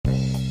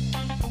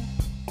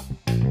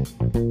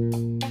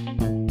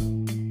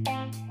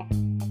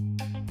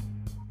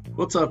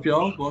What's up,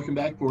 y'all? Welcome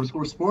back for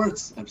Score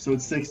Sports,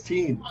 episode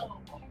 16.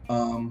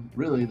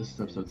 Really, this is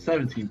episode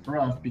 17 for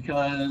us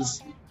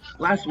because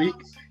last week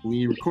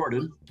we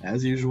recorded,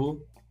 as usual,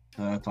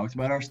 talked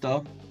about our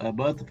stuff,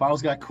 but the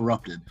files got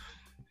corrupted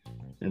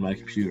in my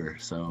computer,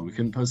 so we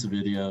couldn't post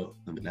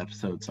an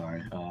episode,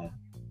 sorry.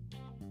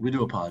 We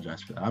do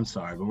apologize for that. I'm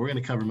sorry, but we're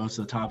going to cover most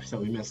of the topics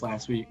that we missed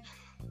last week,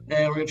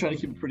 and we're going to try to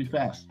keep it pretty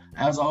fast.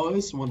 As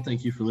always, I want to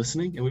thank you for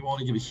listening, and we want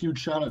to give a huge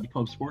shout out to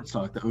Pub Sports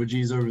Talk, the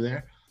OGs over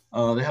there.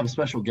 They have a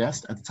special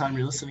guest. At the time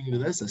you're listening to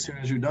this, as soon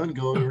as you're done,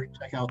 go over and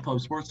check out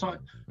Pub Sports Talk.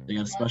 They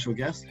got a special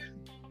guest.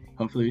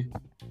 Hopefully,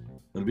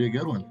 it'll be a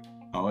good one.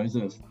 Always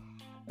is.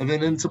 And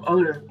then in some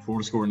other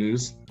Florida Score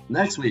news,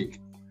 next week,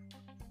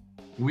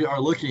 we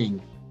are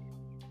looking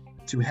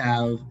to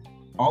have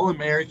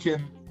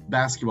All-American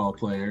basketball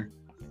player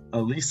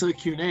Elisa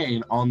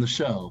Cunane on the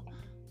show.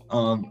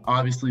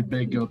 Obviously,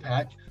 big Go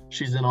Pack.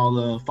 She's in all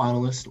the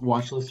finalist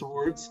watch list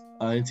awards.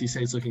 NC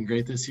State's looking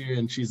great this year,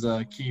 and she's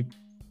a key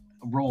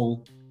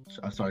role.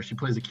 She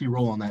plays a key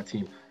role on that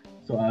team.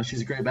 So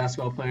she's a great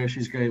basketball player.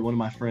 She's great, one of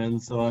my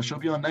friends. So she'll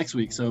be on next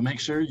week. So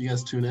make sure you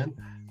guys tune in,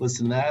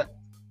 listen to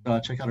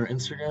that, check out our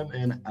Instagram,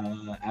 and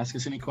ask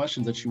us any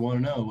questions that you want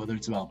to know, whether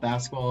it's about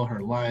basketball,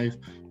 her life,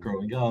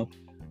 growing up,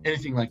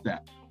 anything like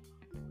that.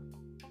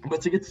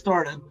 But to get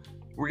started,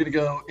 we're going to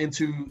go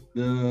into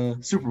the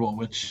Super Bowl,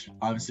 which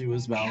obviously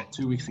was about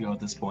 2 weeks ago at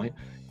this point,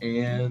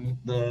 and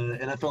the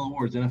NFL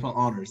awards, NFL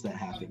honors that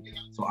happened.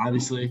 So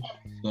obviously,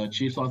 the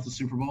Chiefs lost the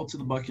Super Bowl to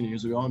the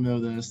Buccaneers. We all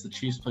know this. The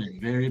Chiefs played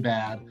very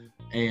bad,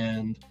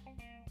 and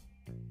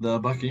the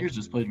Buccaneers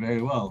just played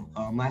very well.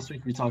 Last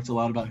week, we talked a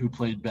lot about who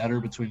played better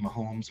between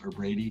Mahomes or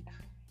Brady.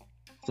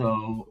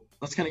 So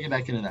let's kind of get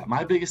back into that.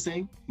 My biggest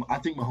thing, I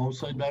think Mahomes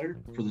played better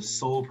for the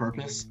sole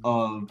purpose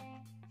of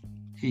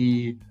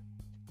he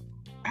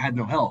had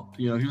no help.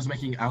 He was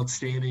making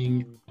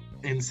outstanding,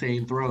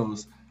 insane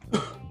throws.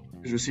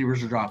 His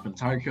receivers were dropping.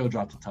 Tyreek Hill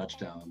dropped a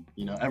touchdown.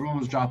 Everyone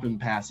was dropping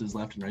passes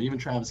left and right. Even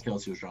Travis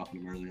Kelce was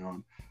dropping them early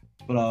on.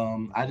 But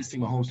I just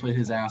think Mahomes played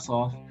his ass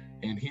off,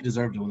 and he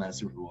deserved to win that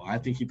Super Bowl. I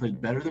think he played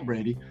better than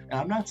Brady. And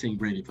I'm not saying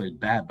Brady played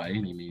bad by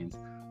any means,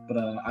 but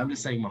I'm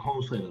just saying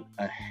Mahomes played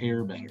a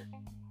hair better,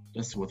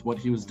 just with what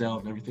he was dealt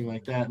and everything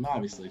like that. And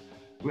obviously,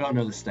 we all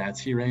know the stats.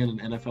 He ran an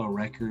NFL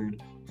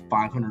record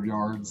 500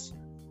 yards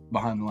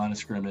behind the line of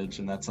scrimmage,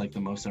 and that's like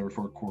the most ever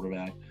for a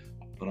quarterback.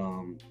 But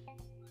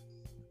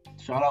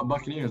shout out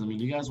Buccaneers. I mean,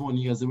 you guys won.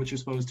 You guys did what you're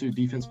supposed to.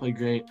 Defense played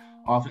great.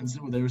 Offense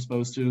did what they were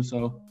supposed to.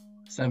 So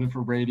 7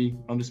 for Brady,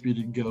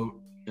 undisputed GOAT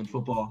in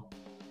football.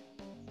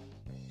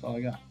 That's all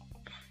I got.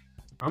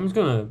 I'm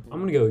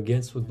gonna go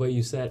against with what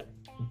you said,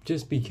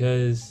 just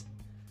because,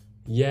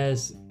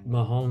 yes,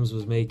 Mahomes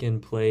was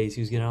making plays.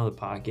 He was getting out of the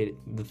pocket.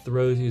 The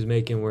throws he was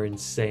making were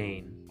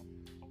insane.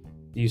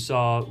 We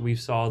saw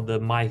the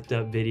mic'd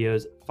up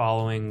videos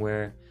following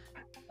where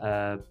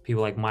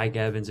people like Mike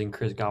Evans and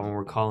Chris Godwin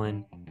were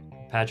calling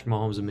Patrick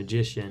Mahomes a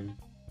magician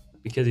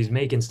because he's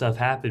making stuff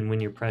happen when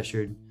you're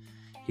pressured.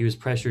 He was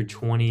pressured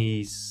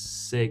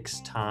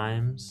 26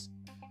 times.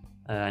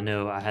 I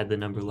know I had the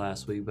number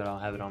last week, but I'll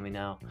have it on me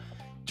now.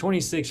 20.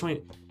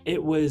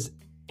 It was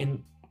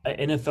an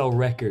NFL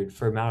record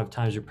for amount of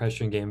times you're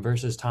pressuring a game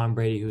versus Tom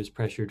Brady, who was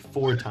pressured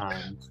 4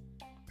 times.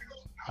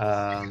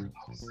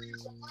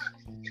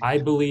 I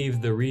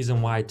believe the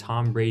reason why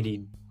Tom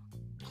Brady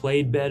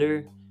played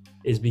better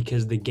is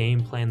because the game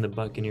plan the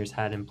Buccaneers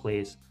had in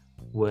place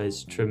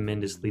was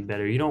tremendously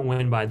better. You don't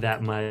win by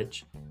that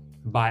much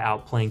by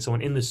outplaying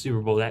someone in the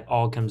Super Bowl. That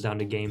all comes down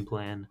to game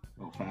plan.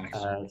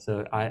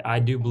 So I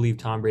do believe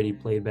Tom Brady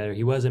played better.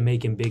 He wasn't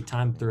making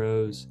big-time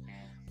throws,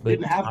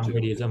 but Tom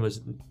Brady is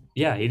almost –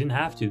 yeah, he didn't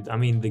have to. I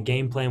mean, the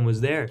game plan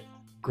was there.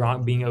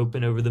 Gronk being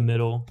open over the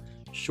middle,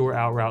 short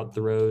out route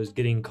throws,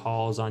 getting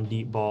calls on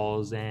deep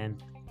balls,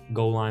 and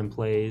goal line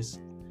plays.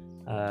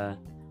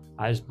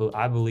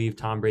 I believe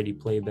Tom Brady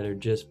played better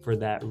just for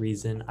that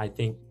reason. I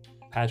think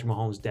Patrick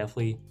Mahomes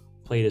definitely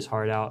played his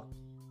heart out.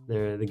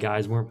 The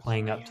guys weren't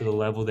playing up to the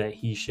level that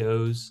he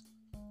shows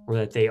or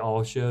that they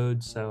all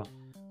showed. So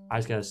I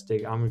just gotta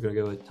stick. I'm gonna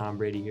go with Tom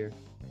Brady here.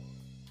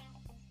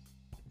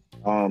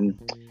 I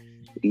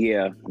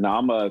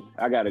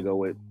gotta go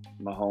with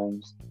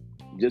Mahomes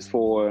just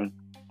for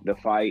the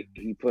fight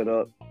he put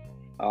up.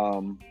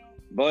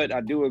 But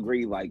I do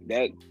agree, like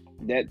that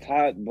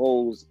Todd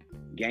Bowles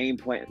game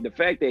plan, the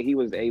fact that he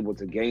was able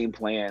to game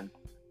plan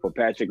for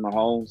Patrick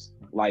Mahomes,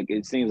 like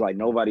it seems like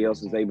nobody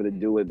else was able to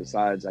do it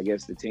besides, I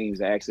guess, the teams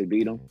that actually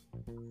beat him.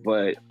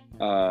 But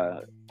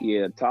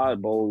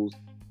Todd Bowles,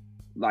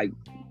 like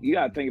you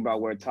gotta think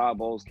about where Todd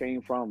Bowles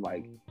came from.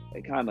 Like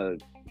they kind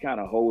of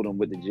hold him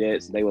with the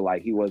Jets. They were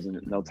like he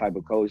wasn't no type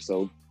of coach,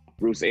 so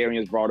Bruce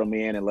Arians brought him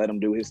in and let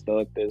him do his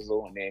thug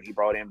thizzle, and then he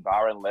brought in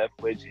Byron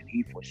Leftwich, and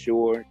he for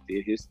sure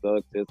did his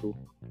thug thizzle.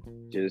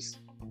 Just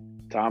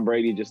Tom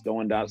Brady just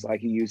throwing dots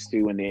like he used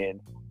to, and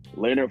then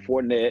Leonard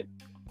Fournette,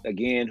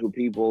 again, who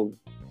people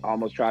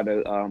almost tried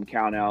to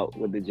count out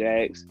with the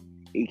Jags.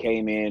 He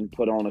came in,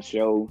 put on a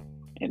show,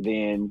 and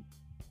then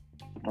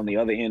On the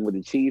other end with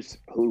the Chiefs,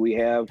 who we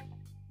have?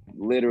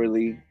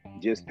 Literally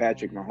just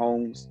Patrick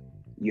Mahomes.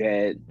 You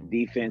had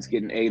defense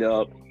getting ate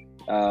up.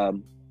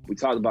 We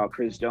talked about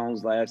Chris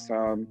Jones last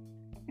time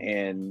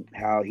and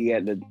how he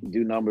had to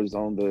do numbers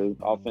on the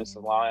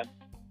offensive line.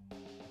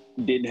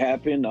 Didn't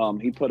happen.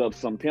 He put up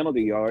some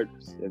penalty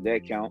yards, if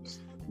that counts.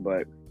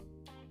 But,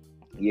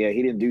 yeah,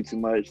 he didn't do too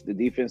much. The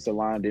defensive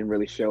line didn't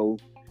really show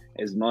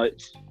as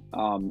much.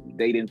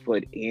 They didn't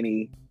put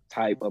any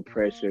type of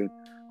pressure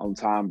on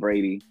Tom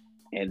Brady,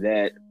 and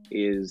that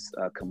is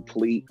a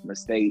complete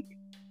mistake.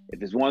 If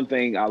there's one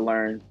thing I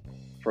learned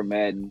from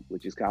Madden,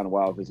 which is kind of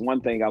wild, if there's one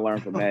thing I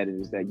learned from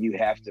Madden is that you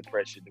have to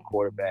pressure the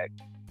quarterback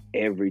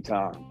every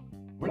time.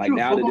 Weren't you a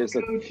now football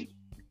that coach?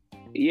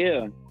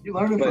 Yeah. You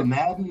learned it from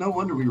Madden? No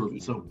wonder we were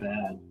so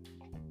bad.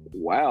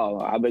 Wow,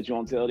 I bet you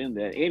won't tell them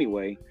that.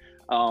 Anyway,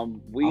 I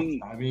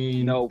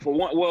mean, for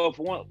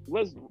one,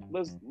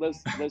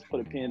 let's put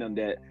a pin on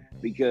that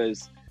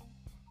because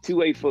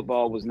 2A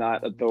football was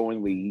not a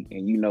throwing league,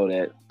 and you know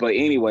that. But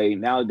anyway,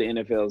 now the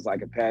NFL is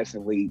like a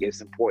passing league. It's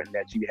important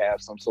that you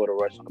have some sort of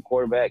rush on the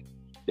quarterback.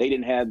 They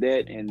didn't have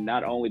that, and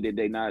not only did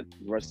they not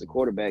rush the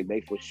quarterback, they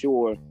for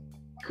sure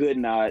could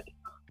not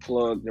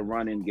plug the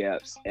running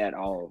gaps at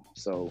all.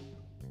 So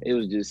it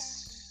was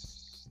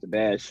just a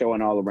bad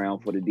showing all around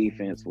for the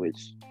defense,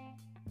 which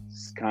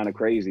is kind of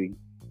crazy.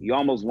 You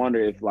almost wonder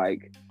if,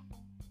 like,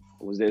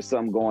 was there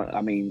something going –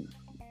 I mean,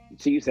 the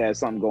Chiefs had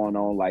something going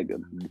on, like a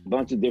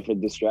bunch of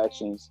different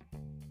distractions.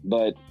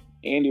 But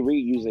Andy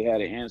Reid usually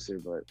had an answer,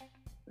 but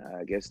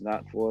I guess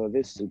not for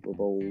this Super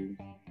Bowl.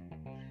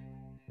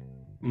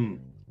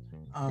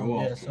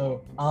 Yeah,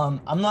 so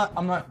I'm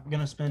not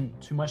gonna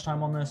spend too much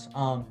time on this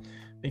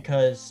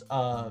because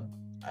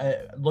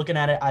looking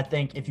at it, I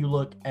think if you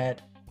look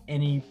at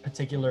any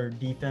particular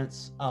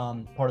defense,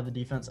 part of the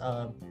defense,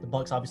 the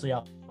Bucs obviously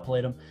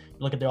outplayed them. You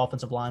look at the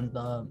offensive line,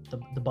 the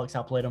Bucs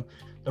outplayed them.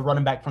 The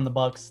running back from the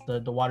Bucs,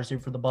 the wide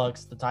receiver for the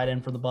Bucs, the tight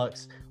end for the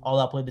Bucs, all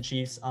outplayed the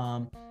Chiefs.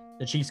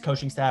 The Chiefs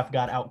coaching staff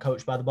got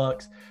outcoached by the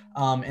Bucs,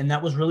 and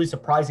that was really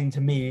surprising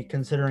to me,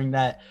 considering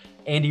that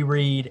Andy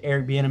Reid,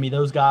 Eric Bieniemy,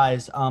 those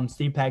guys,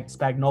 Steve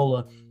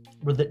Spagnuolo,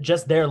 were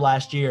just there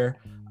last year.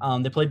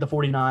 They played the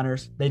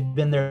 49ers. They've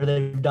been there.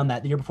 They've done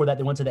that. The year before that,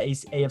 they went to the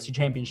AFC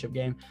Championship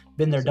game.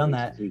 Been there, done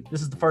that.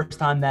 This is the first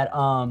time that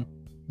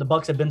the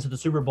Bucs have been to the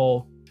Super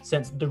Bowl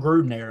since the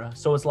Gruden era.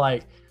 So it's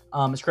like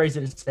it's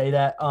crazy to say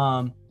that.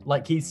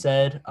 Like Keith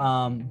said,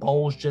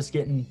 Bowles just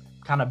getting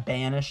kind of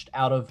banished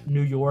out of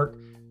New York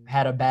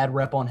had a bad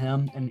rep on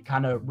him and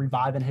kind of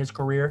reviving his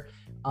career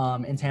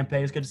in Tampa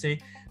Bay is good to see.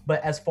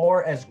 But as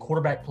far as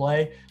quarterback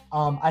play,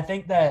 I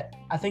think that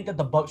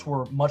the Bucs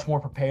were much more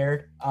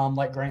prepared.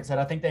 Like Grant said,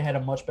 I think they had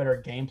a much better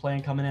game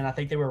plan coming in. I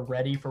think they were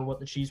ready for what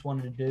the Chiefs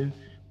wanted to do.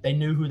 They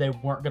knew who they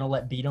weren't going to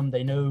let beat them.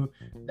 They knew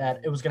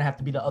that it was going to have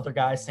to be the other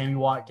guys: Sammy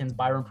Watkins,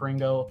 Byron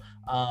Pringle,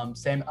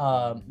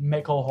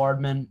 Mecole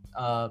Hardman,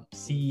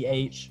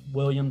 CEH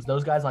Williams.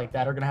 Those guys like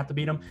that are going to have to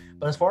beat them.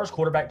 But as far as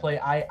quarterback play,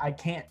 I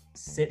can't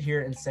sit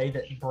here and say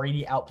that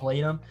Brady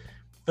outplayed them,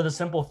 for the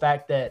simple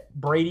fact that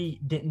Brady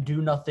didn't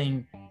do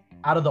nothing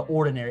out of the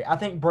ordinary. I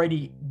think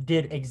Brady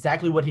did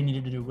exactly what he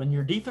needed to do. When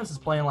your defense is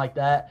playing like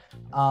that,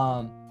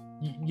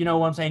 you know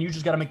what I'm saying? You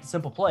just got to make the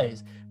simple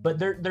plays. But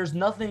there's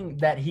nothing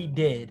that he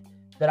did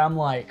that I'm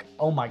like,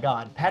 oh my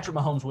God, Patrick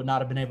Mahomes would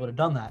not have been able to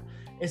done that.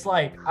 It's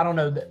like, I don't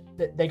know,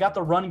 they got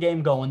the run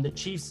game going. The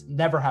Chiefs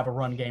never have a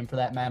run game for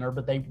that matter,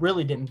 but they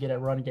really didn't get a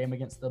run game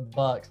against the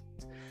Bucs.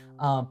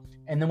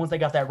 And then once they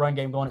got that run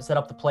game going, it set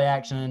up the play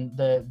action.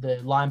 The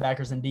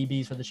linebackers and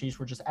DBs for the Chiefs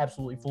were just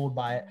absolutely fooled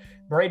by it.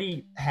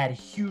 Brady had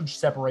huge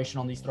separation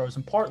on these throws,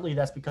 and partly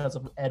that's because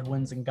of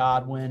Edwards and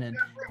Godwin and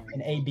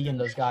AB and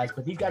those guys.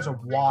 But these guys are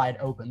wide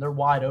open. They're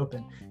wide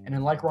open. And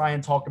then like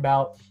Ryan talked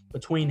about,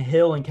 between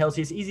Hill and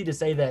Kelsey, it's easy to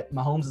say that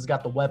Mahomes has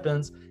got the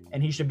weapons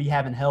and he should be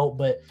having help,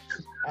 but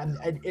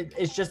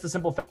it's just a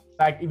simple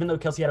fact. Even though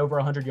Kelsey had over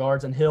 100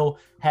 yards and Hill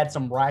had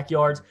some rack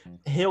yards,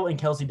 Hill and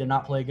Kelsey did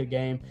not play a good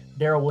game.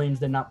 Darrell Williams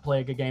did not play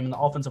a good game. And the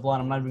offensive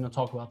line, I'm not even going to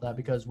talk about that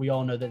because we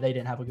all know that they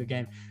didn't have a good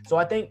game. So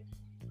I think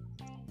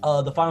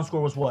the final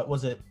score was what?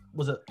 Was it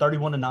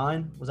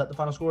 31-9? Was that the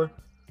final score?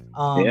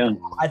 Yeah.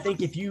 I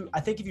think if you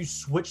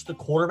switch the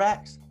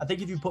quarterbacks, I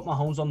think if you put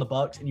Mahomes on the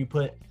Bucs and you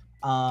put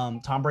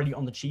Tom Brady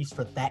on the Chiefs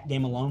for that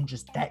game alone,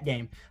 just that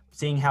game,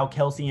 seeing how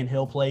Kelsey and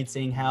Hill played,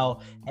 seeing how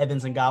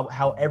Evans and God,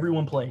 how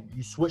everyone played,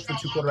 you switch the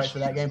two quarterbacks for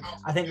that game,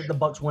 I think that the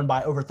Bucs win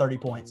by over 30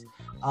 points.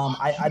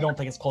 I don't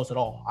think it's close at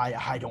all.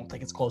 I don't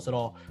think it's close at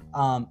all.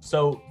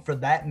 So for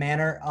that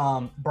manner,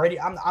 Brady,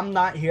 I'm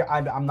not here.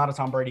 I'm not a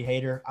Tom Brady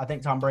hater. I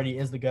think Tom Brady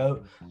is the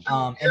GOAT.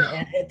 And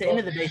at the end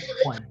of the day, he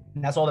won.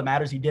 And that's all that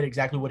matters. He did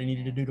exactly what he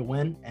needed to do to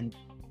win. And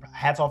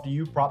hats off to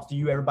you. Props to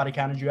you. Everybody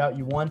counted you out.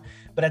 You won.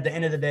 But at the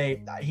end of the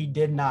day, he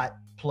did not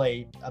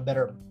play a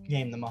better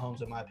game than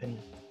Mahomes, in my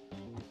opinion.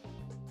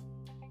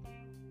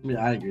 I mean,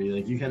 I agree.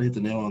 Like, you kind of hit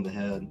the nail on the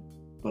head.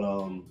 But,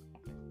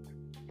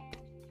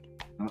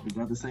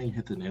 not the saying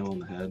hit the nail on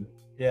the head.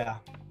 Yeah.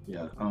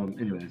 Yeah.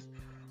 Anyways.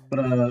 But,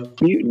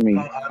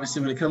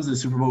 obviously, when it comes to the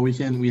Super Bowl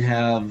weekend, we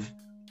have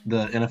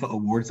the NFL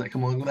awards that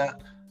come along with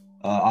that.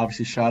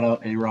 Obviously, shout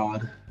out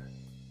A-Rod,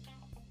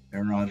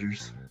 Aaron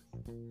Rodgers.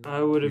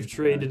 I would have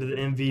traded the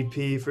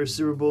MVP for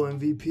Super Bowl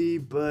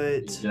MVP,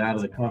 but Get out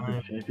of the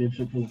conference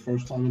championship for the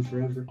first time in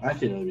forever. I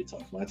can't really be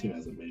tough. My team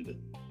hasn't made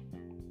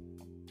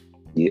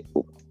it.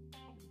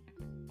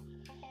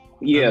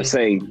 Yeah,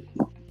 same.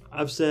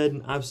 I've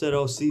said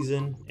all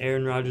season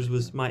Aaron Rodgers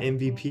was my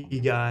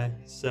MVP guy,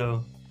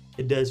 so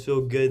it does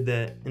feel good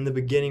that in the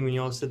beginning when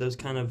y'all said that was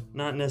kind of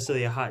not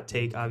necessarily a hot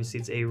take. Obviously,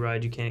 it's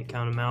A-Rod, you can't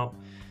count him out.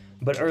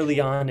 But early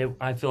on,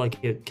 I feel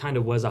like it kind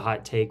of was a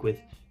hot take with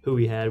who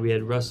we had. We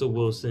had Russell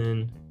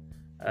Wilson.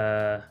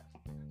 You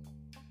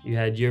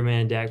had your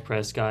man Dak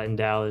Prescott in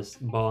Dallas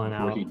balling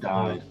out. He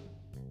died.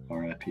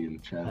 R.I.P. in the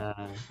chat.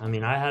 I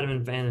mean, I had him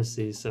in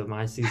fantasy, so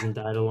my season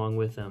died along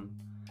with him.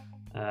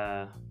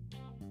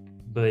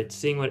 But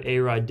seeing what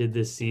A-Rod did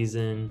this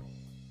season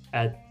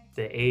at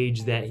the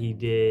age that he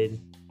did,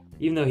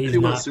 even though he's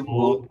not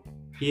old,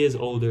 he is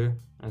older.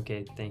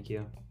 Okay, thank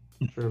you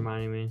for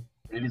reminding me.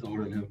 And he's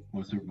older than him.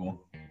 Won a Super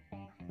Bowl.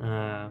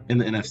 In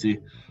the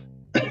NFC.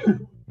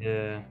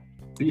 Yeah.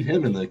 Beat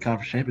him in the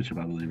conference championship,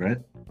 I believe, right?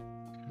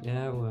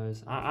 Yeah, it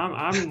was.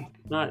 I'm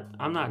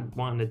not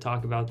wanting to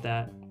talk about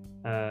that.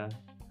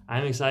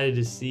 I'm excited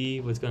to see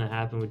what's going to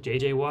happen with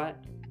J.J.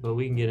 Watt, but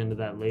we can get into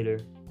that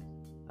later.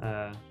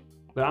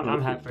 But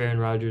I'm happy for Aaron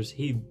Rodgers.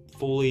 He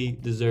fully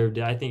deserved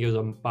it. I think it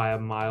was by a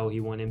mile he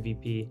won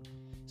MVP,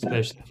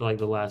 especially for like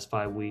the last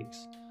 5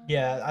 weeks.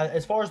 Yeah,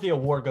 as far as the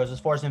award goes, as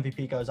far as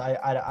MVP goes,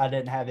 I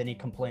didn't have any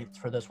complaints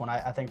for this one.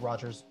 I think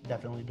Rodgers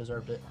definitely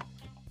deserved it.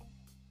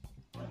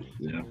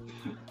 Yeah.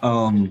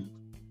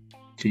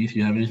 Keith,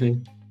 you have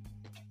anything?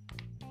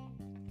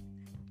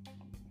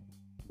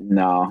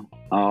 No.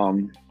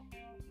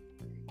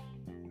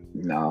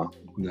 No.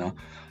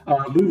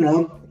 Moving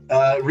on.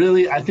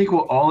 Really, I think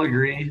we'll all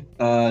agree.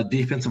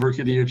 Defensive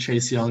Rookie of the Year,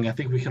 Chase Young. I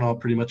think we can all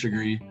pretty much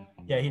agree.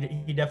 Yeah,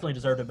 he definitely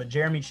deserved it. But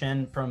Jeremy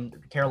Chin from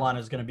Carolina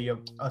is going to be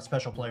a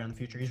special player in the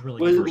future. He's really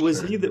good.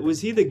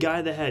 Was he the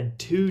guy that had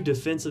 2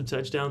 defensive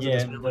touchdowns?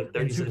 Yeah, in like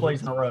 30 2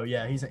 plays in a row.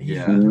 Yeah, he's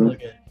really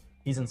good.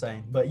 He's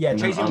insane. But yeah,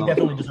 Chase Young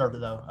definitely deserved it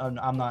though.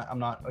 I'm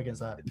not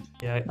against that.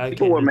 Yeah,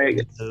 people were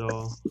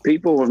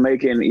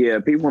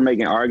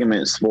making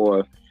arguments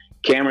for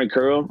Cameron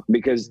Curl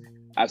because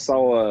I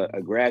saw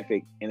a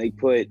graphic and they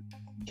put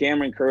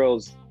Cameron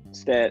Curl's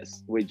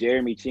stats with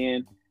Jeremy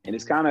Chin, and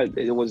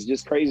it was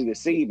just crazy to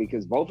see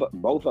because both of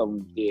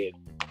them did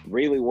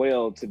really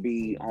well to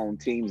be on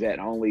teams that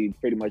only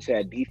pretty much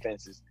had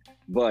defenses.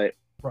 But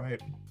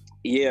right,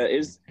 yeah,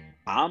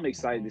 I'm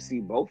excited to see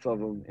both of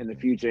them in the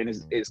future, and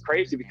it's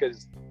crazy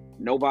because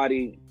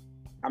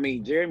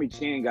Jeremy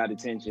Chin got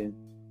attention.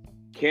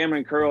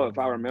 Cameron Curl, if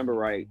I remember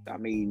right,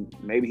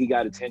 maybe he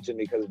got attention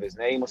because of his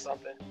name or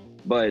something,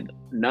 but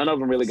none of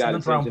them really got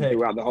attention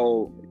throughout the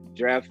whole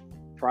draft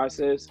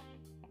process.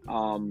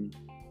 I'm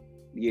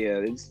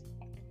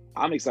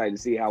excited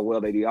to see how well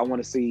they do. I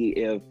want to see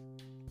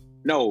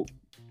I'll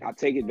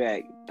take it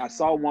back. I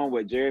saw one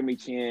with Jeremy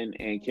Chin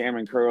and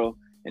Cameron Curl,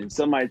 and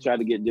somebody tried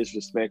to get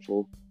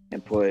disrespectful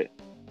and put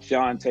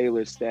Sean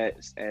Taylor's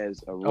stats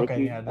as a rookie.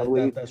 Okay, yeah, that's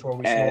where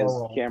we slow the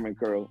roll. Cameron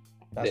Curl.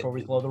 That's where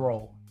we slow the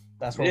roll.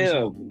 That's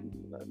where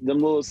them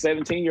little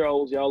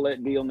 17-year-olds y'all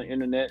let be on the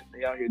internet.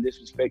 They out here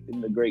disrespecting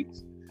the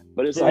greats.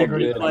 But it's all I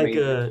good.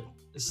 Like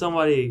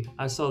somebody,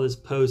 I saw this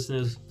post and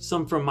it was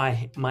some from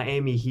my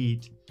Miami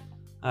Heat.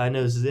 I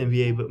know this is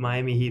NBA, but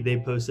Miami Heat, they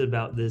posted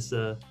about this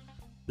the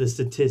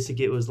statistic.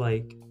 It was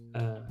like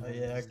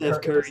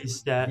Steph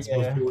Curry's stats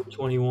before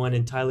 21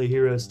 and Tyler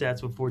Hero's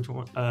stats before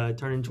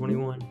turning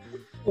 21.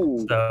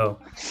 Ooh. So,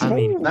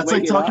 that's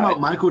like talking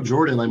about Michael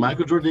Jordan. Like,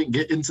 Michael Jordan didn't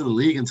get into the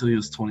league until he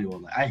was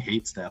 21. Like, I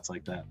hate stats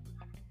like that.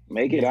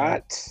 Make it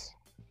hot.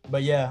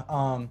 But yeah,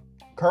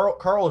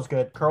 Curl is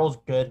good. Curl's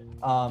good.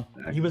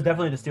 He was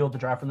definitely the steal of the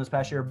draft from this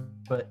past year,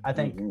 but I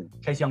think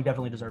Chase Young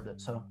definitely deserved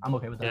it. So I'm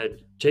okay with that. Yeah,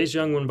 Chase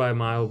Young won by a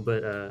mile,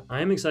 but I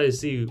am excited to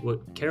see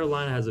what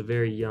Carolina has a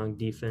very young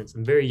defense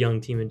and very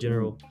young team in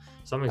general.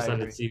 So I'm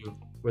excited to see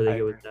where they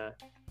go with that.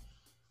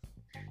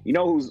 You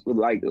know who's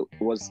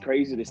what's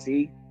crazy to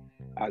see?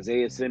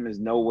 Isaiah Simmons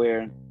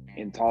nowhere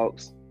in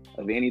talks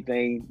of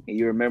anything. And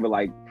you remember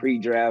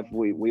pre-draft,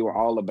 we were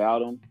all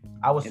about him.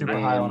 I was super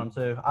high on him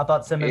too. I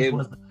thought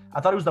Simmons I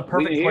thought he was the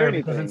perfect player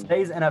because in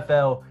today's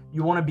NFL,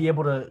 you want to be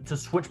able to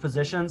switch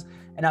positions.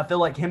 And I feel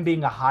like him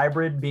being a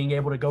hybrid, being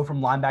able to go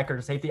from linebacker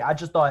to safety, I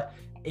just thought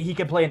he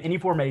could play in any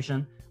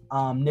formation,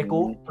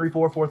 nickel,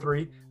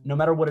 3-4-4-3. No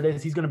matter what it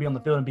is, he's going to be on the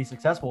field and be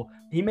successful.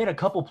 He made a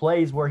couple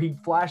plays where he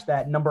flashed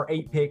that number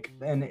 8 pick,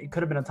 and it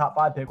could have been a top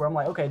 5 pick where I'm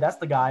like, okay, that's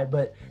the guy.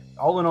 But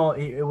all in all,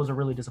 it was a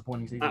really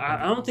disappointing season.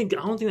 I don't think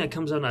that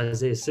comes out on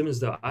Isaiah Simmons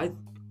though.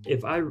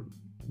 If I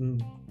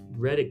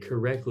read it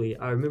correctly,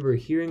 I remember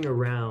hearing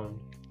around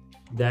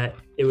that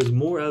it was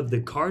more of the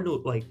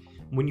Cardinal. Like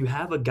when you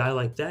have a guy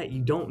like that,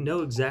 you don't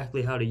know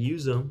exactly how to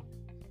use him.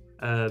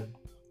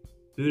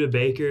 Budda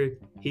Baker,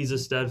 he's a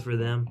stud for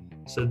them.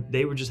 So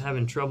they were just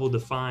having trouble to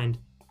find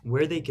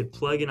where they could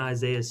plug in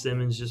Isaiah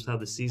Simmons, just how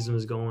the season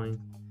was going.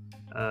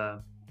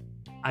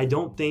 I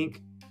don't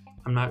think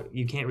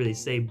You can't really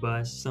say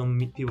bust.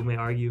 Some people may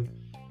argue.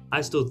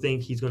 I still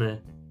think he's going to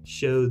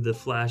show the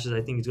flashes.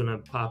 I think he's going to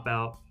pop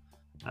out.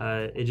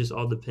 It just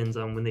all depends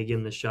on when they give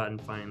him the shot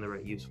and finding the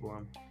right use for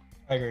him.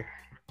 I agree.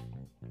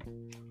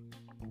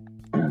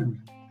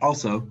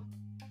 Also,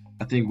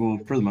 I think we'll,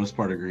 for the most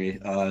part, agree.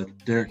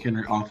 Derrick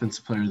Henry,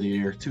 Offensive Player of the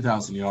Year,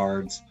 2,000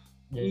 yards,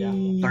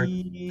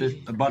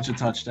 a bunch of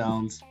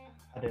touchdowns.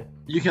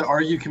 You can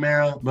argue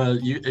Kamara, but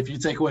if you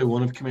take away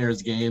one of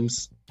Kamara's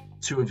games,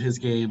 2 of his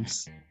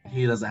games,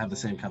 he doesn't have the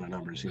same kind of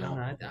numbers, you know?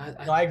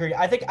 No, I agree.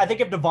 I think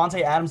if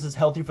Devontae Adams is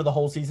healthy for the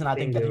whole season, I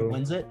think that he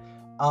wins it.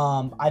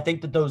 I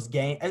think that those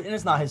games, and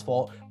it's not his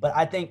fault, but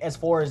I think as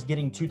far as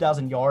getting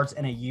 2,000 yards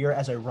in a year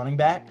as a running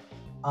back,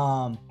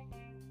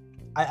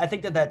 I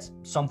think that that's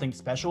something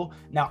special.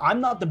 Now,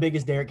 I'm not the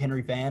biggest Derrick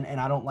Henry fan, and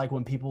I don't like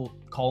when people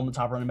call him the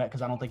top running back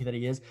because I don't think that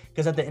he is.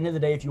 Because at the end of the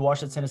day, if you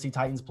watch the Tennessee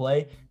Titans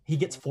play, he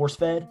gets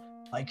force-fed,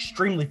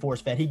 extremely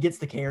force-fed. He gets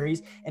the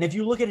carries. And if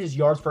you look at his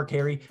yards per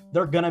carry,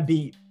 they're going to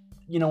be,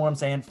 you know what I'm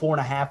saying,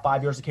 4.5,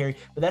 5 yards a carry.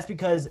 But that's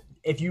because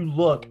if you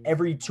look,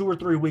 every 2 or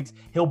 3 weeks,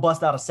 he'll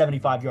bust out a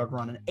 75-yard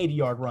run, an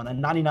 80-yard run, a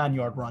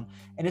 99-yard run.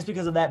 And it's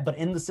because of that. But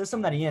in the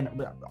system that he's in,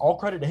 all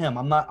credit to him.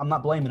 I'm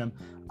not blaming him.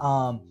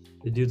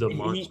 The dude's a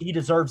monster. He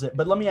deserves it.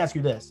 But let me ask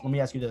you this,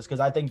 because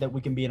I think that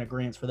we can be in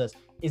agreement for this.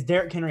 Is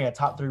Derrick Henry a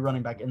top 3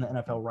 running back in the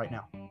NFL right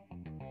now?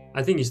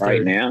 I think he's right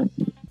third. now.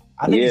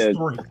 I think he's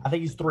 3. I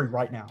think he's 3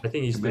 right now. I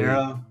think he's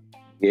Kamara.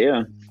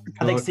 Yeah.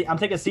 I'm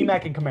taking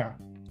C-Mac and Kamara,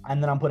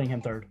 and then I'm putting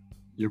him 3rd.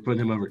 You're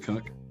putting him over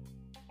Cook?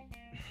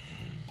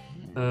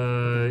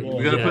 You're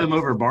going to put him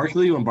over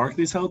Barkley when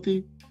Barkley's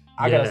healthy?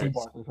 I got to see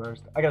Barkley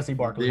first.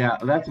 Yeah,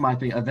 that's my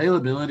thing.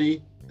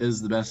 Availability is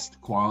the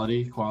best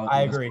quality.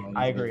 I agree.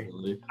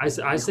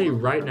 I say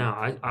right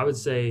now, I would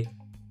say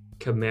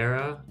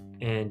Kamara,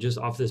 and just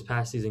off this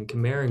past season,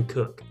 Kamara and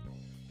Cook,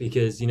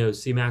 because, you know,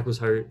 C-Mac was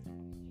hurt.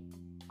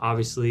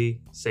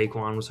 Obviously,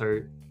 Saquon was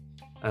hurt.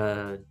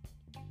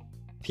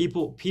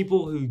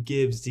 People who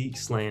give Zeke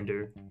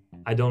slander,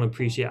 I don't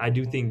appreciate. I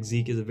do think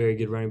Zeke is a very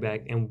good running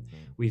back, and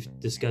we've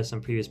discussed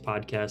on previous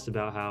podcasts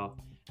about how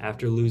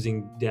after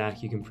losing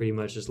Dak, you can pretty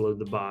much just load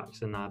the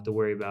box and not have to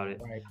worry about it.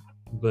 Right.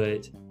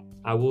 But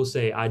I will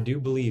say, I do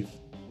believe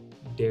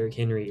Derrick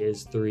Henry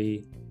is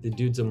 3. The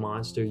dude's a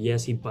monster.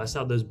 Yes, he busts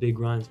out those big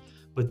runs,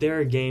 but there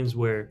are games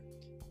where,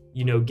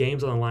 you know,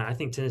 games on the line. I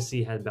think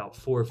Tennessee had about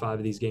 4 or 5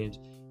 of these games.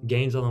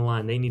 Games on the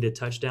line, they need a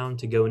touchdown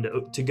to go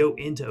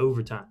into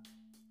overtime,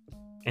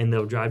 and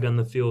they'll drive down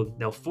the field.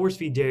 They'll force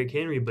feed Derrick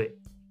Henry, but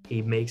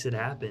he makes it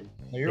happen.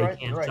 No, you're right.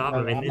 Can't stop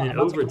him. And then in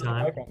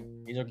overtime,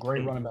 he's a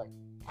great running back.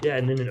 Yeah,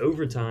 and then in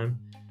overtime,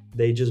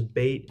 they just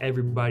bait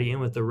everybody in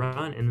with the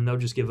run, and then they'll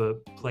just give a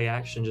play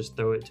action, just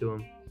throw it to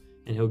him,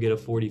 and he'll get a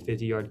 40,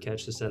 50-yard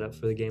catch to set up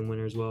for the game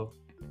winner as well.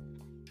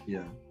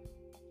 Yeah.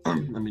 I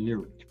mean,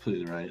 you're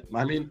completely right.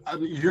 I mean,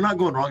 you're not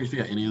going wrong if you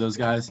got any of those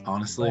guys,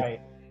 honestly.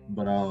 Right.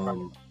 But,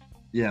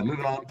 yeah,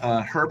 moving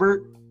on.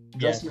 Herbert,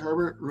 Justin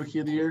Herbert, Rookie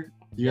of the Year.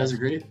 You guys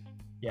agree?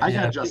 Yeah. I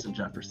got Justin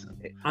Jefferson.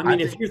 I mean,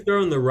 if you're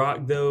throwing the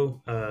rock,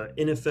 though,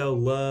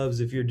 NFL loves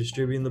if you're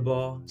distributing the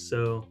ball,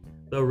 so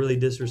they'll really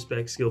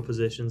disrespect skill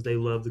positions. They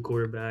love the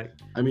quarterback.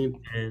 I mean,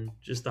 and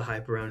just the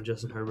hype around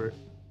Justin Herbert.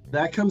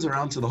 That comes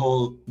around to the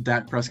whole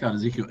Dak Prescott,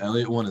 Ezekiel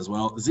Elliott one as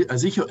well.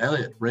 Ezekiel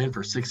Elliott ran for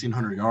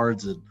 1,600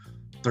 yards and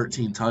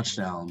 13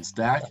 touchdowns.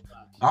 Dak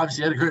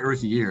obviously had a great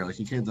rookie year. Like,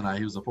 you can't deny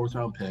he was a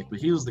 4th-round pick, but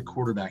he was the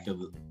quarterback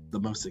of the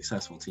most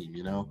successful team,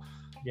 you know?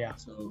 Yeah.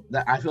 So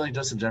I feel like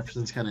Justin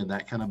Jefferson's kind of in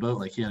that kind of boat.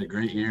 Like, he had a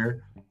great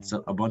year,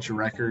 so a bunch of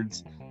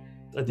records.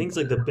 I think it's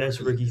like the best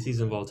rookie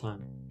season of all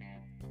time.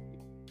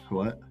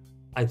 What?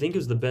 I think it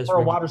was the best for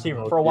a wide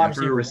receiver. For a wide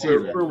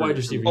receiver. For a wide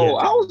receiver. Oh,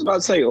 I was about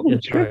to say.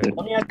 Right.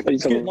 Let me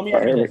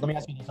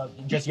ask you this.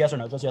 Just yes or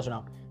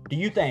no. Do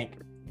you think?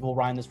 We'll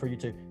Ryan this for you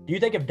too. Do you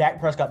think if Dak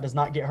Prescott does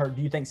not get hurt,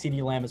 do you think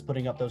CeeDee Lamb is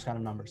putting up those kind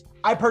of numbers?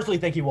 I personally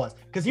think he was,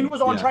 because he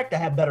was on track to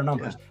have better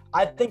numbers. Yeah.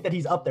 I think that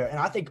he's up there, and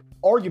I think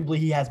arguably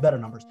he has better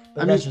numbers.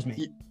 But that's just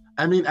me.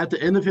 I mean, at the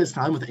end of his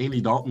time with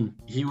Andy Dalton,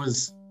 he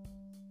was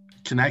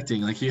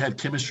connecting. Like, he had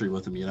chemistry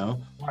with him, you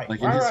know? Right.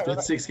 Like, in his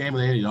fifth, 6th game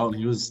with Andy Dalton,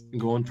 he was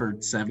going for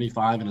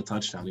 75 and a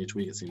touchdown each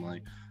week, it seemed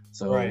like.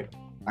 So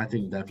I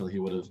think definitely he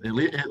would have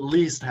at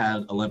least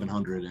had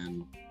 1,100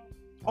 and.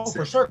 Oh,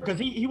 for sure, because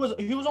he was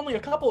only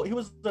he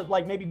was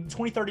like maybe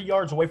 20, 30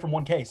 yards away from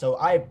 1K. So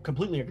I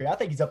completely agree. I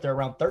think he's up there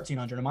around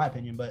 1,300 in my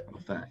opinion. But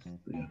fact,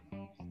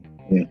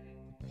 yeah.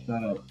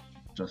 Shout out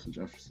Justin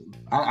Jefferson.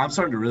 I'm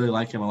starting to really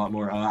like him a lot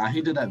more. He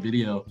did that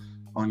video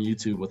on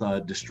YouTube with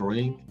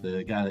Destroying,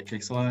 the guy that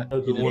kicks a lot.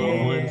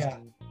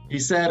 He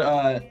said,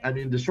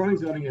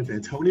 Destroying's going against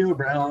Antonio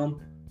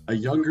Brown, a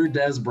younger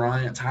Dez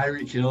Bryant,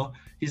 Tyreek Hill.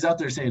 He's out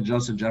there saying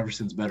Justin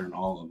Jefferson's better than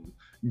all of them.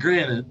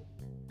 Granted,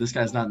 this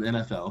guy's not in the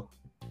NFL.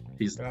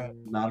 He's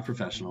not a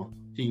professional.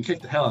 He can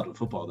kick the hell out of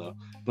football, though.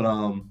 But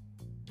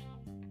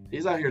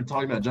he's out here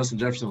talking about Justin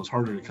Jefferson was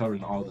harder to cover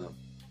than all of them.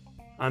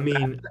 I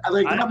mean,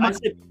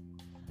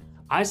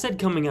 I said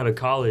coming out of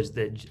college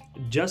that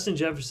Justin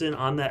Jefferson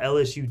on that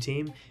LSU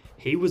team,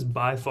 He was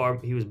by far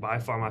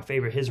my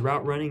favorite. His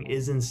route running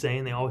is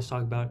insane. They always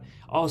talk about it.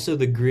 Also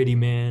the gritty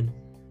man,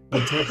 the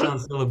touchdown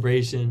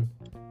celebration.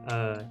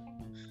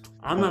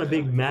 I'm not a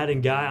big Madden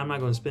guy. I'm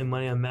not going to spend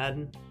money on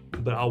Madden,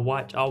 but I'll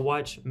watch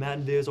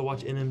Madden videos. I'll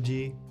watch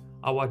NMG.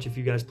 I'll watch if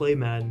you guys play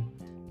Madden.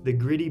 The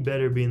gritty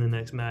better be in the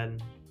next Madden.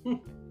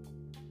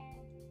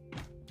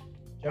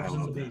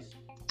 Jefferson's a beast.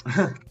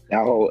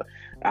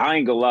 I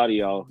ain't gonna lie to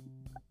y'all.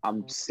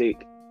 I'm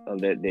sick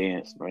of that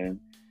dance, man.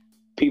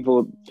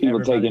 People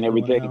taking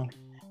everything.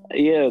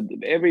 Yeah,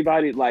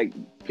 everybody, like,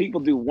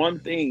 people do one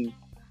thing.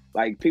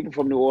 Like, people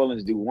from New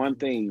Orleans do one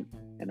thing,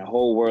 and the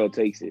whole world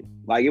takes it.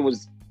 Like, it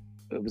was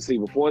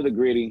before the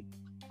gritty.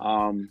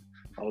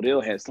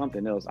 Odell had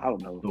something else. I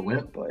don't know. The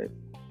whip? But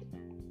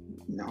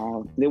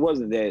no, it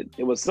wasn't that.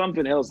 It was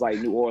something else, like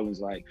New Orleans,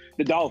 like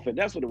the Dolphin.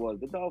 That's what it was,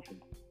 the Dolphin.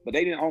 But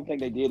I don't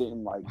think they did it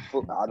in, like,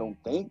 football. I don't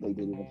think they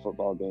did it in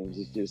football games.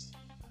 It's just,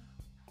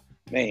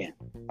 man,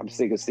 I'm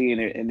sick of seeing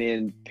it. And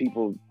then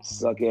people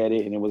suck at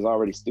it, and it was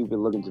already stupid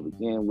looking to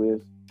begin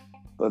with.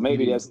 But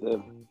maybe that's the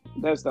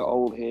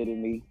old head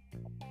in me.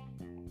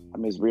 I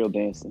miss real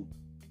dancing.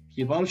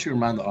 Keith, why don't you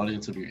remind the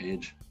audience of your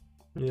age?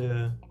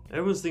 Yeah,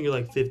 everyone's thinking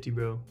like 50,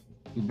 bro.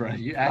 Bro,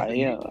 you I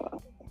acting. am.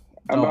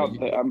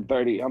 I'm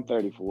 30. I'm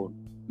 34.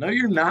 No,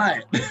 you're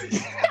not.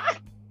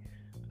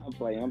 I'm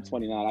playing. I'm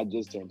 29. I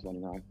just turned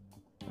 29.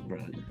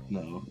 Bro,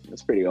 no.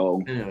 That's pretty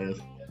old.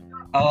 Anyways,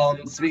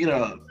 speaking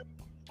of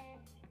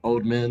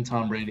old men,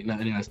 Tom Brady. No,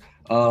 anyways,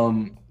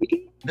 then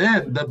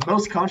the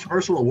most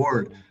controversial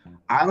award.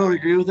 I don't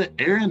agree with it.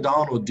 Aaron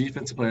Donald,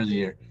 Defensive Player of the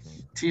Year.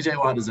 TJ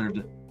Watt deserved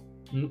it.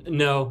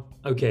 No.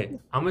 Okay.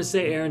 I'm going to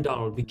say Aaron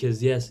Donald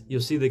because, yes,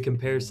 you'll see the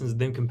comparisons,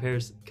 them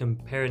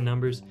comparing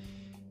numbers.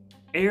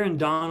 Aaron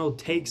Donald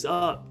takes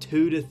up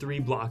 2 to 3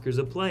 blockers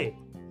a play.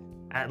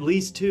 At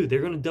least 2.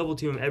 They're going to double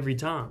team him every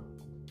time.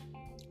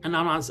 And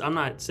I'm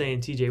not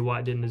saying TJ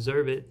Watt didn't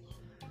deserve it.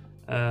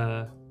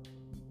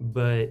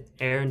 But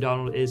Aaron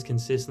Donald is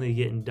consistently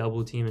getting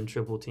double teamed and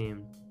triple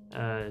teamed.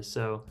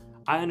 So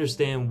I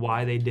understand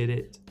why they did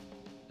it.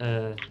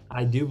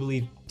 I do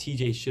believe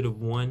TJ should have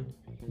won,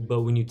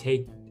 but when you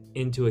take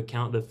into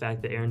account the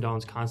fact that Aaron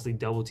Donald's constantly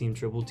double teamed,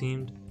 triple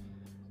teamed,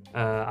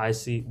 I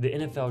see the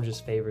NFL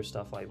just favors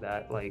stuff like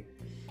that. Like,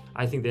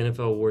 I think the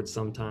NFL awards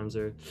sometimes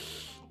are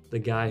the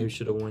guy who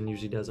should have won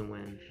usually doesn't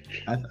win.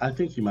 I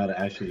think you might have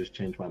actually just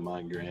changed my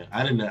mind, Grant.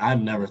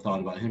 I've never thought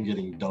about him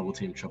getting double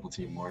team, triple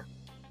team more.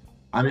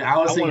 I mean, I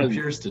was thinking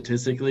pure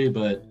statistically,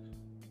 but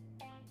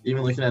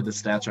even looking at the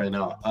stats right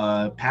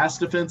now, pass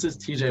defenses,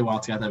 TJ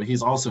Watt's got that, but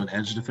he's also an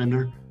edge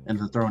defender, and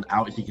for throwing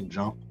out, he can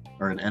jump,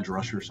 or an edge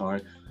rusher,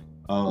 sorry.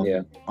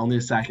 Only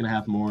a sack and a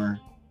half more.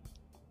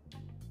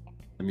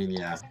 I mean,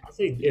 yeah. I'll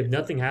say if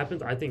nothing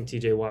happens, I think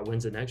TJ Watt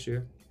wins it next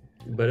year.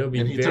 But it'll be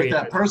and he took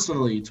that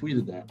personally. He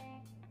tweeted that.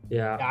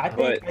 Yeah.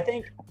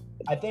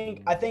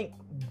 I think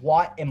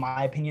Watt, in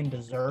my opinion,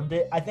 deserved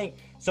it. I think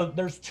so.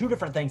 There's 2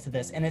 different things to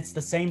this, and it's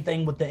the same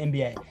thing with the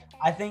NBA.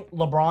 I think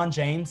LeBron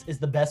James is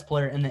the best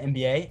player in the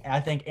NBA, and I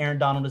think Aaron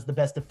Donald is the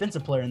best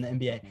defensive player in the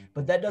NBA.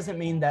 But that doesn't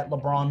mean that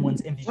LeBron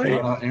wins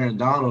MVP. Aaron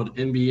Donald,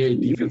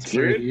 NBA Defensive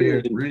Player of the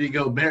Year. Rudy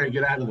Gobert,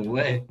 get out of the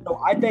way.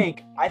 So I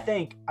think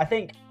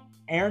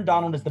Aaron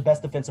Donald is the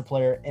best defensive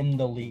player in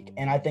the league,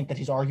 and I think that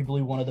he's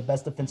arguably one of the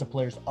best defensive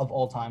players of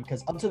all time.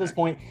 Because up to this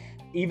point,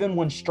 even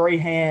when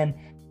Strahan,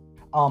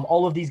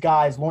 all of these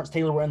guys, Lawrence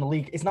Taylor, were in the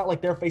league, it's not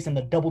like they're facing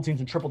the double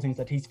teams and triple teams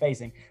that he's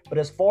facing. But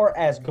as far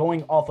as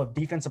going off of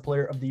Defensive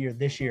Player of the Year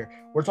this year,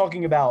 we're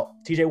talking about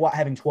TJ Watt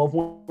having 12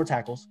 more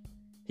tackles.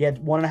 He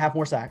had 1.5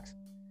 more sacks.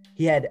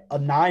 He had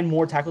 9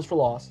 more tackles for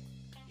loss.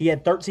 He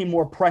had 13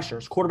 more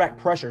pressures, quarterback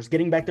pressures,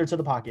 getting back there to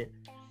the pocket.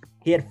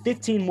 He had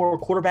 15 more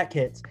quarterback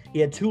hits. He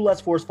had 2 less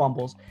forced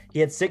fumbles.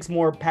 He had 6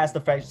 more pass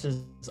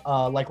deflections,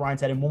 like Ryan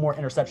said, and 1 more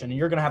interception. And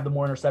you're going to have the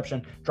more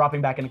interception dropping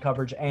back into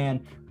coverage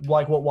and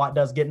like what Watt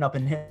does, getting up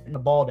and hitting the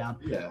ball down.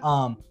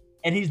 Yeah.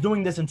 And he's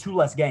doing this in 2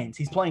 less games.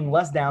 He's playing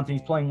less downs and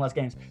he's playing less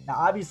games. Now,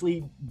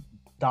 obviously,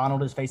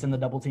 Donald is facing the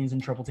double teams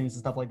and triple teams and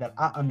stuff like that.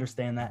 I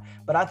understand that.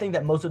 But I think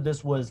that most of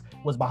this was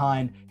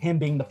behind him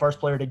being the first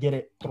player to get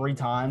it 3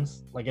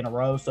 times, like in a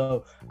row.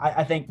 So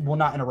I think, well,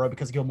 not in a row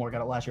because Gilmore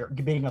got it last year,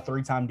 being a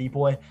 3-time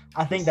depoy.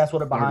 I think that's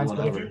what it behinds. But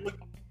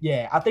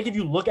I think if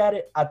you look at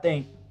it, I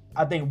think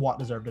Watt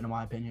deserved it in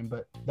my opinion,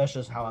 but that's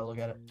just how I look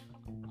at it.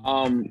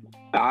 I'm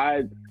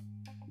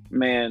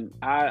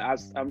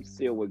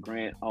still with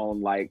Grant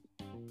on, like,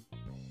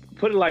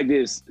 put it like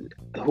this.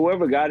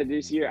 Whoever got it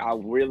this year, I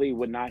really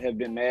would not have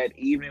been mad,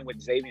 even with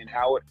Xavier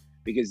Howard,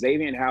 because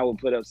Xavier Howard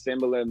put up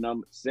similar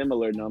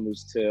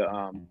numbers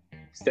to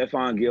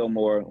Stephon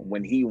Gilmore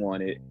when he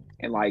won it.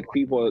 And, like,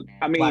 people,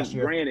 I mean,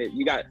 granted,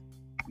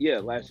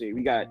 last year,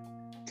 we got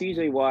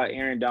TJ Watt,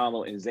 Aaron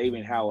Donald, and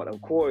Xavier Howard. Of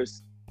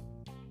course,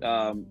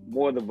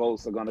 more of the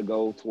votes are going to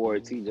go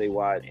toward TJ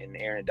Watt and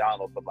Aaron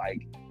Donald, but,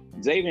 like,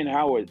 Xavier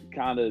Howard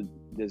kind of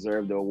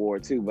deserved the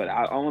award too. But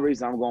the only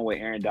reason I'm going with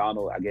Aaron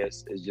Donald, I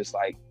guess, is just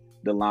like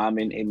the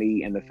lineman in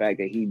me and the fact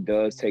that he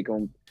does take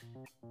on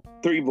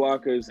 3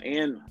 blockers,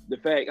 and the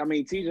fact, I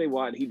mean, TJ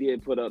Watt, he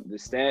did put up the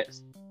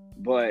stats,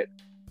 but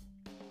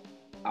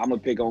I'm gonna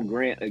pick on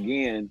Grant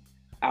again.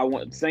 I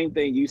want same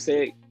thing you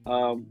said,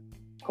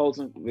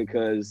 Colton,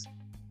 because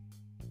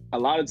a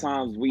lot of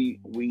times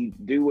we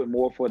do it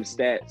more for the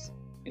stats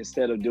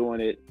instead of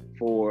doing it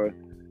for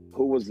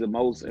who was the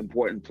most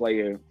important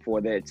player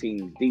for that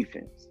team's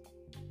defense,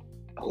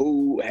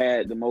 who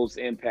had the most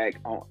impact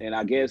on, and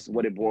I guess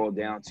what it boiled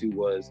down to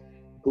was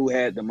who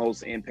had the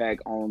most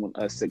impact on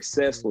a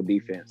successful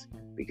defense.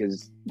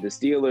 Because the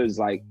Steelers,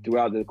 like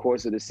throughout the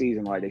course of the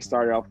season, like they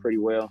started off pretty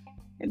well,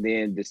 and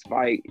then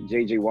despite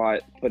J.J.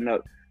 Watt putting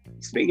up.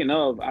 Speaking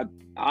of, I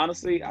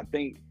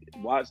think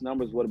Watt's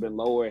numbers would have been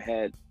lower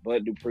had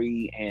Bud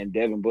Dupree and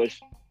Devin Bush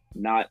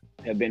not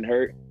have been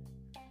hurt.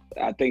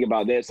 I think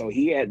about that. So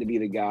he had to be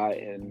the guy,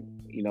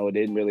 and it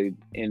didn't really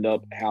end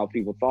up how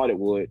people thought it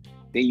would.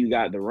 Then you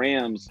got the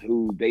Rams,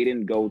 who they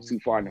didn't go too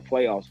far in the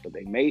playoffs, but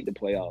they made the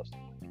playoffs,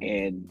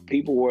 and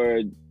people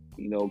were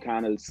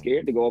kind of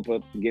scared to go up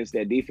against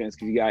that defense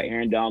because you got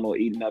Aaron Donald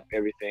eating up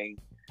everything.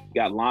 You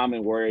got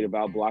linemen worried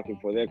about blocking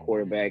for their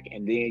quarterback,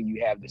 and then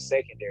you have the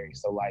secondary.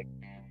 So, like,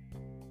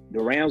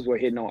 the Rams were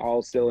hitting on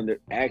all cylinders.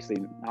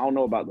 Actually, I don't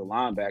know about the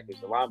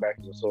linebackers. The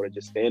linebackers were sort of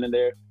just standing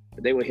there,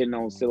 but they were hitting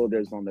on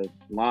cylinders on the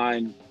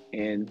line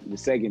and the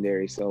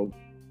secondary. So,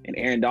 and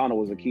Aaron Donald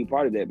was a key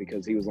part of that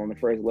because he was on the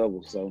first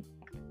level. So,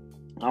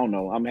 I don't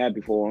know. I'm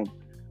happy for him.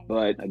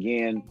 But,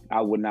 again,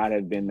 I would not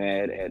have been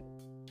mad at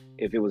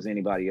if it was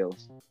anybody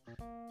else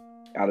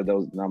out of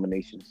those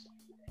nominations.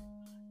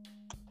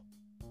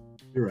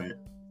 You're right.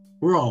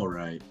 We're all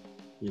right,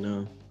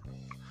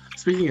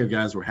 Speaking of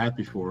guys we're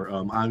happy for,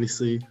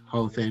 obviously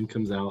Hall of Fame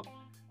comes out.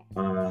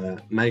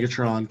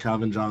 Megatron,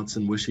 Calvin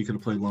Johnson, wish he could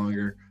have played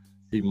longer.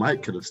 He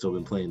could have still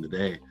been playing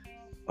today.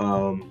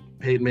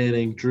 Peyton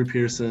Manning, Drew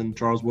Pearson,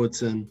 Charles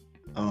Woodson,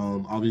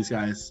 all these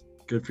guys,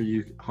 good for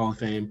you, Hall of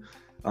Fame.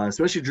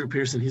 Especially Drew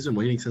Pearson, he's been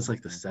waiting since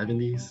like the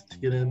 70s to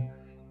get in.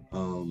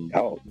 One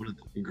of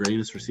the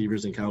greatest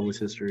receivers in Cowboys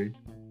history.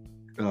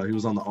 He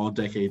was on the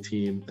all-decade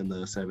team in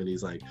the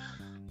 70s. Like,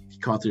 he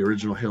caught the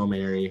original Hail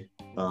Mary,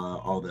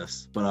 all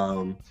this.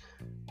 But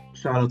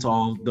shout out to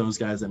all those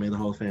guys that made the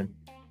Hall of Fame.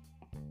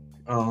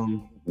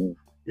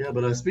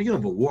 But speaking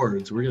of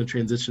awards, we're going to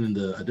transition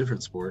into a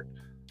different sport,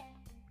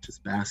 which is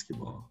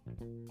basketball.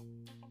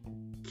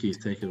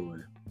 Keith, take it away.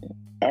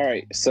 All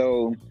right.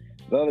 So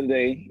the other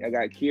day, I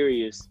got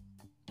curious,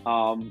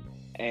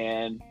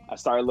 and I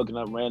started looking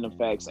up random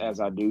facts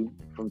as I do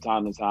from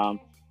time to time.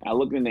 I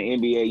looked in the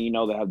NBA,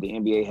 that the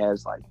NBA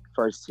has like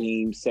first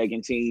team,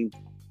 second team.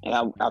 And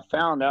I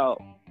found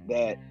out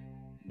that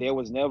there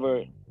was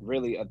never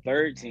really a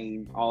third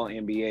team all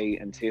NBA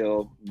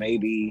until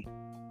maybe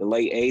the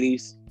late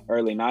 80s,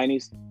 early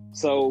 90s.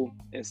 So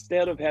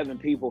instead of having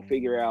people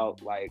figure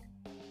out like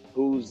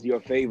who's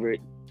your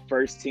favorite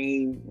first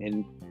team,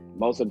 and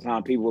most of the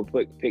time people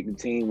would pick the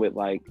team with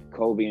like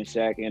Kobe and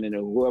Shaq in it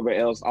or whoever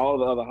else, all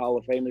the other Hall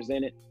of Famers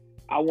in it,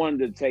 I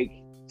wanted to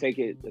take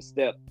it a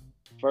step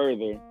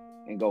further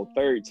and go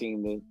third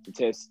team to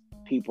test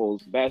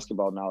people's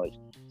basketball knowledge.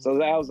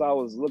 So as I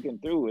was looking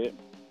through it,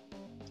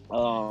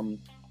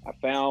 I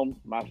found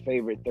my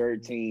favorite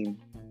third team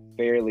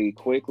fairly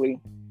quickly.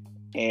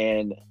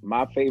 And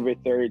my favorite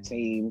third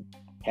team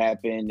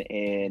happened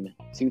in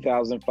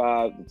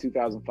 2005,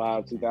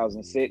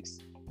 2006,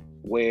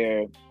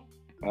 where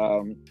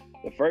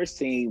the first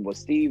team was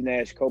Steve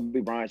Nash,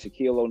 Kobe Bryant,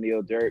 Shaquille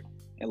O'Neal, Dirk,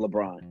 and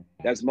LeBron.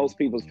 That's most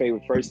people's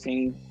favorite first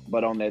team.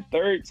 But on that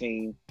third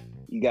team,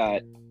 you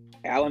got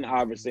Allen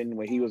Iverson,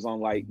 when he was on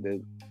like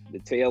the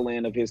tail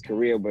end of his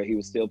career, but he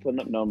was still putting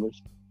up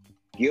numbers.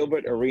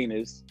 Gilbert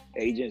Arenas,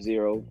 Agent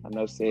Zero,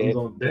 enough said.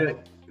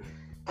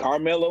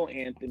 Carmelo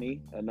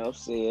Anthony, enough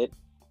said.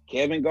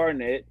 Kevin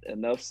Garnett,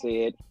 enough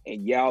said.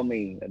 And Yao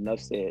Ming, enough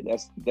said.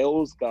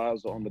 Those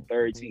guys are on the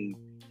third team.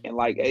 And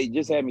like, it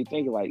just had me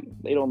thinking, like,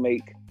 they don't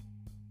make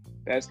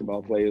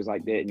basketball players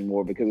like that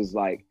anymore, because it's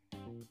like,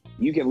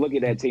 you can look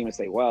at that team and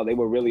say, wow, they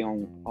were really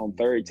on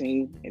third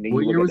team. And then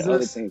you look at the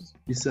other teams.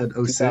 You said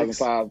 06?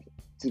 2005,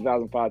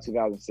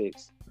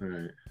 2006. All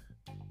right.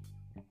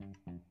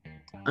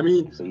 I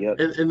mean, so, yep.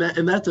 in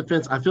that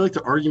defense, I feel like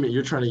the argument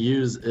you're trying to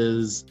use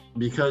is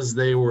because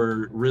they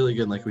were really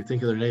good. Like, we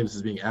think of their names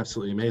as being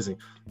absolutely amazing.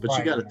 But right.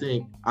 You got to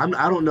think, I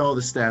don't know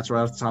the stats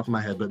right off the top of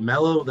my head, but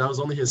Melo, that was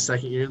only his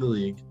second year in the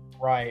league.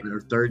 Right. Or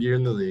third year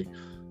in the league.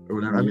 Or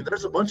whatever. I mean,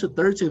 there's a bunch of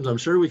third teams I'm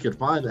sure we could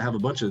find that have a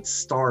bunch of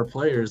star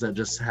players that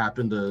just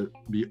happen to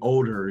be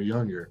older or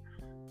younger,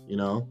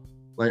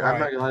 Like, right. I'm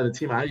not gonna lie, the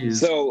team I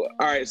use. So,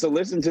 all right. So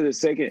listen to the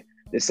second.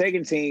 The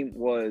second team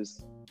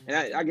was,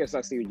 and I guess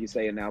I see what you're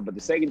saying now, but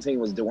the second team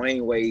was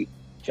Dwayne Wade,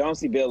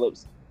 Chauncey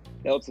Billups,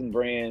 Elton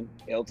Brand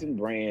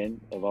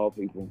of all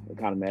people. I'm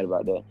kind of mad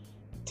about that.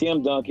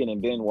 Tim Duncan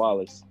and Ben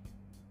Wallace.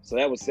 So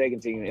that was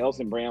second team.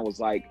 Elton Brand was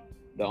like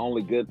the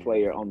only good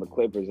player on the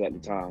Clippers at the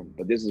time.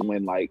 But this is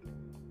when like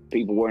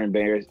people were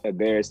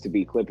embarrassed to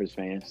be Clippers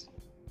fans.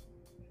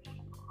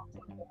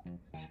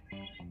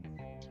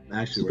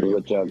 Actually,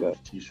 what y'all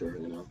got?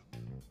 T-shirt,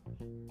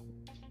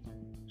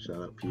 Shout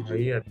out PG. Oh,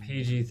 you got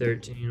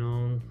PG-13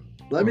 on.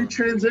 Let me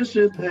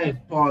transition. Hey,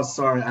 pause.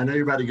 Sorry, I know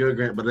you're about to go,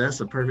 Grant, but that's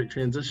a perfect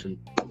transition.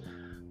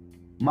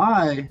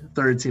 My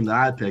third team that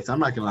I picked, I'm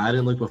not gonna lie, I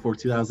didn't look before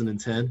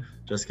 2010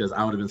 just because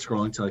I would have been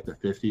scrolling to like the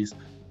 50s.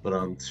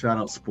 But shout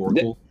out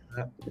Sporkle.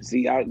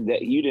 See,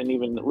 you didn't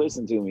even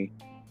listen to me.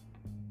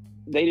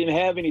 They didn't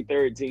have any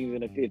third teams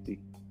in the 50s.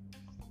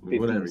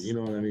 Whatever, you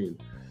know what I mean.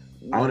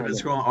 I would have been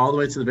scrolling all the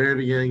way to the very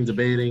beginning,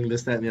 debating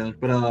this, that, and the other.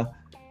 But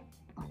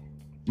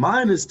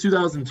mine is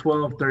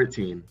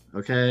 2012-13.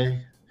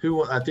 Okay,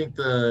 I think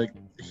the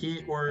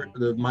Heat were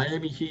the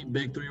Miami Heat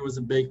big three was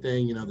a big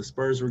thing. You know, the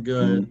Spurs were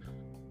good.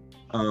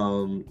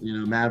 You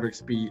know,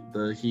 Mavericks beat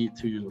the Heat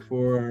 2 years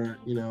before.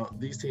 You know,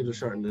 these teams are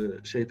starting to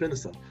shape into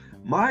stuff.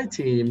 My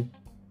team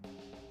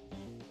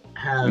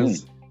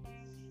has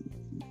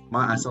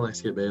I sound like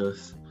Skip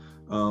Bayless.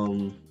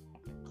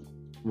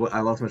 I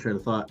lost my train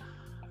of thought.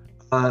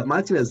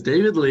 My team has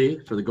David Lee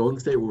for the Golden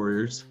State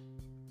Warriors.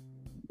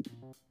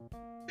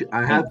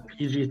 I have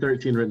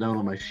PG-13 written down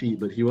on my sheet,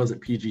 but he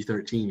wasn't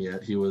PG-13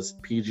 yet. He was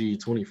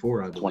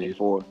PG-24, I believe.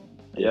 24.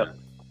 Yep.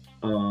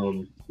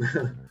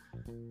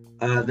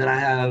 Then I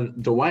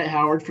have Dwight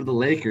Howard for the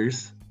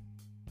Lakers.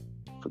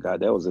 Forgot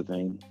that was a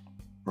thing.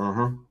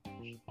 And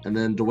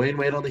then Dwayne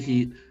Wade on the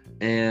Heat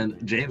and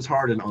James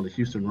Harden on the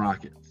Houston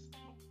Rockets.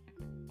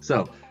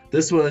 So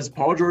this was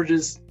Paul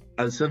George's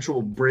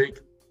essential break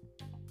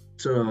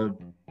to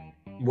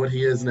what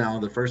he is now.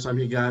 The first time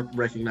he got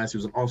recognized, he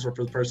was an All-Star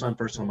for the first time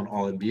on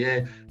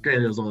All-NBA.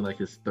 Granted, it was only like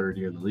his third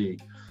year in the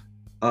league.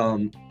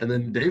 And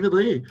then David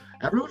Lee.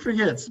 Everyone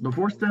forgets,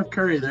 before Steph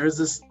Curry, there's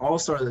this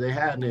All-Star that they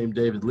had named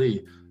David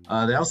Lee.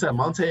 They also had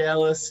Monte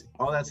Ellis,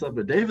 all that stuff.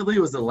 But David Lee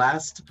was the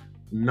last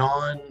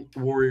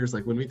non-Warriors.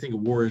 Like when we think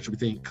of Warriors, we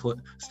think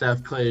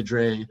Steph, Clay,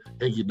 Dre,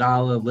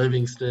 Iguodala,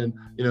 Livingston,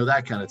 you know,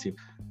 that kind of team.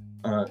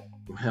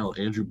 Hell,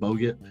 Andrew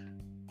Bogut.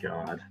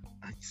 God,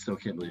 I still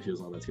can't believe he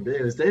was on that team. But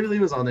anyways, David Lee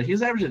was on there. He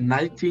was averaging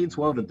 19,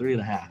 12, and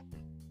 3.5.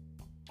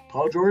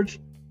 Paul George,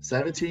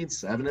 17,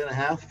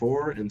 7.5,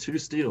 4, and 2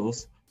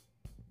 steals.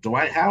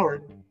 Dwight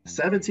Howard,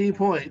 17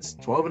 points,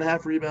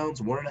 12.5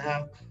 rebounds,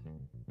 1.5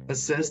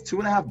 assists,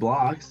 2.5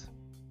 blocks.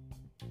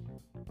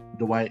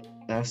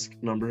 Dwight-esque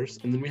numbers.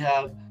 And then we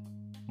have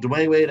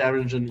Dwayne Wade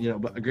averaging, you know,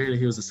 but granted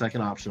he was the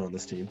second option on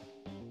this team.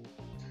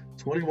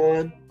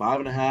 21,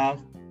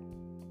 5.5,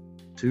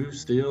 2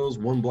 steals,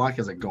 1 block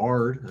as a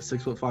guard, a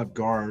 6'5"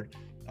 guard,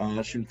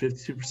 shooting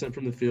 52%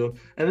 from the field.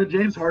 And then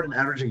James Harden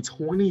averaging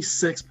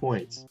 26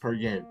 points per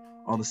game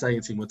on the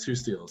second team with 2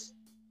 steals.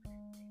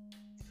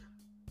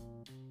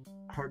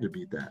 Hard to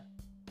beat that,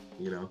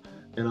 you know.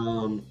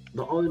 And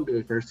the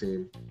All-NBA first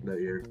team that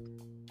year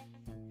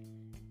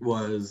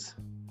was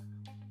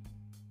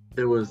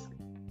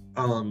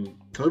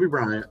Kobe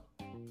Bryant,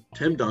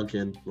 Tim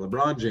Duncan,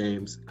 LeBron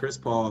James, Chris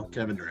Paul,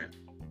 Kevin Durant.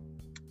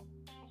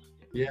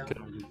 Yeah,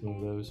 one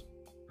of those.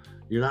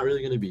 You're not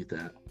really gonna beat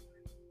that.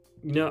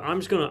 You know, I'm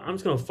just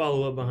gonna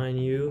follow up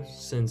behind you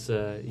since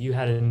you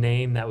had a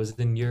name that was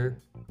in your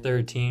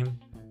third team.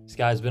 This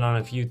guy's been on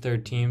a few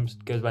third teams.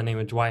 Goes by the name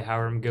of Dwight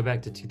Howard. I'm gonna go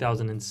back to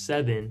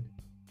 2007.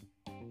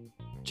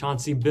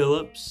 Chauncey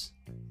Billups,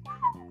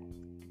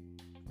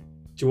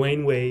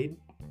 Dwayne Wade,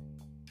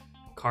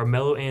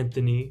 Carmelo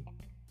Anthony,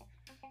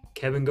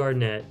 Kevin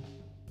Garnett,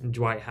 and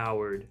Dwight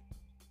Howard.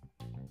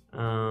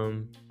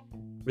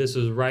 This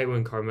was right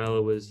when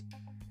Carmelo was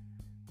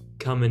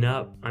coming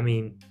up. I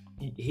mean,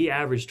 he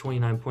averaged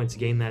 29 points a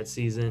game that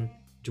season.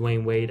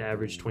 Dwayne Wade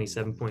averaged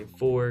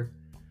 27.4.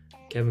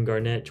 Kevin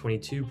Garnett,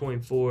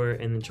 22.4.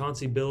 And then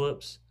Chauncey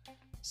Billups,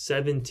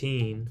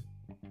 17.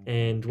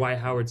 And Dwight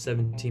Howard,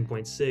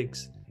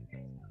 17.6.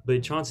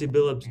 But Chauncey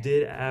Billups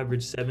did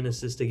average 7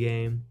 assists a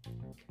game.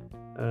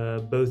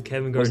 Both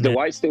Kevin Garnett. Was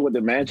Dwight still with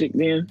the Magic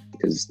then?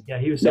 Yeah,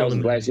 he was still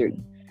in the last year.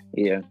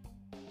 Yeah.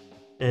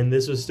 And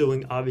this was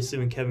still obviously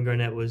when Kevin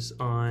Garnett was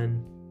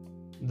on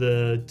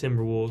the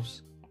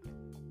Timberwolves.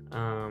 He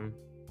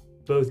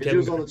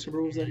was on the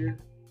Timberwolves that year?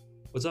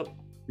 What's up?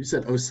 You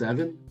said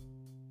 07?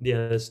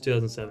 Yeah, that's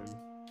 2007.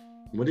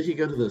 When did he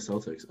go to the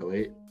Celtics?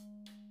 08?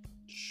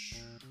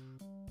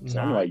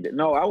 Something like that.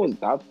 No, I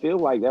feel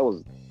like that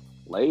was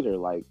later,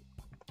 like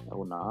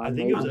 09. I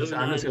think it was 09,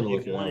 I'm just gonna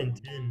look it 1 up. and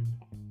 10.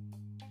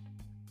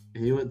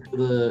 He went to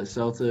the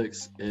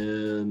Celtics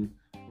in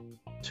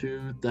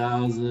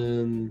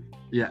 2000.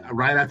 Yeah,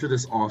 right after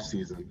this off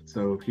season.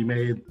 So he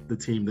made the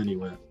team, then he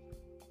went.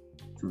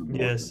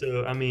 Yeah,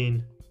 so I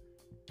mean,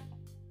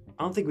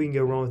 I don't think we can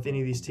go wrong with any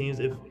of these teams.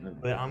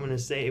 But I'm gonna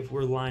say if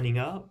we're lining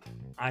up,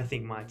 I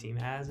think my team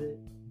has it.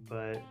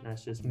 But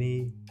that's just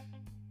me.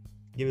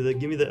 Give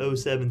me the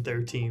 07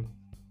 third team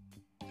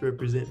to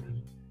represent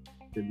me.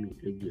 Give me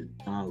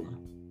Iguodala.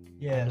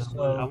 Yeah,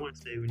 so I want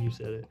to say when you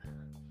said it.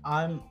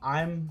 I'm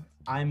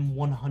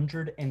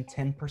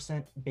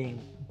 110%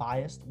 being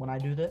biased when I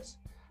do this.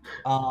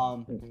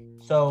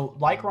 So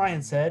like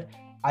Ryan said,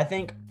 I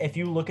think if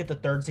you look at the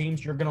third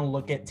teams, you're going to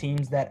look at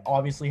teams that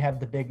obviously have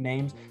the big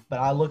names, but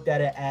I looked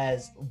at it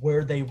as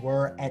where they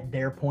were at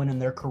their point in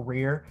their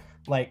career.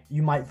 Like,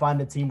 you might find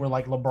a team where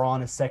like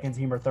LeBron is second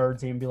team or third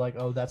team and be like,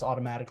 oh, that's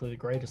automatically the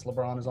greatest.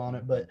 LeBron is on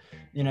it. But,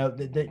 you know,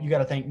 you got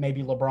to think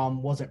maybe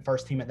LeBron wasn't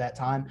first team at that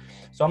time.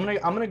 So I'm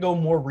gonna go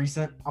more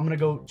recent. I'm gonna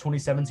go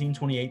 2017,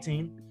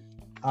 2018.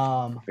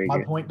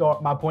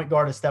 My point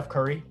guard is Steph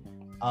Curry.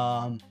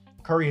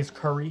 Curry is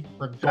Curry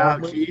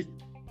regardless.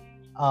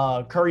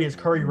 Curry is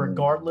Curry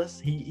regardless.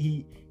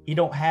 He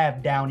don't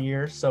have down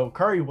years, so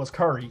Curry was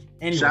Curry.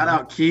 Anyway. Shout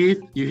out Keith.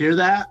 You hear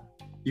that?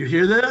 You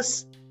hear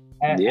this?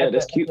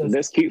 That's cute.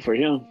 That's cute for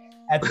him.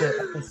 At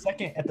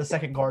the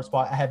second guard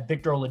spot, I have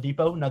Victor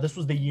Oladipo. Now, this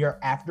was the year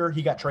after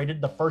he got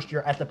traded, the first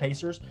year at the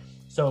Pacers.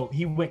 So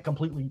he went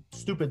completely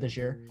stupid this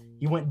year.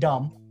 He went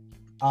dumb.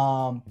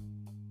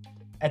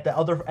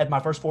 At my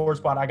first forward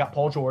spot, I got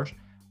Paul George.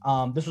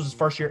 This was his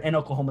first year in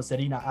Oklahoma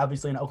City. Now,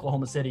 obviously, in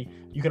Oklahoma City,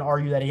 you can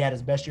argue that he had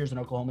his best years in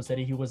Oklahoma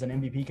City. He was an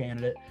MVP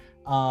candidate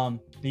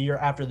the year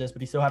after this,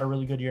 but he still had a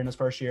really good year in his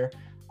first year.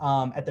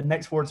 At the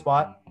next forward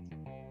spot,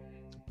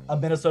 a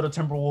Minnesota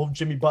Timberwolves,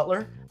 Jimmy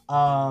Butler.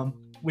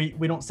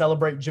 We don't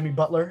celebrate Jimmy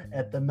Butler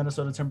at the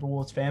Minnesota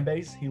Timberwolves fan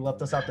base. He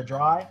left us out to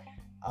dry.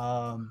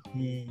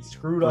 He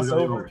screwed us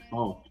over.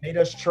 Made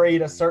us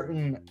trade a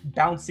certain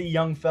bouncy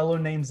young fellow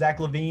named Zach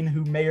LaVine,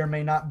 who may or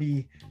may not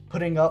be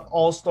putting up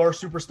all-star,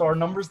 superstar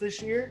numbers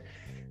this year.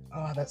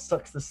 That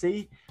sucks to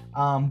see.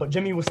 But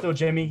Jimmy was still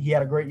Jimmy. He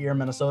had a great year in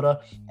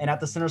Minnesota. And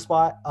at the center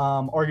spot,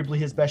 arguably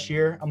his best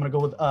year, I'm going to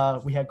go with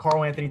we had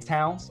Karl Anthony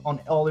Towns on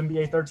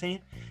All-NBA 13.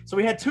 So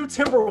we had two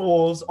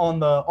Timberwolves on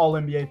the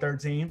All-NBA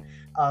 13.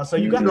 So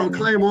you don't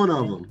claim one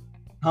of them.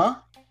 Huh?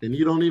 Then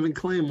you don't even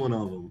claim one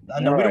of them.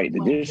 No, right, the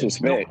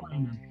disrespect.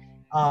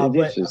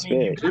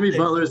 Jimmy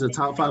Butler is a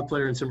top 5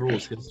 player in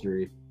Timberwolves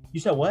history. You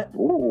said what?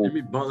 Ooh.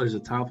 Jimmy Butler is a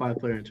top 5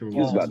 player in Timberwolves. He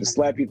was about to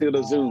slap you through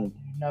the Zoom.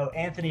 No,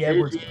 Anthony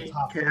Edwards is the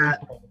top 3.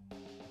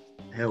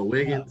 Hell,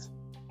 Wiggins.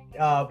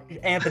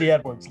 Anthony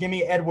Edwards. Give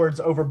me Edwards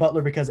over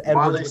Butler because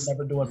Edwards would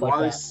never do it like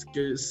that.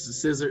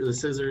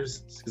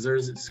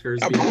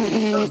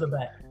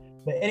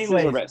 But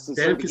anyway,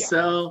 Sam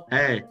Cassell.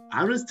 Hey,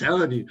 I'm just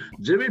telling you,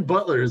 Jimmy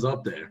Butler is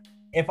up there.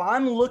 If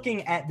I'm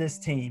looking at this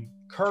team,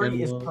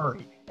 Curry is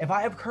Curry. If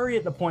I have Curry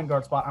at the point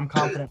guard spot, I'm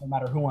confident no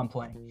matter who I'm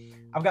playing.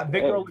 I've got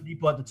Victor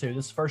Oladipo at the 2.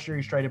 This is first year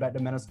he's traded back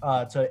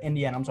to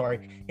Indiana. I'm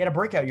sorry. He had a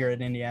breakout year at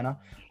Indiana,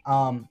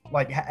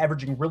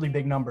 averaging really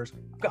big numbers.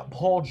 I've got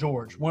Paul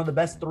George, one of the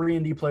best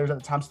 3-and-D players at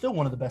the time, still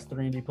one of the best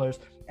 3-and-D players.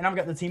 And I've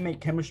got the teammate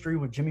chemistry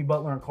with Jimmy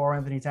Butler and Karl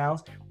Anthony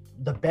Towns,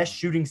 the best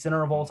shooting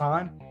center of all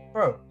time.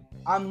 Bro,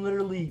 I'm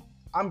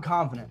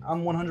confident.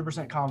 I'm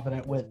 100%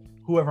 confident with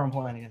whoever I'm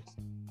playing against.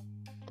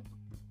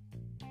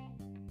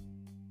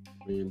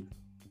 I mean,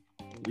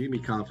 you can be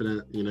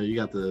confident. You know, you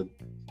got the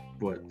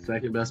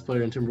second best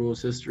player in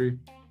Timberwolves history,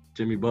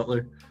 Jimmy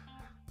Butler.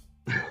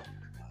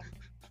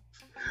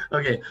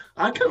 Okay,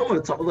 I kind of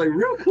want to talk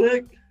real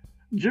quick.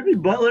 Jimmy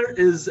Butler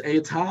is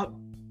a top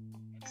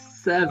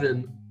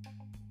 7,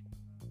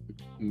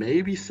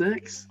 maybe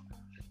 6.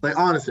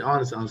 Honestly,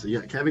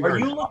 yeah. Kevin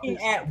Garnett. Are you looking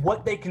at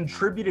what they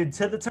contributed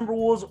to the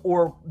Timberwolves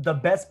or the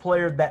best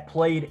player that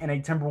played in a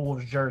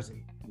Timberwolves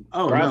jersey?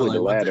 Oh, probably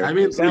the latter. I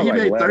mean, he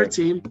made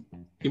 13.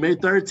 He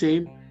made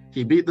 13.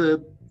 He beat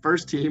the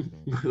first team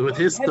with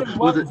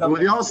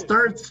y'all's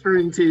third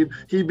string team.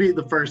 He beat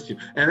the first team,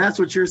 and that's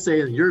what you're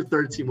saying. Your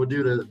third team will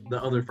do to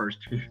the other first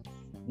team.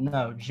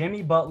 No,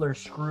 Jimmy Butler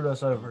screwed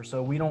us over,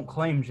 so we don't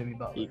claim Jimmy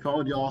Butler. He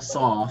called y'all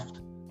soft,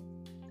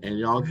 and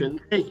y'all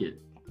couldn't take it.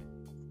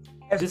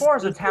 As far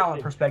as a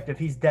talent perspective,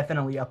 he's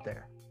definitely up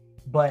there.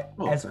 But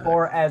as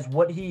far as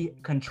what he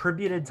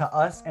contributed to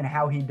us and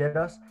how he did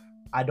us,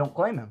 I don't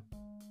claim him.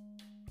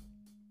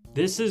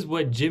 This is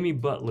what Jimmy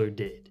Butler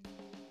did.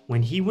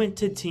 When he went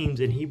to teams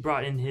and he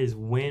brought in his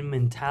win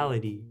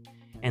mentality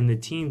and the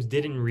teams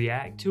didn't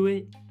react to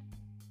it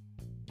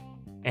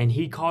and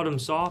he called him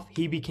soft,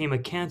 he became a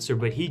cancer.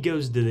 But he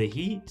goes to the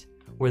Heat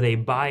where they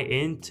buy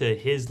into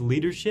his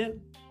leadership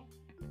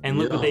and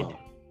look what they do.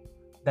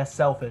 That's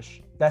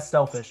selfish.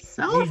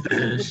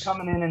 He's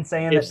coming in and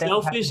saying that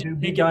selfish have to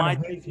be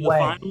done his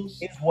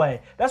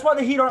way. That's why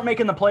the Heat aren't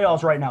making the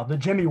playoffs right now. The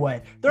Jimmy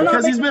way.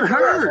 Because he's been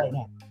hurt. Right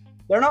now.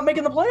 They're not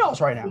making the playoffs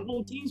right now. The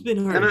whole team's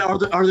been hurt. Now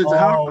they're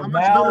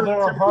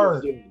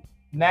hurt.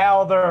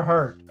 Now they're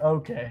hurt.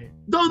 Okay.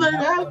 No, they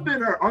have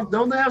been hurt.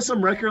 Don't they have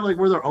some record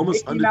where they're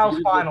almost Mickey Mouse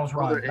Finals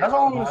run? That's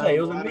all I'm gonna say.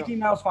 It was a Mickey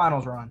Mouse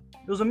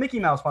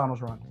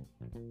Finals run.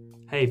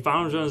 Hey,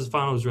 finals run is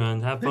finals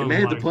run. Have fun.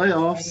 They made the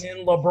playoffs. And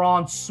then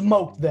LeBron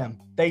smoked them.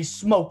 They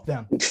smoked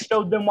them.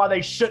 Showed them why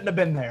they shouldn't have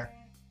been there.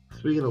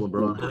 Speaking of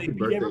LeBron, happy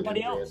birthday.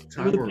 Everybody else.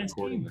 Time we're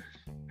recording.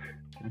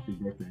 Happy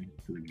birthday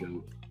to the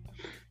GOAT.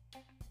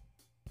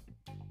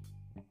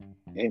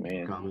 Hey,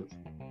 man. Comments.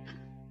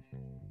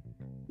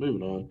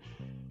 Moving on.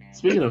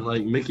 Speaking of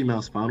Mickey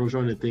Mouse Finals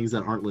run and things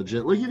that aren't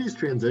legit, look at these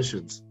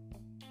transitions.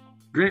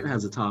 Grant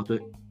has a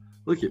topic.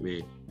 Look at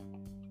me.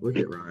 Look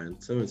at Ryan.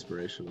 So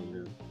inspirational,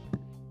 man.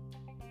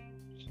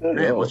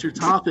 Grant, what's your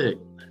topic?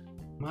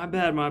 My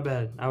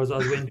bad. I was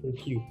waiting for the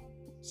cue.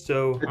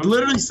 So I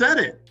literally said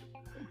it.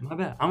 My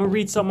bad. I'm gonna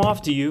read something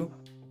off to you.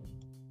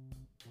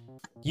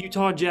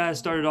 Utah Jazz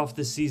started off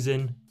the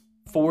season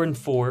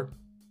 4-4,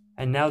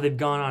 and now they've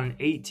gone on an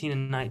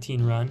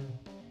 18-19 run.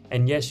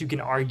 And yes, you can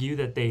argue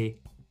that they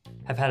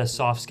have had a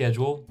soft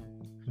schedule.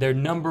 They're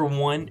number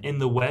 1 in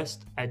the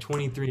West at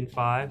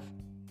 23-5.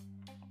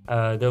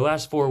 Their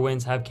last 4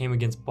 wins have came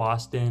against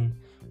Boston,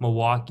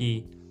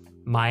 Milwaukee,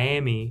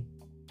 Miami,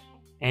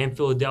 and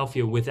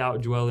Philadelphia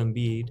without Joel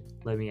Embiid,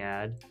 let me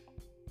add.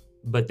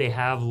 But they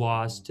have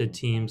lost to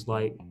teams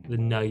like the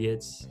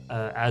Nuggets.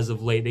 As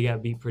of late, they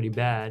got beat pretty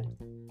bad.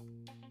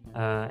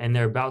 And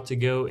they're about to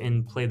go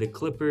and play the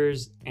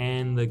Clippers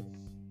and the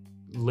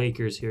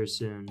Lakers here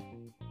soon.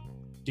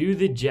 Do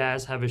the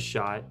Jazz have a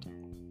shot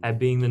at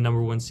being the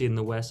number 1 seed in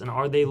the West? And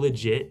are they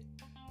legit?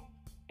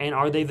 And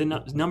are they the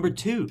number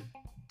 2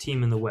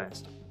 team in the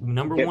West?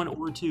 Number 1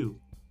 or 2?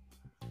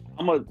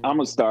 I'm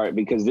gonna start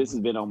because this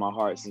has been on my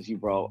heart since you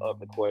brought up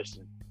the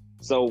question.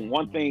 So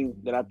one thing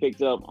that I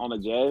picked up on the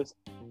Jazz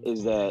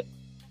is that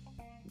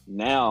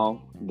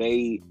now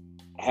they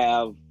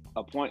have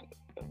a point.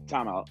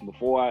 Timeout.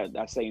 Before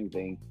I say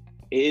anything,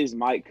 is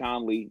Mike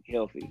Conley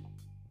healthy?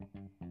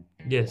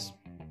 Yes.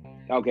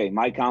 Okay,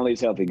 Mike Conley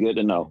is healthy. Good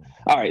to know.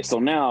 All right, so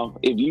now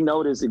if you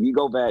notice, if you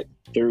go back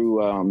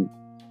through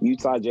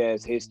Utah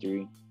Jazz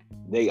history,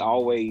 they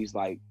always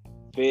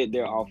fed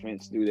their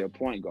offense through their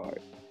point guard.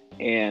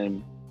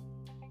 And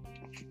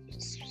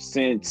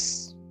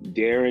since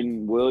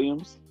Deron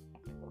Williams,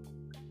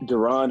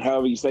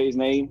 however you say his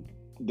name,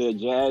 the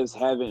Jazz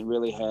haven't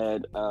really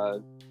had a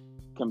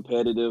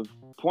competitive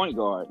point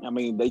guard. I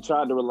mean, they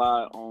tried to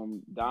rely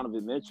on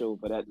Donovan Mitchell,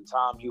 but at the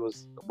time he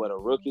was a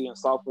rookie and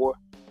sophomore,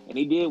 and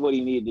he did what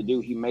he needed to do.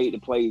 He made the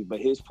plays, but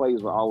his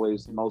plays were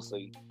always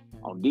mostly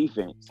on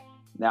defense.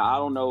 Now, I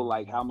don't know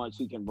how much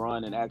he can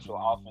run an actual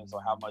offense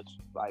or how much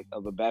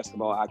of a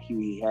basketball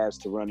IQ he has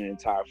to run an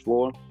entire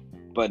floor.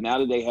 But now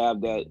that they have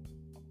that,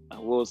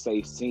 we'll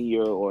say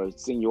senior or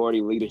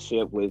seniority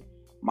leadership with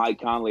Mike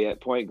Conley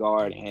at point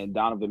guard, and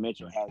Donovan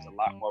Mitchell has a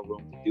lot more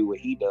room to do what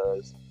he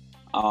does.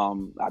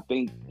 I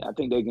think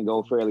they can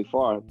go fairly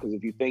far, because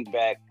if you think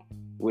back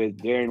with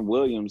Deron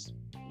Williams,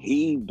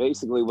 he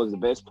basically was the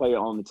best player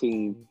on the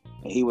team,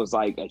 and he was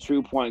a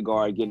true point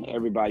guard, getting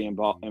everybody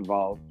involved.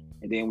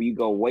 And then when you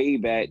go way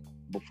back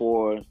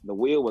before the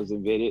wheel was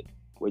invented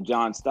with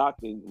John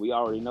Stockton, we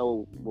already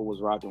know what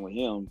was rocking with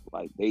him.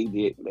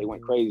 They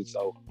went crazy.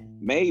 So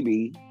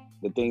maybe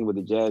the thing with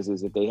the Jazz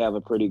is if they have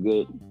a pretty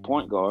good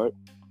point guard,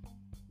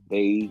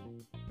 they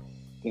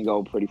can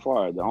go pretty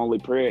far. The only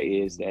prayer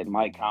is that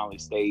Mike Conley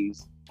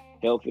stays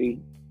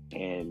healthy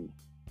and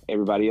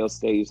everybody else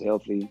stays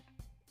healthy,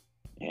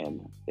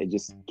 and they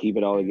just keep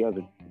it all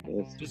together.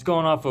 Yes. Just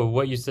going off of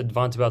what you said,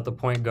 Devonta, about the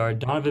point guard,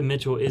 Donovan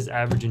Mitchell is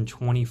averaging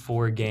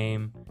 24 a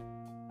game.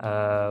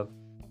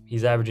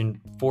 He's averaging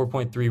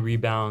 4.3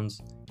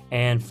 rebounds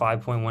and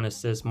 5.1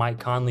 assists. Mike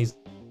Conley's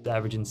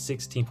averaging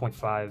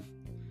 16.5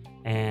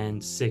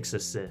 and 6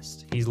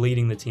 assists. He's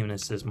leading the team in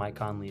assists, Mike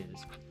Conley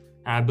is.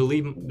 And I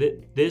believe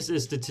that this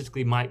is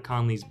statistically Mike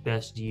Conley's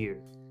best year.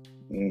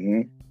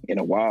 Mm-hmm. In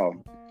a while.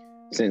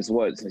 Since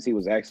what? Since he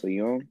was actually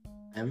young?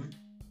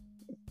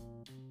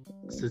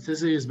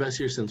 Statistically, his best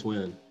year since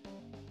when?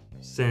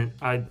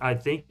 I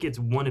think it's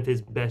one of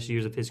his best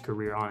years of his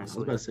career, honestly. I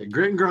was about to say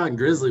Grit and Grind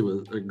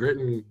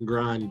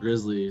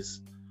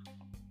Grizzlies.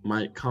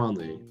 Mike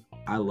Conley,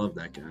 I love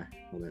that guy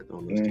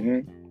on those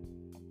teams.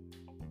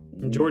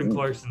 And Jordan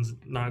Clarkson's,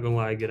 not gonna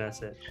lie, a good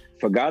asset.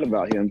 Forgot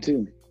about him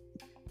too.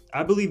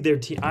 I believe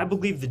I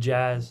believe the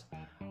Jazz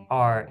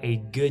are a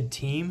good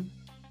team,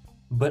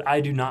 but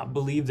I do not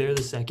believe they're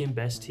the second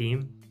best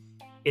team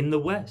in the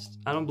West.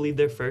 I don't believe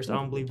they're first. I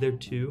don't believe they're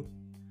 2.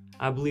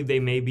 I believe they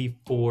may be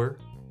 4,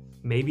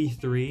 maybe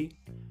 3.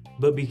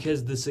 But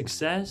because the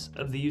success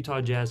of the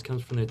Utah Jazz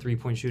comes from their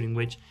three-point shooting,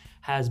 which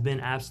has been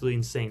absolutely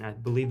insane. I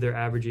believe they're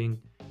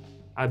averaging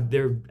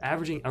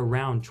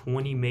around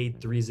 20 made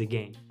threes a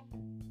game.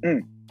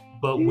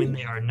 But when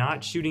they are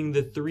not shooting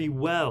the 3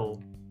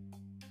 well,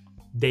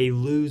 they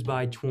lose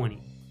by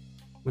 20.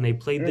 When they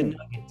played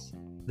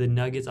the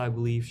Nuggets, I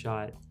believe,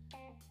 shot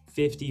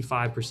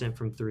 55%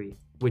 from 3,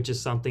 which is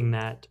something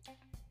that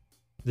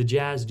the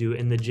Jazz do,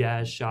 and the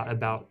Jazz shot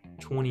about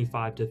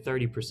 25 to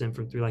 30%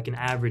 from 3, like an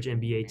average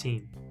NBA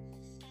team.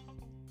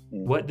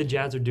 What the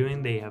Jazz are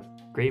doing, they have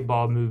great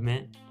ball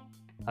movement.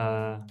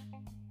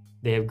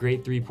 They have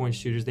great three-point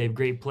shooters. They have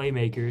great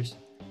playmakers.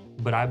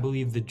 But I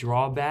believe the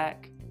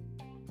drawback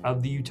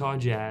of the Utah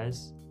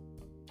Jazz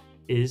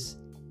is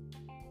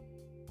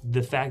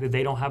the fact that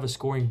they don't have a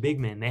scoring big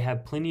man. They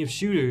have plenty of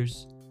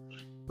shooters,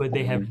 but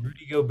they have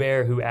Rudy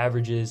Gobert, who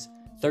averages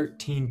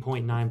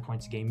 13.9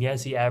 points a game.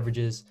 Yes, he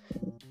averages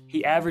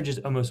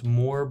almost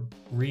more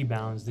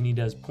rebounds than he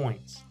does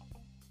points,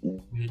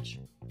 which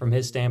from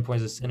his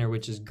standpoint as a center,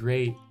 which is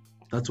great.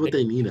 That's what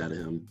they need out of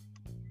him.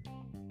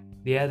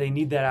 Yeah, they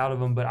need that out of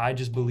him, but I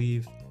just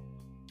believe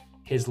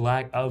his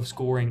lack of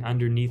scoring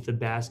underneath the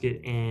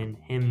basket and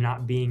him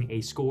not being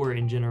a scorer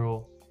in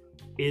general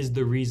is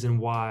the reason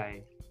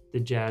why the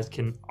Jazz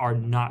are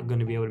not going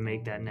to be able to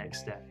make that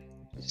next step.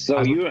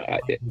 So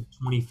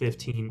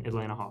 2015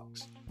 Atlanta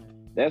Hawks.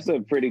 That's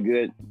a pretty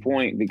good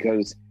point,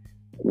 because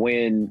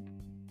when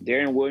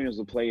Darren Williams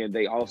was playing,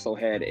 they also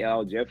had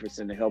Al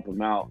Jefferson to help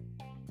him out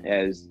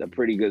as a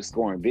pretty good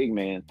scoring big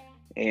man.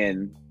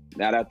 And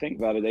now that I think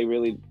about it, they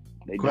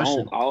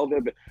Question. don't.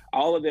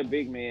 All of their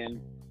big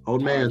men.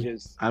 Old man,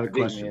 just I have a big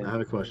question. men. I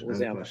have a question. What's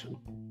that?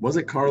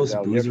 Wasn't Carlos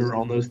Al Boozer Jefferson.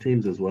 on those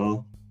teams as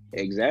well?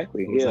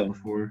 Exactly. What was Yeah. that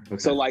before? Okay.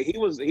 So like he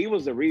was a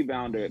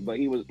rebounder, but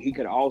he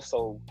could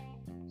also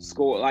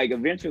score. Like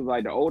eventually,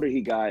 like the older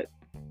he got,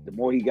 the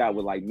more he got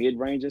with like mid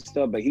range and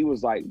stuff. But he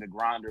was like the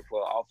grinder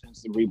for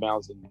offensive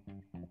rebounds and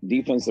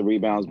defensive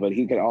rebounds. But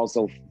he could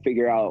also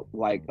figure out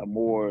like a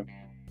more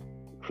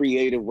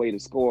creative way to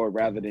score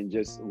rather than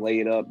just lay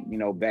it up,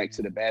 back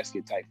to the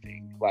basket type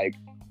thing. Like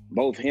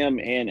both him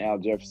and Al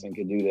Jefferson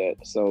could do that.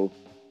 So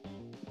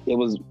it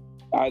was.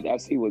 I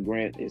see what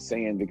Grant is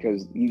saying,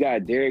 because you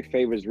got Derek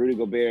Favors, Rudy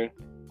Gobert,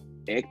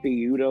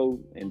 Ekpe Udoh,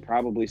 and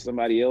probably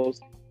somebody else.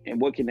 And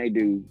what can they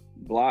do?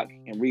 Block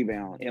and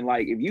rebound. And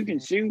like, if you can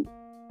shoot,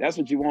 that's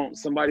what you want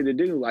somebody to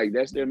do. Like,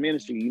 that's their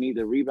ministry. You need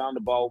to rebound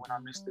the ball when I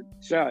missed the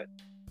shot.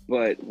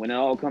 But when it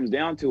all comes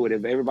down to it,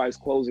 if everybody's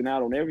closing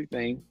out on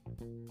everything,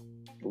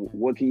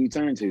 what can you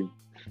turn to?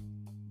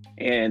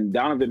 And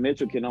Donovan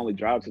Mitchell can only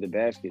drive to the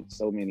basket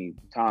so many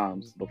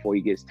times before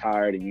he gets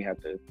tired and you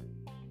have to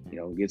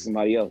get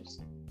somebody else.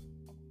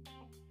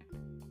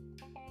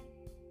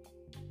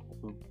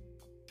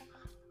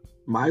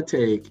 My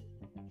take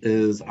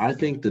is I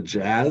think the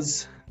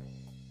Jazz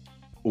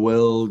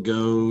will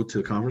go to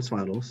the conference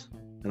finals.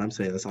 And I'm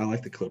saying this, I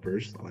like the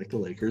Clippers, I like the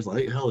Lakers,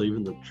 hell,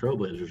 even the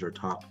Trailblazers are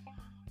top.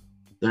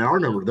 They're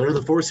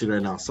the 4th seed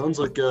right now. Suns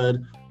look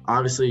good.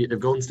 Obviously, if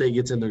Golden State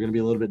gets in, they're going to be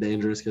a little bit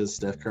dangerous because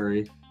Steph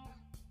Curry.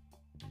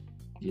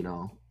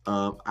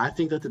 I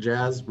think that the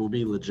Jazz will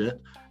be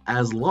legit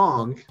as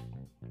long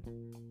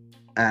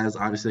as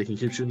obviously they can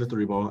keep shooting the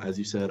 3-ball, as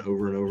you said,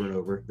 over and over and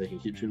over. They can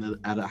keep shooting it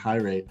at a high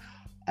rate.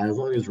 As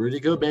long as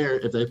Rudy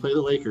Gobert, if they play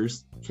the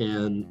Lakers,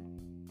 can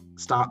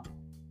stop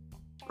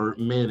or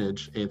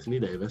manage Anthony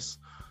Davis,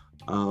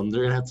 they're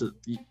gonna have to.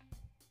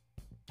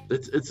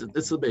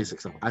 It's the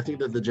basics of it. I think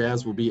that the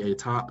Jazz will be a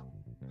top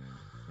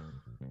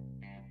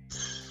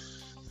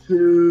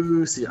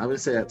 2 seed. I'm gonna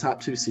say a top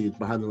 2 seed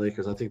behind the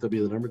Lakers. I think they'll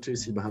be the number 2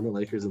 seed behind the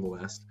Lakers in the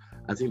West.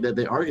 I think that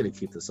they are gonna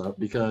keep this up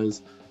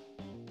because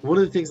one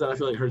of the things that I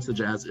feel like hurts the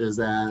Jazz is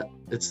that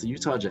it's the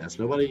Utah Jazz.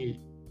 Nobody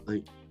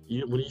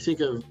when you think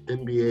of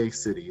NBA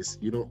cities,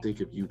 you don't think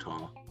of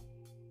Utah.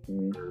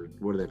 Or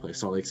where do they play?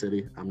 Salt Lake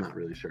City? I'm not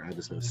really sure. I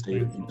just know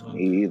state of Utah.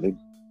 Me either.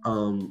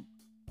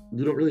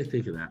 You don't really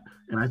think of that.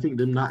 And I think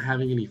them not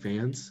having any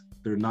fans,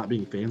 they're not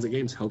being fans at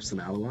games, helps them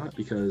out a lot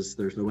because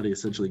there's nobody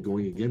essentially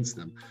going against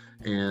them.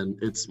 And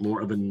it's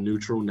more of a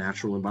neutral,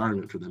 natural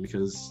environment for them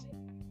because,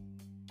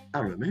 I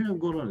don't know, maybe I'm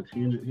going on a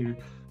tangent here,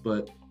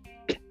 but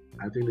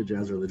I think the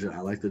Jazz are legit. I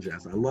like the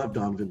Jazz. I love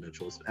Donovan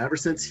Mitchell. Ever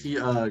since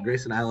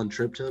Grayson Allen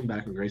tripped him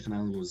back when Grayson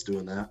Allen was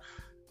doing that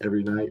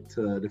every night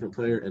to a different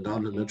player, and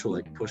Donovan Mitchell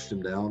pushed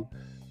him down.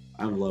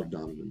 I love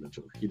Donovan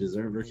Mitchell. He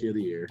deserved Rookie of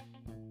the Year.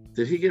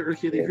 Did he get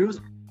Rookie of the Year?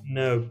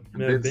 No.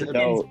 Ben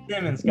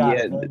Simmons got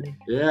it.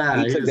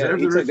 Yeah, he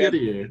deserved the Rookie of the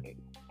Year.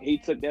 He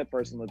took that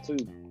personal too.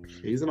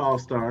 He's an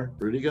all-star.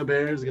 Rudy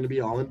Gobert is going to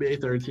be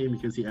all-NBA third team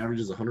because he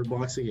averages 100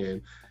 blocks a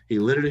game. He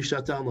literally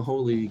shut down the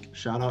whole league.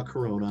 Shout out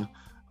Corona.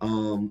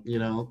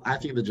 I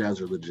think the Jazz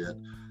are legit.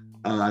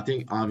 I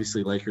think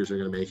obviously Lakers are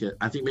going to make it.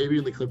 I think maybe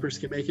even the Clippers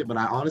can make it. But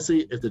I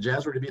honestly, if the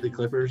Jazz were to beat the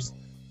Clippers,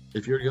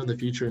 if you were to go in the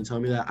future and tell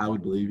me that, I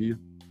would believe you.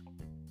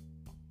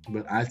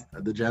 But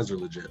the Jazz are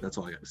legit. That's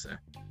all I got to say.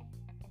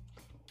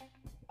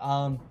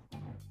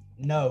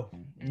 No,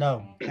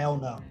 hell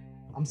no.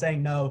 I'm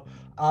saying no.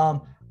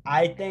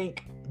 I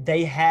think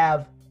they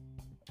have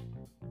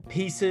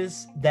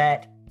pieces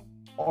that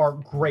are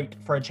great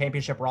for a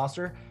championship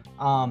roster.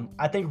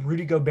 I think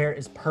Rudy Gobert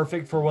is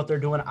perfect for what they're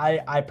doing.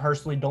 I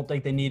personally don't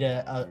think they need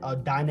a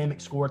dynamic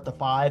scorer at the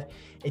 5.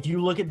 If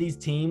you look at these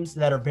teams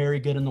that are very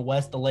good in the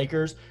West, the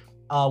Lakers,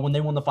 when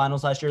they won the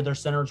finals last year, their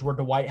centers were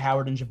Dwight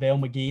Howard and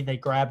JaVale McGee. They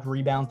grabbed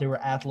rebounds. They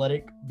were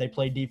athletic. They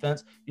played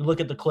defense. You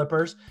look at the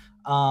Clippers.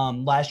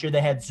 Last year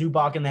they had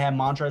Zubac and they had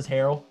Montrezl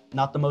Harrell,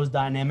 not the most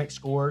dynamic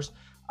scorers.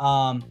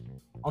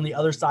 On the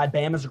other side,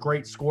 Bam is a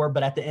great scorer,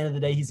 but at the end of the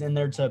day, he's in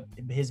there to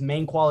his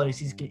main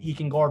qualities. He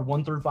can guard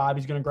 1 through 5.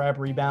 He's going to grab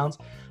rebounds.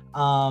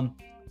 The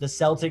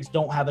Celtics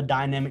don't have a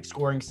dynamic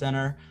scoring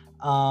center.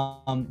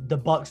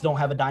 The Bucks don't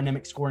have a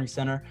dynamic scoring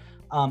center.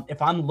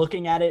 If I'm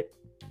looking at it,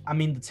 I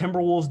mean, the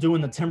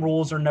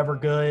Timberwolves are never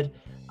good.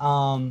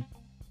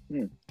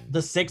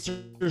 The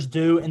Sixers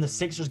do, and the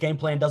Sixers game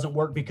plan doesn't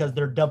work because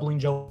they're doubling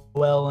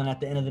Joel, and at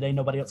the end of the day,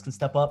 nobody else can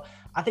step up.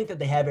 I think that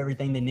they have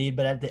everything they need,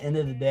 but at the end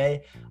of the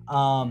day,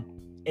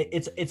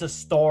 it's a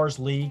stars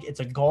league. It's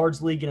a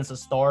guards league, and it's a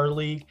star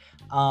league.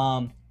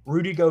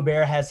 Rudy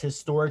Gobert has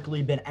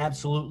historically been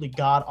absolutely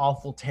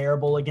god-awful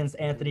terrible against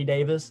Anthony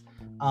Davis.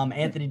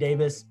 Anthony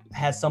Davis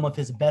has some of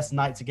his best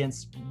nights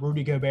against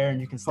Rudy Gobert, and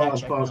you can stat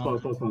check Pause.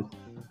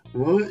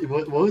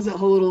 What was that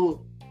whole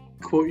little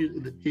quote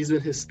you, he's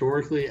been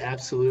historically,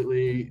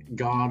 absolutely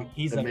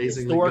He's amazingly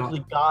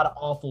historically god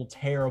awful,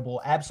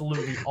 terrible,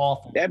 absolutely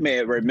awful. That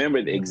man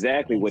remembered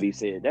exactly what he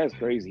said. That's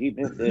crazy. He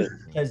meant that.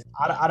 Because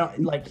I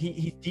don't like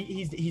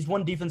he's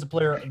won defensive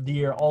player of the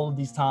year all of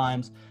these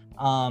times.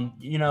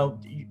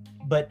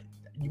 But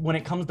when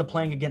it comes to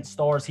playing against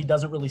stars, he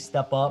doesn't really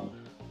step up.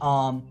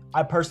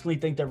 I personally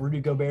think that Rudy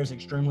Gobert is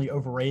extremely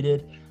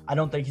overrated. I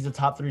don't think he's a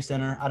top 3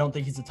 center. I don't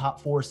think he's a top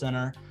 4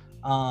 center.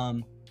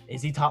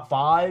 Is he top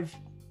 5?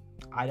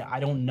 I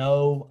don't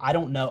know.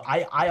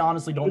 I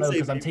honestly don't know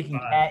because I'm taking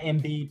Cat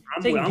Embiid.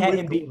 I'm taking Cat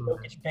Embiid,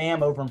 Jokic,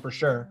 Bam over him for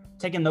sure.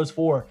 Taking those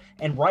 4.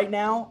 And right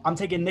now, I'm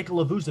taking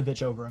Nikola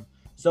Vucevic over him.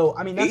 So,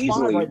 I mean, that's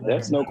easily. Fine right there.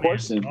 That's no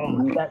question.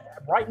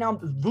 Right now,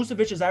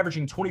 Vucevic is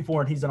averaging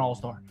 24 and he's an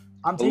all-star.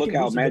 I'm taking look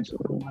how Magic.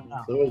 Right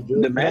now.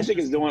 The Magic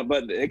is doing,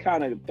 but it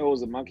kind of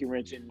throws a monkey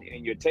wrench in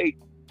your take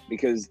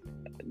because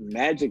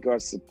Magic are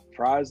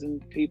surprising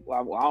people.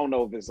 I don't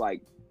know if it's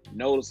like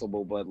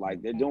noticeable, but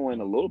like they're doing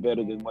a little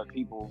better than what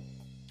people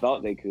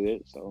thought they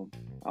could. So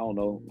I don't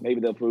know.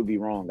 Maybe they'll prove me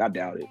wrong. I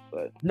doubt it,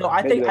 but no,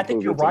 I think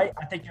you're right.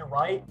 I think you're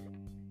right.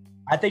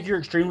 I think you're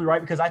extremely right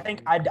because I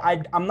think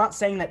I'm not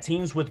saying that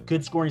teams with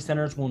good scoring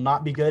centers will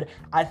not be good.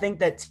 I think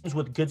that teams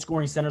with good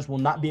scoring centers will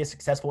not be as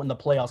successful in the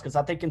playoffs because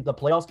I think in the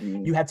playoffs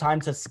you have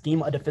time to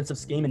scheme a defensive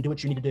scheme and do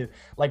what you need to do.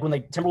 Like when the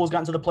Timberwolves got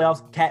into the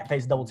playoffs, Cat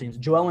faced double teams.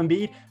 Joel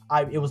Embiid,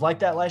 it was like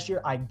that last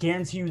year. I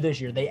guarantee you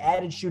this year they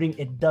added shooting.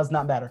 It does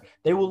not matter.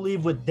 They will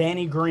leave with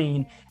Danny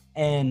Green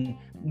and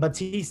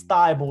Matisse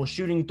Thybulle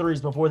shooting threes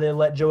before they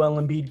let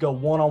Joel Embiid go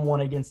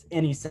one-on-one against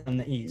any center in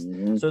the East.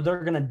 So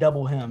they're going to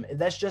double him.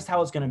 That's just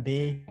how it's going to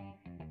be.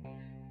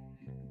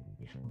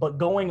 But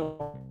going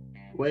on...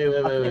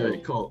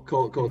 Wait. Colt.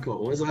 When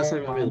was the last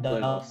time you made the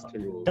playoffs?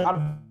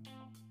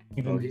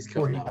 Even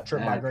before he got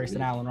tripped by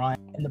Grayson Allen, right?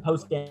 In the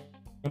post-game,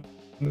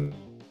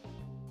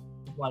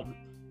 like...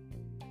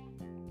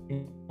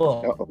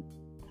 Look,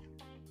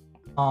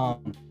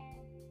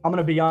 I'm going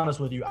to be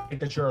honest with you. I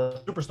think that you're a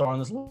superstar in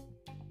this league.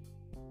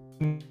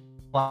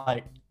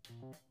 Like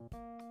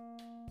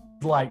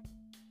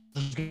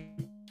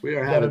we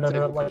are having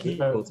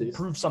difficulties.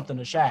 Prove something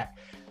to Shaq.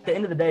 At the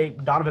end of the day,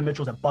 Donovan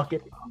Mitchell's a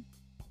bucket.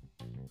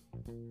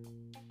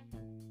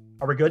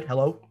 Are we good?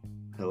 Hello?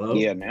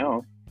 Yeah,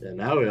 now. Yeah,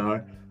 now we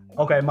are.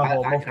 Okay, my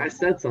fault. I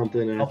said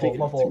something and I think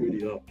it screwed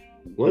you up.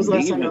 When's the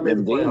last time I made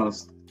the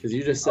playoffs? Because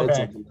you just said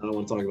something I don't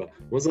want to talk about.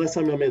 When's the last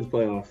time I made the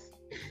playoffs?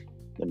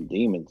 Them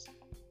demons.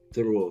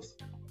 Timberwolves.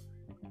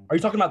 Are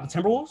you talking about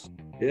the Timberwolves?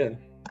 Yeah.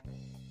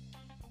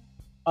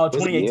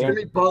 2018.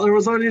 Jimmy Butler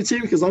was on your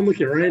team? Because I'm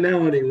looking right now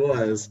when he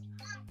was.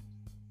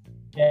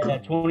 Yeah,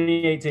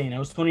 2018. It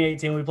was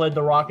 2018. We played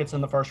the Rockets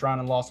in the first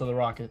round and lost to the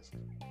Rockets.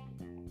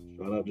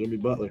 Shout out Jimmy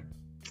Butler.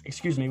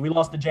 Excuse me. We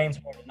lost to James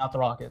Harden, not the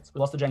Rockets. We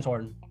lost to James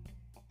Harden.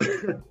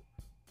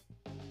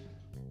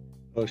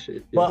 Oh,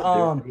 shit. Yeah, but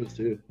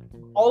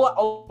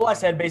all I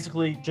said,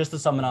 basically, just to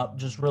sum it up,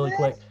 just really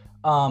quick,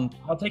 I'll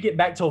take it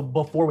back to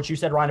before what you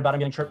said, Ryan, about him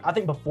getting tripped. I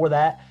think before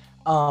that,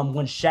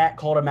 when Shaq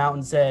called him out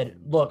and said,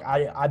 look,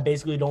 I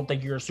basically don't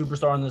think you're a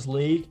superstar in this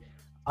league.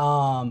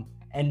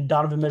 And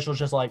Donovan Mitchell's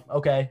just like,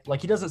 okay.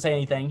 Like, he doesn't say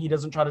anything. He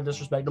doesn't try to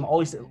disrespect him.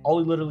 All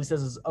he literally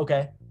says is,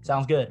 okay,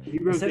 sounds good.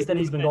 Since then,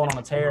 he's been going on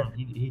a tear.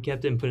 He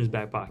kept him put in his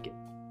back pocket.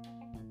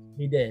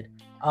 He did.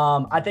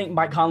 I think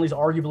Mike Conley's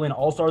arguably an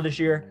all-star this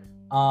year.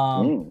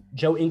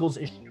 Joe Ingles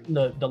is shooting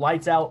the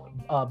lights out.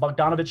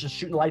 Bogdanovich is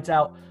shooting the lights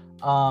out.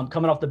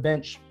 Coming off the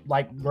bench,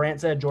 like Grant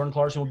said, Jordan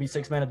Clarkson will be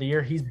 6th man of the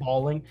year. He's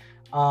balling.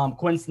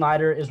 Quinn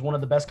Snyder is one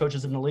of the best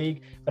coaches in the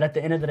league. But at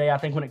the end of the day, I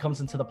think when it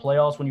comes into the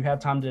playoffs, when you have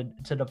time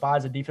to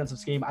devise a defensive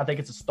scheme, I think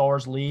it's a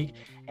stars league.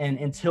 And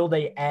until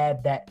they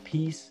add that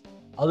piece,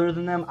 other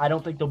than them, I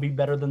don't think they'll be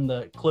better than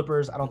the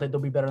Clippers. I don't think they'll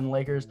be better than the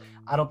Lakers.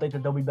 I don't think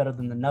that they'll be better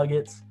than the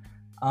Nuggets.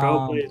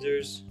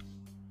 Trailblazers.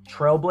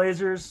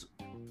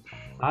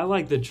 I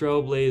like the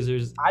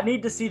Trailblazers. I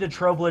need to see the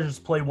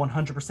Trailblazers play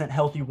 100%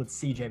 healthy with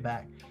CJ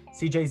back.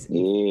 CJ's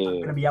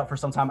going to be out for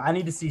some time. I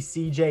need to see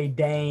CJ,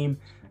 Dame.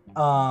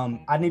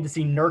 I need to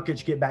see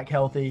Nurkic get back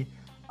healthy.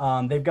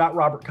 They've got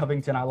Robert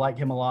Covington. I like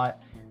him a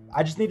lot.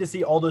 I just need to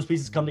see all those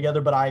pieces come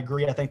together, but I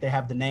agree. I think they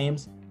have the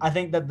names. I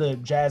think that the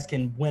Jazz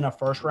can win a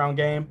first-round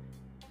game.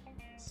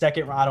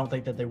 Second round, I don't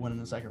think that they win in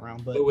the second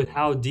round. But with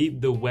how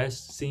deep the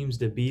West seems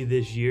to be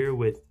this year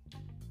with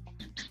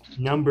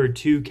number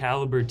 2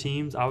 caliber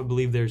teams, I would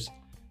believe there's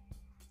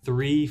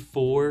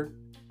 3-4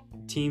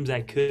 teams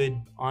that could,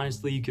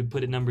 honestly, you could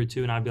put it number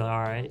 2 and I'd be like,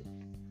 all right.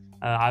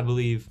 I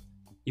believe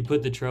you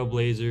put the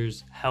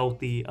Trailblazers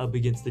healthy up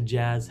against the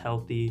Jazz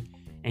healthy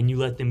and you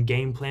let them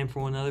game plan for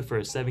one another for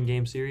a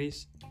 7-game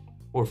series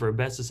or for a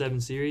best of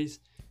 7 series,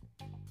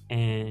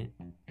 and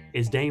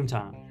it's Dame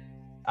time.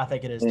 I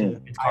think it is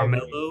too. It's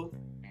Carmelo.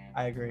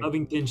 I agree.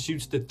 Covington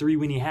shoots the 3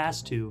 when he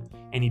has to,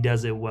 and he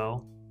does it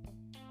well.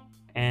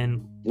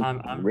 And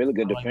I'm really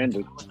good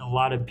defender. A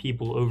lot of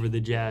people over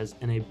the Jazz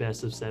in a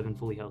best of 7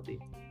 fully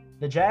healthy.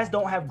 The Jazz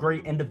don't have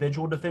great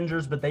individual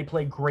defenders, but they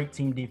play great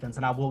team defense,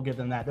 and I will give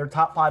them that. They're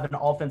top 5 in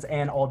offense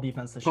and all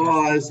defense this year.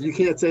 Pause. You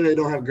can't say they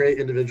don't have great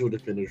individual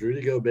defenders.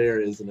 Rudy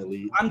Gobert is an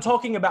elite. I'm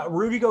talking about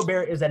Rudy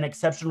Gobert is an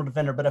exceptional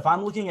defender, but if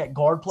I'm looking at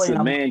guard play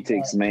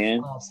semantics,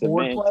 and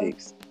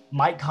semantics.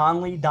 Mike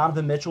Conley,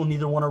 Donovan Mitchell,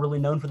 neither one are really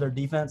known for their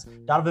defense.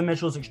 Donovan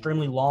Mitchell is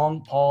extremely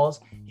long.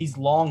 Pause. He's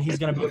long. He's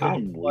going to be able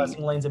to do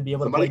passing lanes and be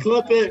able to play.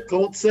 Clip it.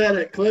 Colt said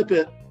it. Clip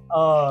it.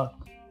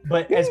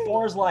 But as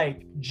far as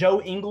like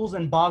Joe Ingles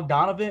and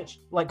Bogdanovich,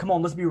 like, come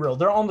on, let's be real.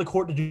 They're on the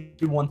court to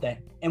do one thing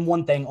and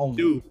one thing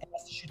only. And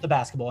that's to shoot the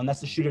basketball, and that's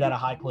to shoot it at a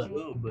high clip.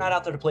 Not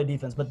out there to play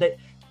defense, but the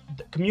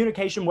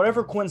communication,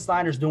 whatever Quinn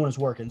Snyder's doing is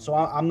working. So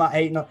I'm not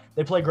hating.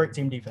 They play great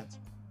team defense.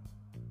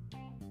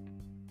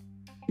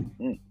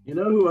 You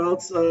know who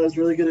else is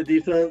really good at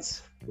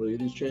defense? Look at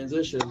these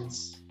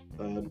transitions.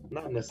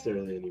 Not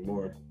necessarily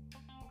anymore.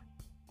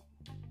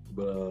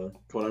 But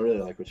Cole, I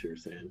really like what you were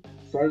saying.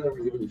 Sorry that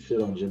we're giving you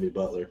shit on Jimmy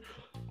Butler.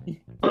 You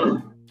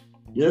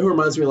know who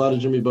reminds me a lot of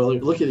Jimmy Butler?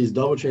 Look at these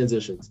double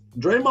transitions.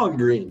 Draymond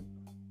Green.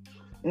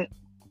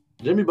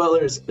 Jimmy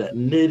Butler is that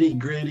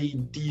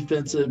nitty-gritty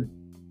defensive,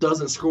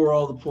 doesn't score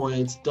all the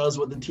points, does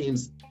what the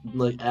teams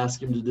like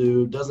ask him to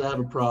do, doesn't have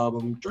a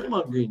problem.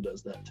 Draymond Green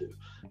does that too.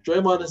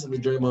 Draymond isn't the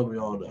Draymond we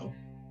all know.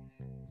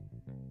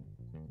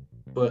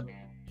 But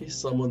he's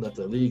someone that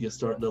the league is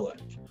starting to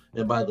like.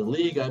 And by the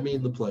league, I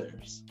mean the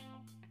players.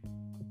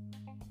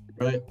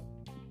 Right?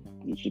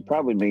 You should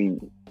probably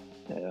mean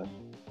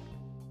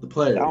the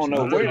players. I don't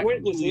know.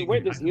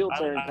 Where does heel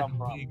turn come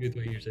from? I agree with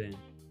what you're saying.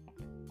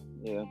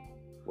 Yeah.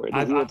 Where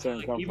does heel turn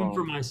like, come even from?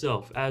 for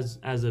myself, as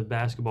a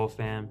basketball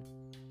fan,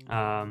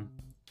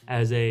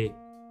 as a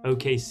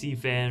OKC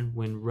fan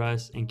when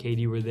Russ and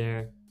KD were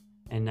there,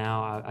 and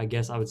now I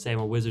guess I would say I'm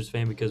a Wizards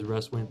fan because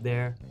Russ went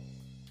there.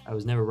 I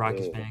was never a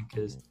Rockets fan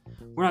because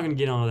we're not going to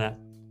get on that.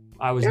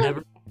 I was never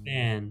a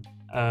fan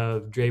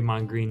of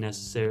Draymond Green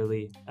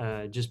necessarily,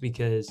 just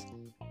because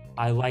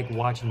I like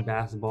watching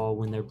basketball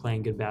when they're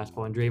playing good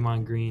basketball, and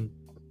Draymond Green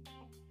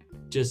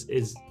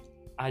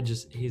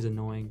he's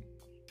annoying.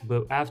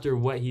 But after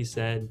what he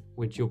said,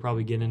 which you'll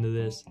probably get into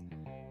this,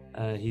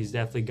 he's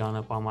definitely gone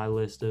up on my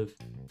list of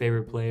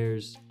favorite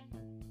players,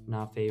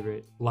 not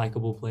favorite,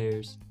 likable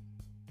players,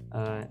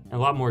 and a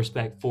lot more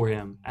respect for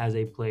him as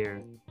a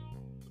player.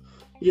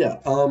 Yeah.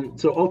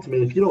 So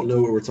ultimately, if you don't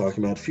know what we're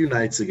talking about, a few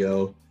nights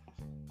ago,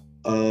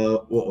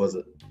 what was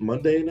it?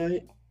 Monday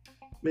night?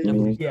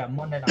 Maybe? Yeah,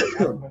 Monday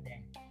night.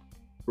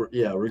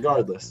 Yeah,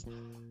 regardless.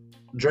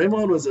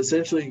 Draymond was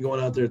essentially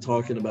going out there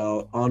talking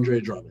about Andre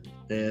Drummond.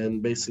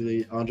 And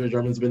basically, Andre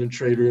Drummond's been in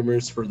trade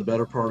rumors for the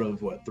better part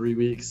of, 3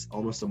 weeks?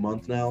 Almost a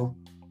month now.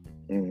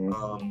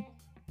 Mm-hmm.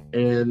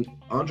 And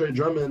Andre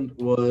Drummond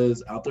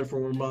was out there for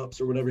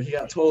warm-ups or whatever. He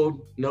got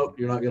told, nope,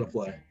 you're not going to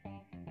play.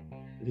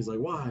 And he's like,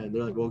 why? And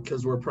they're like, well,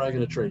 because we're probably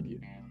going to trade you.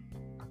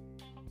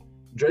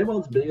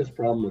 Draymond's biggest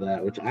problem with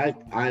that, which I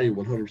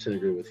 100%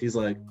 agree with, he's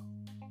like,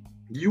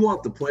 you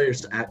want the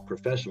players to act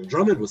professional.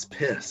 Drummond was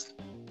pissed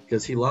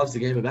because he loves the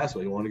game of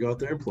basketball. He wanted to go out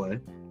there and play.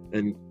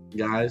 And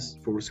guys,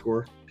 for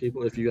score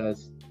people, if you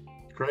guys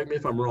correct me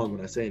if I'm wrong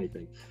when I say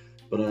anything,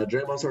 but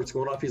Draymond starts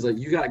going off. He's like,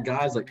 you got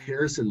guys like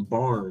Harrison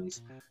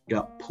Barnes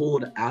got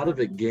pulled out of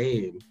a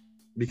game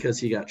because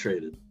he got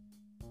traded.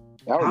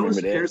 I remember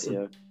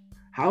that.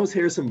 How is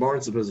Harrison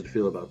Barnes supposed to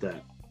feel about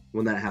that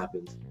when that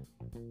happens?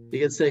 He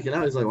gets taken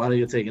out. He's like, why did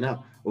he get taken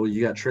out? Well,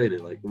 you got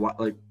traded. Like, why?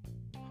 Like,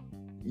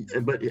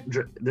 but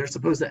they're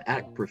supposed to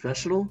act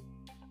professional,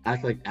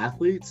 act like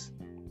athletes.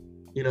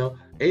 You know,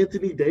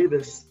 Anthony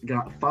Davis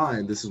got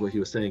fined. This is what he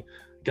was saying.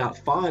 Got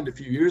fined a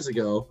few years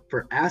ago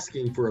for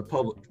asking for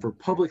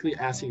publicly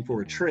asking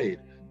for a trade.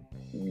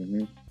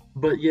 Mm-hmm.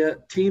 But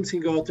yet teams can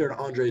go out there to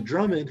Andre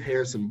Drummond,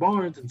 Harrison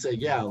Barnes, and say,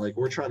 yeah, like,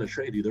 we're trying to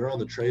trade you. They're on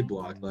the trade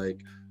block.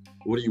 Like,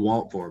 what do you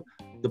want for them?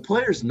 The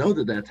players know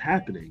that that's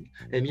happening.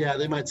 And yeah,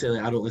 they might say,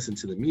 like, I don't listen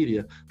to the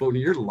media. But when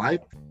you're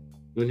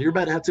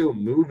about to have to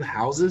move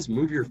houses,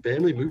 move your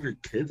family, move your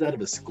kids out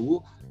of a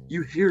school,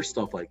 you hear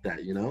stuff like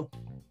that, you know?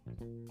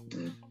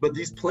 But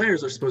these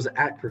players are supposed to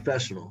act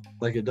professional,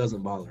 like it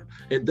doesn't bother them.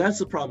 And that's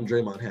the problem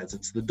Draymond has.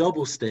 It's the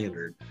double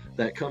standard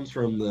that comes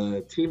from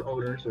the team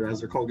owners, or as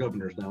they're called,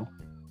 governors now,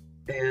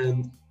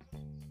 and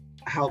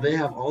how they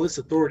have all this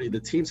authority. The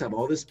teams have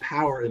all this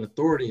power and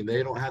authority, and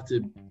they don't have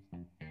to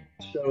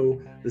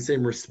show the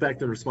same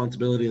respect and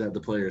responsibility that the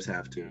players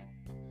have to.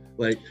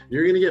 Like,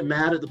 you're going to get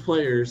mad at the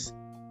players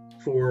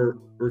for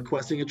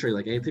requesting a trade,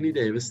 like Anthony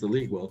Davis, the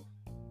league will,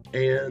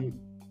 and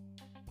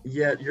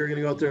yet you're going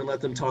to go out there and let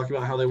them talk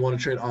about how they want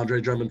to trade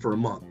Andre Drummond for a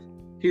month.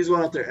 He's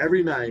going out there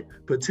every night,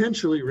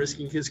 potentially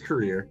risking his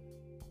career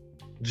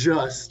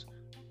just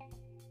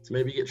to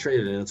maybe get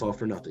traded, and it's all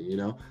for nothing, you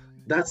know?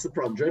 That's the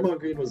problem. Draymond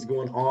Green was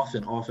going off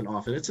and off and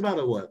off, and it's about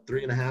a,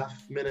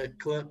 3.5 minute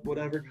clip,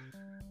 whatever.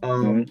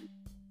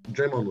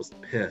 Draymond was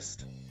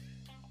pissed.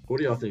 What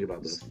do y'all think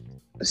about this?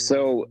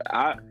 So,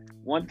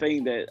 one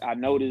thing that I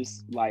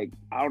noticed, like,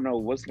 I don't know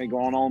what's been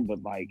going on,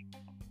 but, like,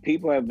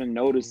 people have been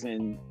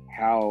noticing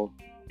how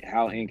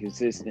how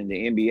inconsistent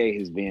the NBA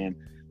has been.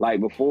 Like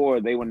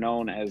before, they were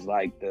known as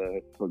like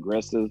the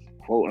progressive,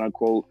 quote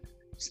unquote,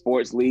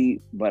 sports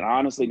league. But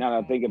honestly, now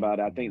that I think about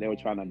it, I think they were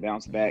trying to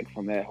bounce back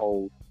from that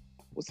whole.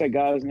 What's that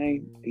guy's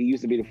name? He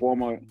used to be the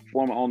former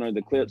owner of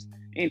the Clippers.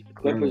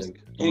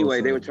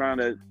 Anyway, they were trying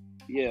to,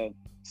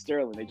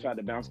 Sterling. They tried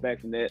to bounce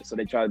back from that, so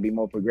they tried to be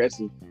more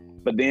progressive.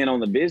 But then on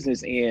the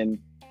business end,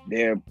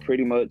 they're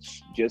pretty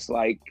much just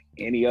like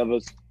any other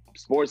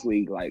sports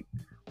league. Like,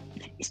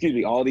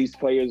 all these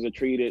players are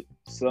treated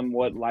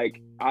somewhat like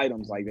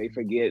items. Like they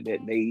forget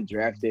that they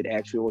drafted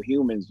actual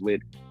humans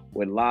with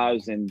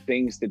lives and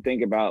things to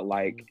think about.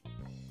 Like,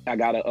 I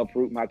gotta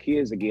uproot my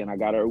kids again. I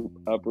gotta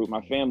uproot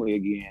my family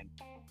again.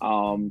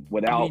 DeMar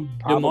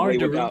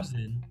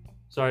DeRozan.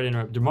 Sorry to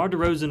interrupt. DeMar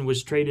DeRozan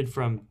was traded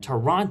from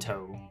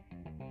Toronto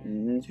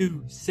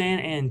to San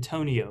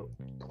Antonio.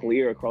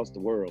 Clear across the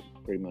world,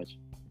 pretty much.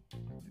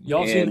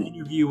 Y'all seen the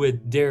interview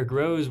with Derrick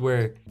Rose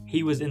where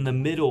he was in the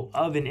middle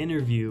of an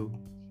interview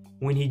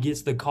when he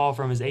gets the call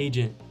from his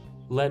agent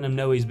letting him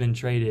know he's been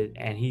traded,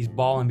 and he's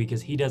bawling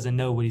because he doesn't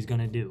know what he's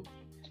going to do.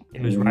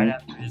 It was right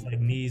after his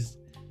knees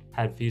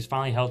he was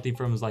finally healthy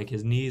from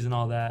his knees and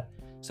all that.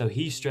 So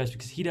he's stressed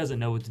because he doesn't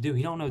know what to do.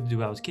 He don't know what to do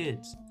about his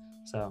kids.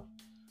 So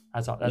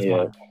that's my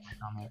comment.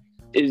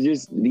 It's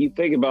just, you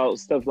think about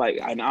stuff like,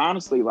 and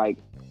honestly, like,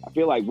 I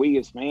feel like we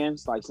as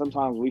fans, like,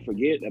 sometimes we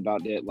forget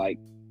about that. Like,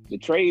 the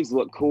trades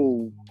look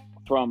cool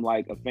from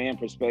like a fan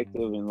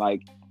perspective, and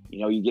like,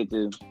 you get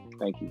to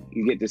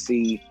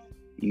see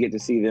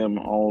them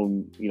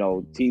on,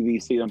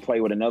 TV, see them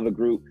play with another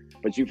group,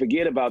 but you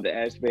forget about the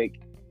aspect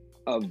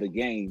of the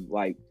game.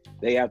 Like,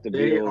 they have to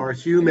build. They are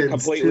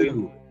humans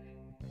too.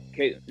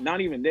 Okay,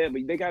 not even that,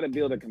 but they got to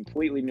build a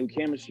completely new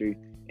chemistry.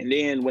 And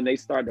then when they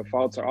start to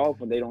falter off,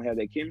 when they don't have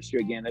that chemistry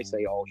again, they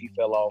say, "Oh, he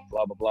fell off,"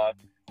 blah blah blah,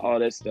 all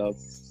that stuff.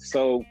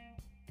 So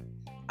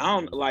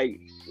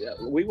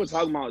we were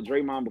talking about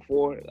Draymond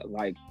before.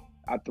 Like,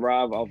 I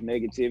thrive off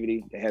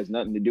negativity that has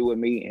nothing to do with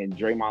me, and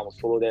Draymond was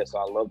full of that, so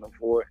I love him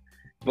for it.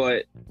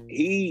 But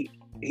he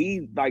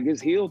like,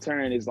 his heel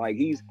turn is like,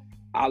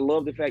 I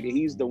love the fact that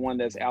he's the one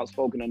that's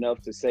outspoken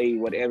enough to say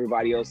what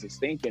everybody else is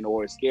thinking,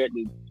 or is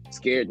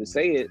scared to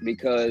say it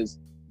because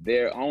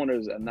their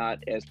owners are not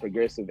as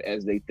progressive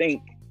as they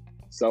think.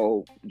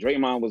 So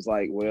Draymond was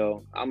like,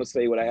 well, I'm gonna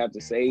say what I have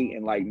to say.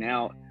 And like,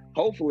 now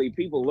hopefully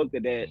people looked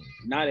at that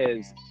not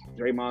as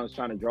Draymond's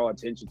trying to draw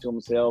attention to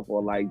himself,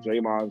 or like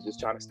Draymond's just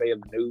trying to stay in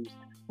the news,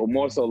 but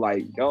more so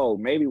like, oh,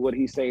 maybe what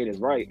he's saying is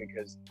right.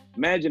 Because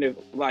imagine if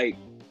like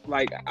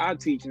I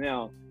teach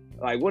now,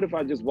 like, what if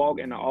I just walk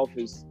in the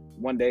office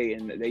one day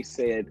and they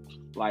said,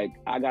 like,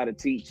 I got to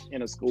teach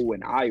in a school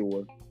in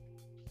Iowa,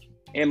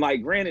 and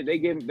like, granted,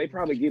 they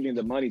probably give me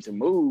the money to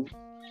move,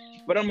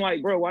 but I'm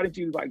like, bro, why didn't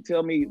you like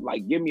tell me,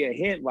 like, give me a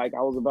hint, like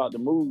I was about to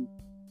move?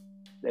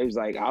 They was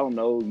like, I don't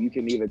know, you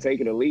can either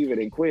take it or leave it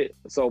and quit.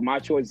 So my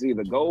choice is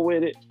either go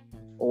with it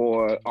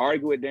or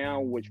argue it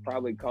down, which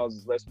probably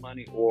causes less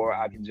money, or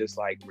I can just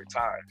like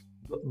retire.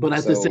 But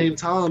at the same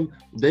time,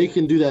 they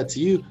can do that to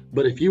you.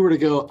 But if you were to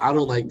go, I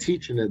don't like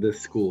teaching at this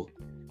school,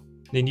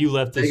 then you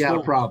left the school. They school.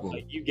 got a problem.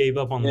 Like, you gave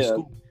up on the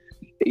school.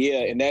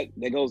 Yeah, and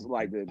that goes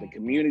like the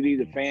community,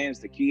 the fans,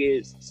 the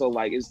kids. So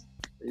like, it's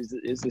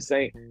the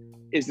same.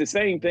 It's the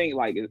same thing.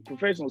 Like,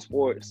 professional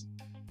sports,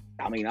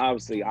 I mean,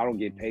 obviously, I don't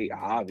get paid.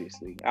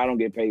 Obviously, I don't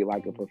get paid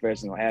like a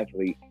professional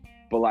athlete.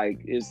 But like,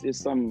 it's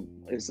some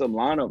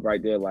lineup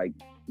right there. Like,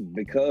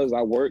 because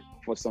I work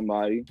for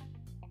somebody,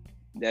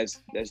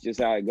 that's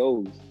just how it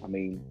goes. I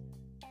mean,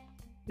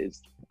 I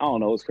don't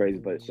know, it's crazy.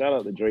 But shout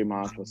out to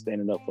Draymond for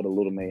standing up for the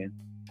little man,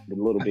 the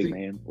little big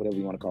man, whatever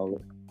you want to call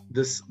it.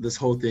 This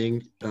whole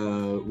thing,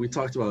 we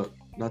talked about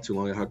not too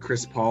long ago how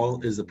Chris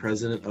Paul is the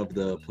president of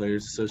the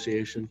Players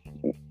Association.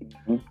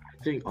 Mm-hmm.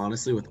 I think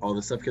honestly with all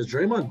this stuff, because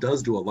Draymond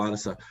does do a lot of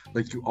stuff.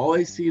 Like, you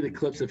always see the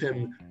clips of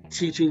him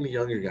teaching the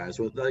younger guys.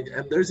 With like,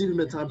 and there's even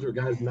been times where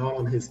guys not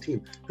on his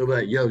team, he'll be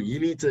like, "Yo, you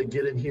need to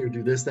get in here,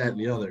 do this, that, and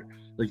the other.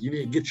 Like, you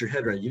need to get your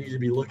head right. You need to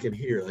be looking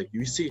here." Like,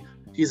 you see,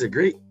 he's a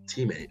great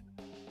teammate.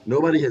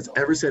 Nobody has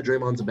ever said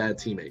Draymond's a bad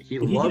teammate. He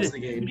loves the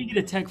game. He did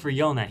get a tech for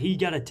yelling that. He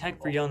got a tech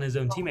for yelling at his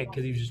own teammate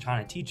because he was just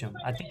trying to teach him.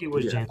 I think it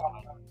was James.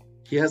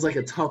 He has like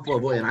a tough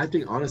love way. And I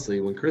think,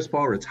 honestly, when Chris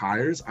Paul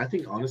retires,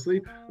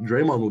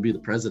 Draymond will be the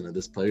president of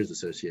this Players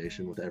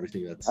Association with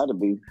everything that's happened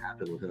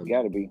with him.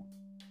 Gotta be.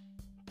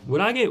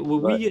 Would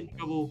we get in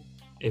trouble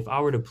if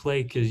I were to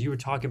play, because you were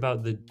talking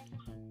about the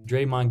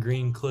Draymond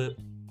Green clip,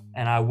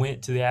 and I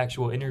went to the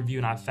actual interview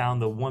and I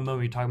found the one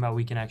moment you're talking about,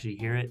 we can actually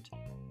hear it?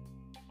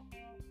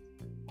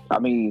 I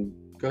mean,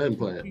 go ahead and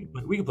play it.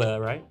 We can play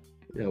that, right?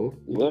 Yeah,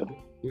 we'll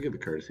give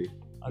it courtesy.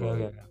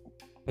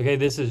 Okay,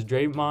 this is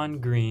Draymond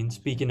Green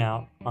speaking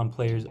out on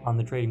players on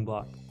the trading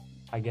block.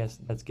 I guess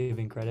that's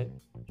giving credit.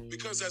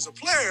 Because as a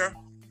player,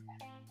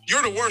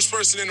 you're the worst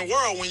person in the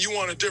world when you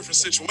want a different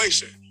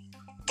situation.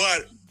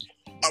 But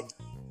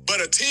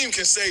a team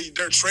can say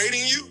they're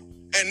trading you,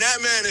 and that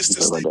man is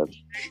to stay.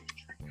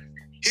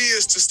 He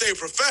is to stay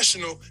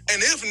professional,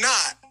 and if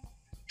not,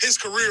 his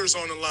career is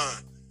on the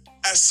line.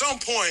 At some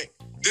point,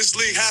 This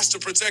league has to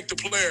protect the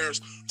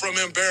players from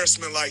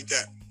embarrassment like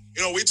that.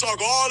 You know, we talk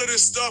all of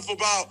this stuff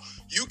about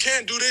you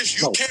can't do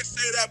this, you can't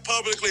say that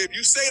publicly. If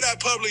you say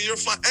that publicly, you're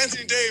fine.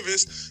 Anthony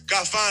Davis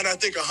got fined, I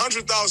think,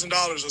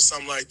 $100,000 or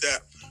something like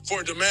that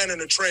for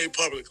demanding a trade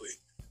publicly.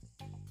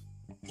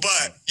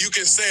 But you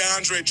can say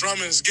Andre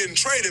Drummond is getting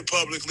traded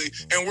publicly,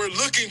 and we're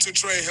looking to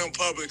trade him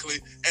publicly,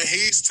 and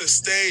he's to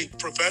stay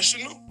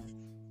professional.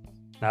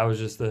 That was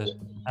just the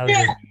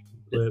clip.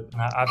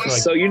 I feel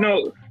like so, you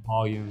know,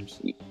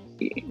 volumes.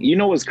 You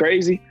know what's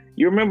crazy?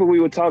 You remember we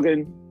were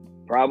talking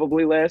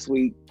probably last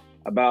week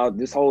about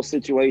this whole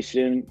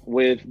situation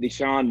with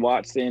Deshaun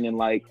Watson and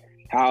like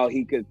how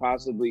he could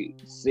possibly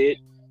sit.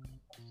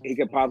 He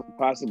could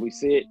possibly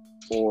sit,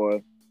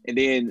 and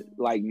then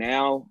like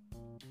now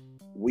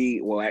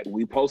we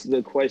posted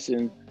a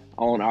question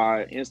on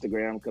our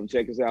Instagram. Come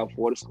check us out,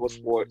 For the Score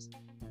Sports.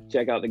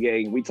 Check out the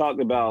game. We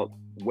talked about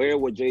where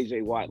would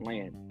JJ Watt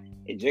land,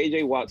 and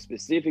JJ Watt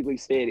specifically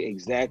said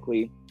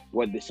exactly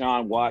what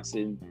Deshaun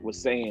Watson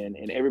was saying,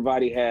 and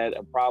everybody had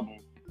a problem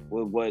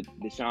with what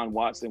Deshaun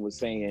Watson was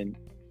saying.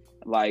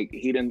 Like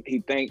he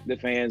thanked the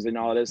fans and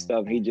all that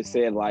stuff. He just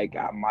said like,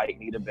 I might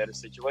need a better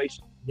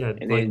situation. Yeah,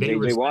 and then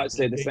JJ Watt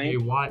said the same.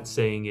 JJ Watt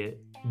saying it,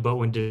 but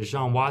when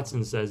Deshaun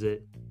Watson says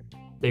it,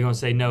 they're gonna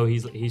say no.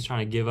 He's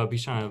trying to give up.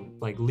 He's trying to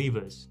like leave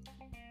us.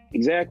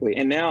 Exactly,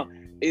 and now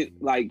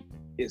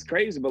it's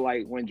crazy, but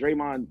like when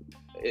Draymond,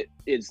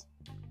 it's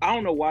I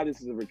don't know why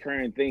this is a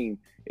recurring theme.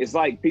 It's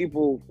like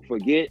people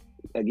forget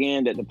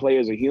again that the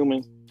players are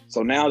humans.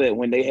 So now that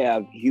when they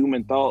have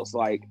human thoughts,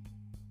 like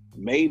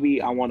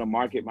maybe I want to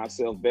market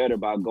myself better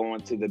by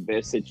going to the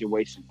best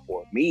situation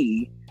for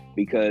me,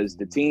 because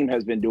the team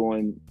has been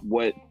doing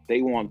what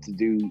they want to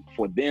do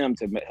for them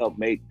to help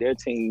make their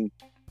team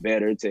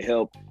better, to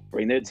help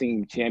bring their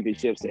team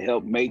championships, to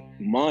help make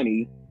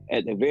money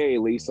at the very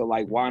least. So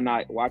like,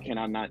 why can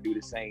I not do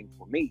the same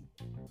for me?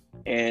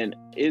 And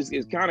it's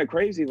kind of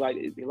crazy. Like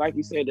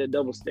you said, that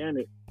double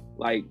standard,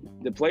 like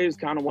the players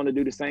kind of want to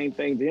do the same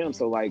thing to him.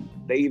 So like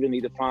they either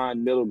need to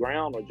find middle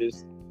ground or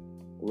just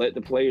let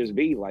the players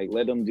be, like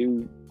let them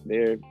do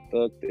their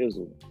thug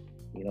thizzle.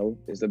 You know,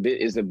 it's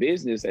a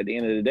business at the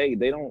end of the day. You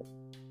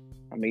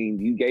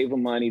gave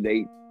them money.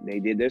 They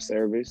did their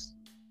service.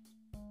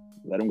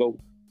 Let them go.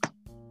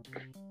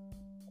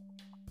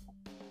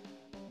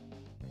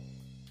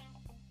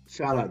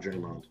 Shout out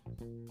Draymond.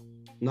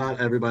 Not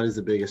everybody's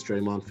the biggest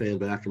Draymond fan,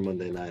 but after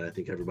Monday night, I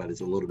think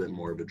everybody's a little bit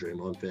more of a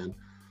Draymond fan.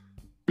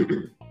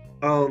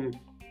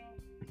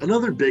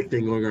 Another big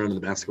thing going on in the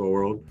basketball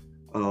world,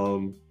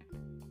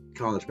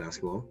 college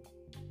basketball.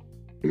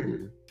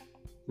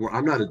 Well,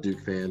 I'm not a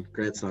Duke fan.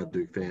 Grant's not a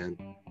Duke fan.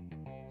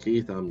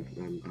 Keith, I don't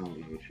know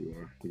what you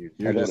are.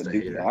 You're just a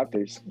hater.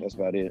 That's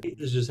about it.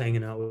 He's just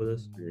hanging out with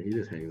us. Yeah, he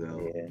just hangs out.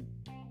 Yeah.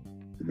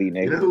 You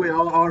know who we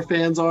all are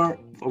fans are?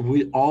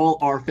 We all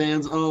are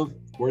fans of.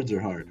 Words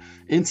are hard.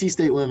 NC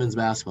State women's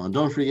basketball. And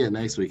don't forget,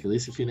 next week,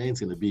 Alicia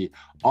Cunane's going to be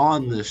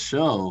on the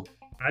show.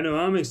 I know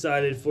I'm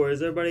excited for it.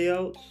 Is everybody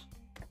else?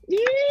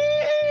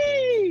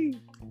 Yay!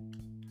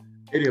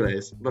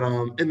 Anyways, but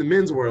in the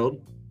men's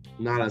world,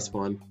 not as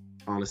fun,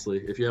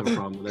 honestly. If you have a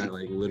problem with that,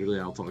 like literally,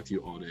 I'll talk to you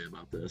all day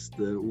about this.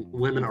 The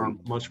women are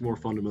much more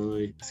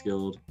fundamentally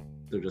skilled.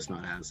 They're just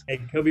not as.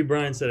 Hey, Kobe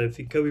Bryant said it.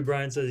 If Kobe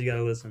Bryant says, you got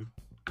to listen.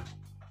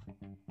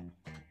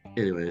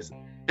 Anyways,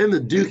 in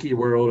the Dookie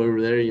world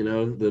over there, you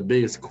know, the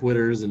biggest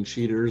quitters and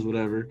cheaters,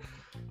 whatever.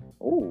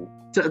 Oh.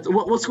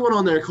 What's going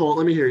on there, Colt?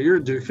 Let me hear it. You're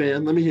a Duke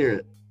fan. Let me hear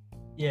it.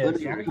 Yeah, Let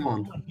me hear it. Come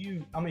on.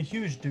 I'm a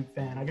huge Duke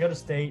fan. I go to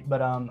State,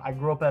 but I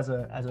grew up as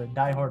a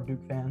diehard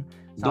Duke fan.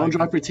 So Don't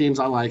drop your teams.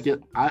 I like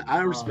it.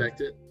 I respect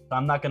it. So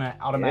I'm not gonna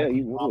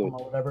automatically drop them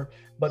or whatever.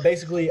 But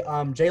basically,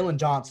 Jalen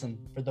Johnson.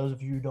 For those of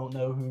you who don't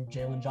know who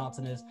Jalen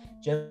Johnson is,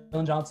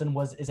 Jalen Johnson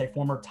is a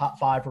former top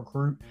 5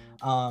 recruit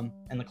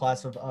in the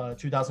class of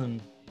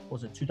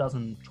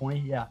 2020?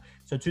 Yeah.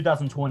 So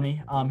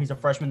 2020. He's a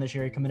freshman this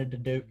year. He committed to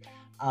Duke.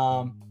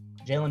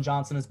 Jalen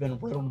Johnson has been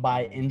riddled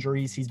by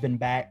injuries. He's been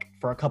back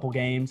for a couple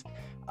games.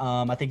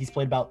 I think he's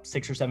played about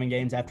 6 or 7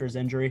 games after his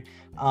injury.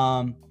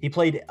 He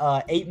played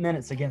 8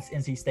 minutes against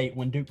NC State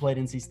when Duke played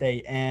NC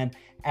State. And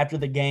after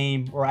the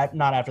game, or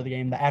not after the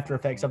game, the after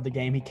effects of the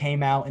game, he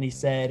came out and he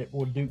said,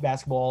 well, Duke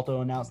basketball also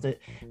announced it,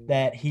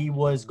 that he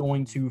was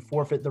going to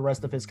forfeit the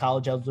rest of his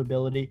college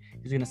eligibility.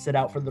 He's going to sit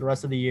out for the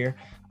rest of the year.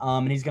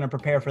 And he's going to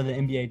prepare for the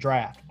NBA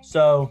draft.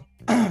 So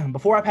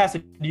before I pass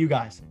it to you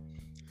guys,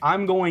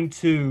 I'm going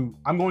to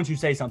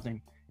say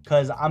something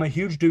because I'm a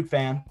huge Duke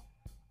fan.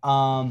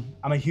 And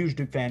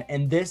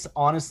this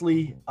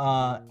honestly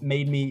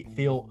made me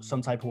feel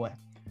some type of way.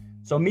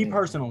 So me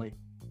personally,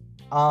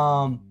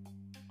 I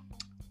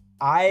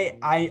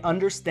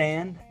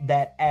understand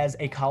that as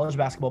a college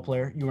basketball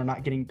player, you are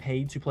not getting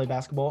paid to play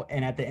basketball,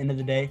 and at the end of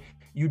the day,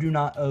 you do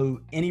not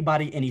owe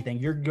anybody anything.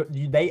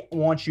 They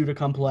want you to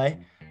come play,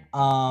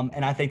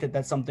 and I think that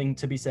that's something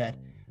to be said.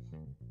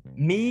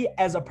 Me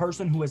as a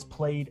person who has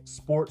played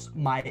sports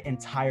my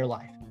entire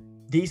life,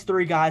 these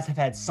 3 guys have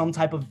had some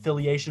type of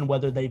affiliation,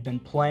 whether they've been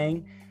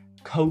playing,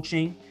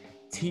 coaching,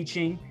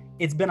 teaching,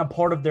 it's been a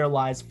part of their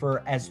lives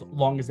for as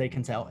long as they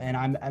can tell. And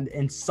I'm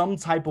in some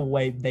type of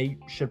way, they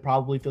should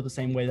probably feel the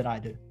same way that I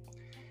do.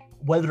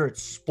 Whether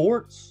it's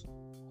sports,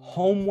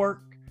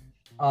 homework,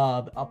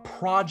 a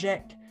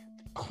project,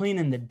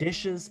 cleaning the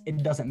dishes,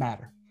 it doesn't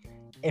matter.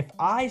 If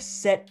I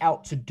set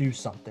out to do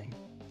something,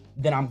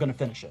 then I'm going to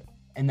finish it.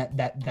 And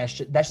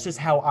that's just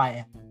how I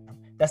am.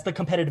 That's the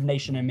competitive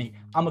nation in me.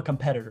 I'm a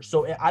competitor.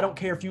 So I don't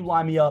care if you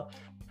line me up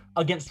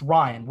against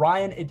Ryan.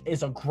 Ryan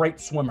is a great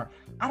swimmer.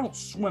 I don't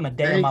swim a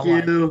day in my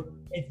life.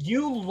 If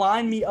you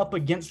line me up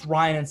against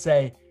Ryan and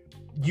say,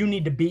 you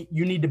need to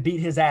beat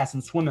his ass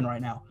in swimming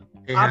right now,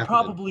 I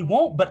probably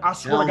won't, but I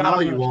swear to God, I'm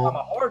going to try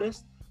my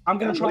hardest. I'm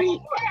going to try my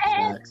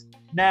hardest.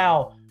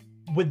 Now,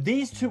 with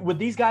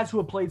these guys who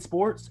have played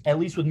sports, at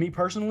least with me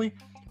personally,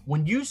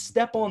 when you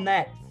step on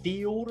that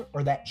field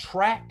or that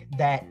track,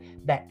 that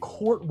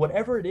court,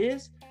 whatever it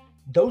is,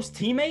 those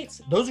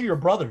teammates, those are your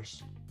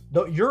brothers.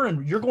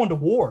 You're going to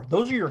war.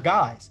 Those are your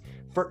guys.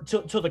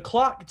 Till the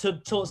clock,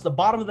 till it's the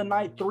bottom of the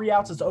night, 3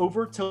 outs is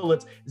over, till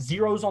it's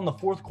zeros on the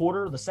fourth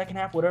quarter, the second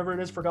half, whatever it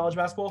is for college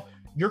basketball,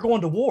 you're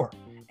going to war.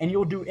 And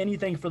you'll do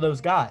anything for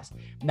those guys.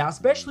 Now,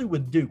 especially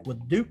with Duke,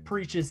 what Duke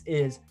preaches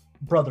is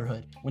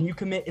brotherhood. When you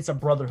commit, it's a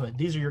brotherhood.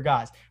 These are your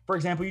guys. For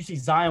example, you see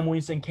Zion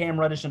Williamson, Cam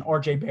Reddish, and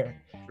RJ Barrett.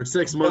 For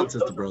 6 months,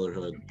 it's a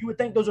brotherhood. You would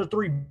think those are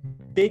three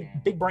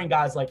big brain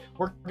guys. Like,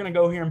 we're going to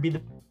go here and be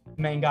the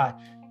main guy.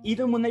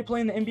 Even when they play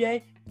in the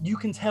NBA, you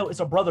can tell it's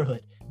a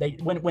brotherhood.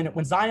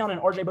 When Zion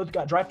and RJ both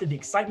got drafted, the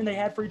excitement they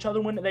had for each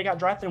other when they got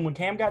drafted and when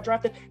Cam got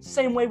drafted,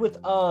 same way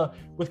with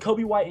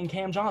Kobe White and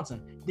Cam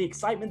Johnson. The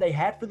excitement they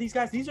had for these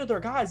guys, these are their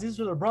guys, these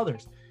are their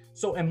brothers.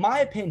 So in my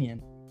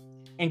opinion,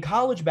 in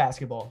college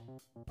basketball,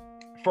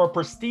 for a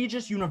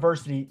prestigious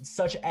university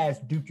such as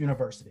Duke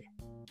University,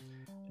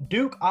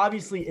 Duke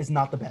obviously is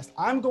not the best.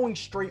 I'm going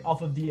straight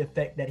off of the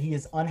effect that he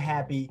is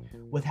unhappy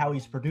with how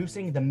he's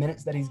producing, the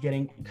minutes that he's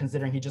getting,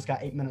 considering he just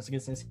got 8 minutes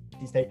against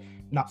NC State,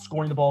 not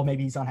scoring the ball,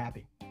 maybe he's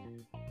unhappy.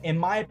 In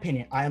my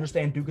opinion, I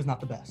understand Duke is not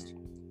the best.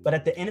 But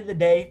at the end of the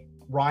day,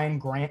 Ryan,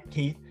 Grant,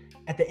 Keith,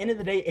 at the end of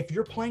the day, if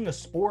you're playing a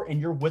sport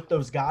and you're with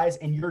those guys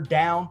and you're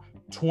down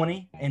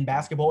 20 in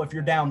basketball, if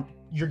you're down,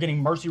 you're getting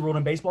mercy ruled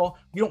in baseball,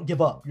 you don't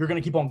give up. You're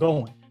going to keep on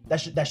going.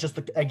 That's just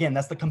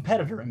that's the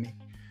competitor in me.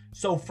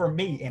 So for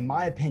me, in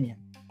my opinion,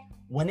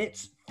 when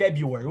it's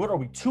February, what are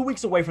we, 2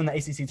 weeks away from the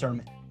ACC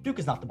tournament? Duke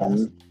is not the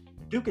best.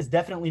 Duke is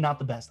definitely not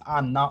the best.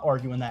 I'm not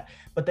arguing that.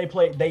 But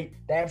they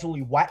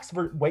absolutely waxed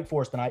Wake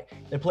Forest tonight.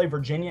 They play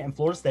Virginia and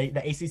Florida State. The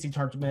ACC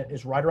tournament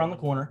is right around the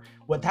corner.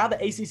 With how the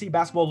ACC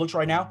basketball looks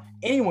right now,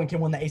 anyone can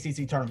win the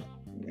ACC tournament.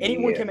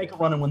 Anyone can make a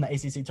run and win the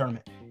ACC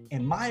tournurnament.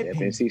 In my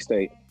opinion, NC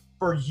State.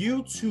 For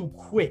you to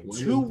quit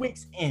 2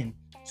 weeks in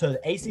to the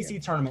ACC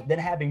tournament, then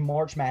having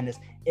March Madness,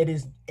 it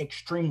is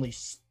extremely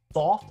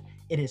soft.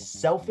 It is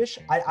selfish.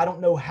 I don't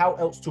know how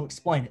else to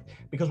explain it.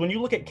 Because when you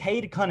look at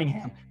Cade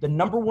Cunningham, the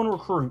 #1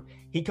 recruit,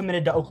 he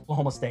committed to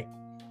Oklahoma State.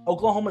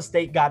 Oklahoma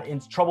State got in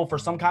trouble for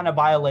some kind of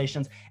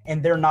violations,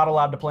 and they're not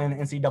allowed to play in the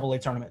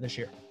NCAA tournament this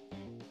year.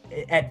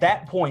 At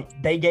that point,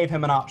 they gave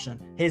him an option.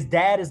 His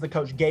dad, as the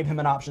coach, gave him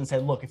an option,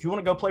 said, look, if you want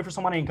to go play for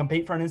somebody and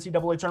compete for an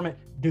NCAA tournament,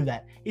 do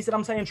that. He said,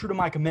 I'm staying true to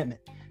my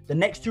commitment. The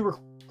next two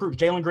recruits,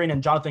 Jalen Green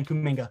and Jonathan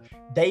Kuminga,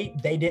 they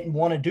didn't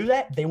want to do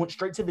that. They went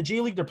straight to the G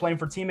League. They're playing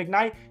for Team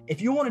Ignite.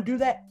 If you want to do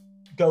that,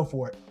 go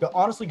for it.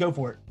 Honestly, go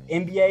for it.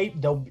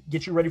 NBA, they'll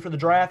get you ready for the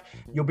draft.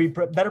 You'll be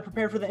better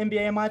prepared for the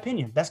NBA, in my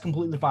opinion. That's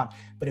completely fine.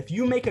 But if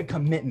you make a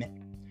commitment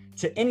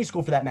to any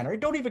school for that matter, it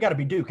don't even got to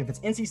be Duke. If it's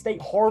NC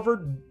State,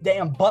 Harvard,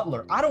 damn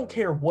Butler, I don't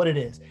care what it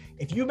is.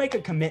 If you make a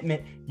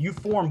commitment, you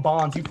form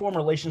bonds, you form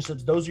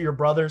relationships, those are your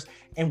brothers.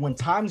 And when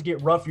times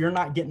get rough, you're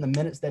not getting the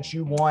minutes that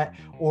you want,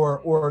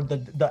 or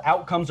the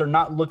outcomes are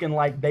not looking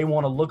like they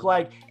want to look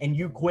like, and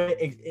you quit.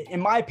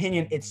 In my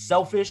opinion, it's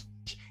selfish.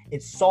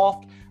 It's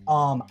soft.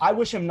 I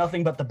wish him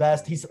nothing but the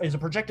best. He's a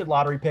projected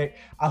lottery pick.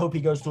 I hope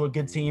he goes to a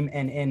good team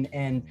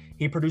and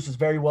he produces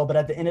very well. But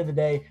at the end of the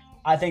day,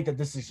 I think that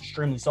this is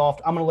extremely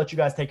soft. I'm going to let you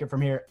guys take it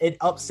from here. It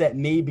upset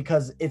me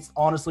because it's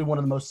honestly one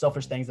of the most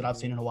selfish things that I've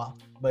seen in a while.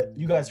 But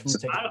you guys can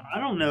take it. I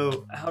don't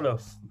know how to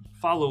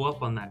follow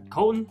up on that.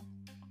 Colton,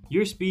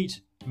 your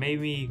speech made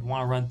me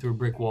want to run through a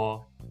brick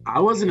wall. I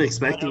wasn't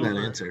expecting that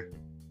answer.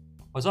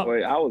 What's up?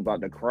 Wait, I was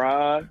about to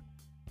cry.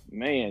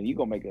 Man, you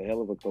gonna make a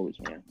hell of a coach,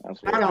 man. I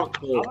swear.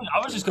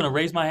 I was just gonna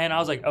raise my hand. I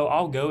was like, "Oh,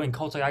 I'll go." And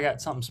Colt's like, "I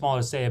got something small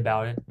to say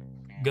about it."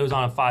 Goes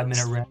on a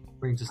 5-minute rant.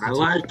 Brings us. I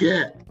like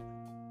it.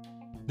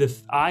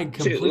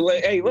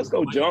 Hey, let's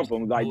go jump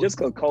him. Like just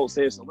because Colt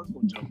said so, let's go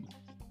jump him.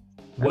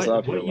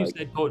 What you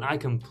said, Colton, I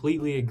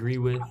completely agree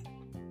with.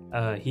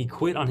 He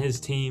quit on his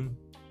team.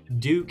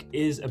 Duke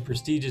is a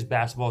prestigious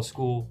basketball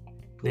school.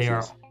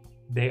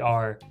 They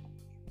are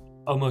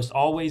almost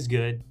always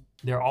good.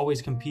 They're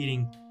always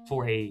competing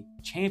for a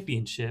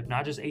championship,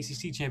 not just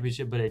ACC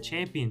championship, but a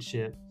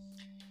championship.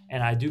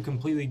 And I do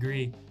completely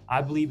agree.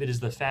 I believe it is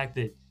the fact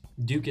that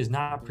Duke is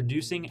not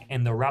producing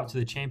and the route to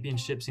the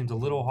championship seems a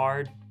little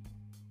hard,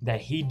 that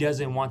he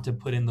doesn't want to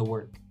put in the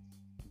work.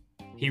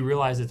 He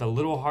realized it's a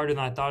little harder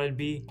than I thought it'd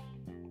be,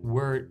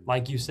 we're,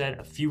 like you said,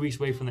 a few weeks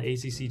away from the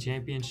ACC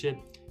championship.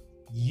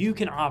 You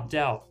can opt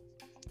out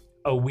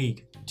a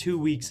week, 2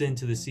 weeks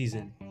into the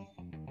season,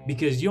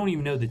 because you don't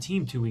even know the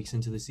team 2 weeks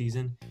into the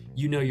season.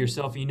 You know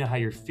yourself, and you know how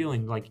you're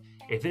feeling. Like,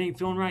 if it ain't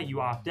feeling right,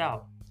 you opt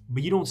out.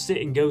 But you don't sit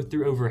and go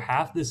through over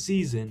half the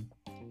season,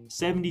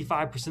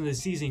 75% of the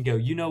season, and go,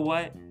 you know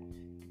what?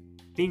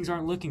 Things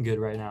aren't looking good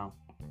right now.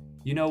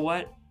 You know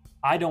what?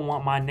 I don't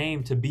want my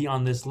name to be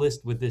on this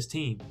list with this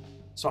team.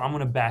 So I'm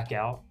going to back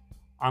out.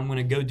 I'm going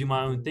to go do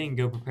my own thing,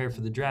 go prepare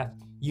for the draft.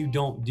 You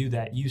don't do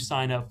that. You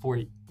sign up for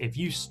it. If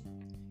you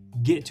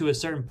get to a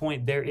certain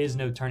point, there is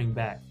no turning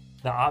back.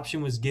 The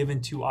option was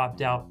given to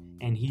opt out,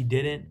 and he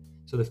didn't.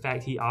 So the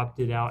fact he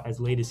opted out as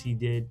late as he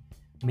did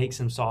makes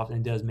him soft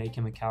and does make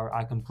him a coward.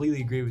 I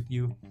completely agree with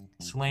you.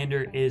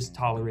 Slander is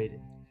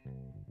tolerated.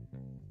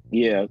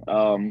 Yeah,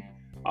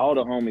 all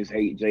the homies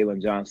hate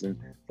Jalen Johnson.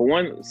 For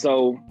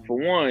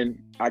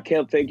one, I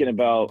kept thinking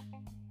about,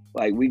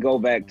 like, we go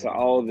back to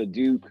all the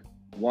Duke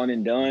one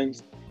and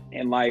dones,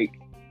 and, like,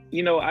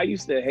 you know, I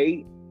used to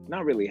hate,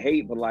 not really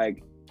hate, but,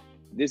 like,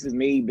 this is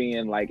me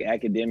being, like,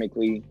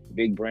 academically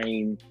big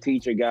brain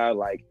teacher guy,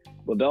 like,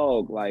 well,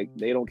 dog, like,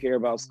 they don't care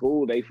about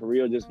school. They for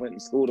real just went to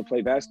school to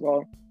play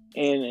basketball.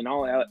 And in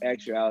all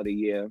actuality,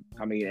 yeah,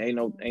 I mean, ain't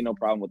no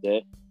problem with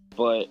that.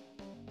 But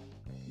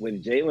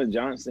with Jalen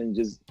Johnson,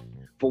 just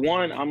for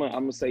one, I'm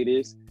gonna say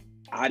this: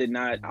 I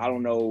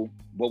don't know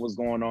what was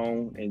going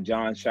on in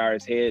Jon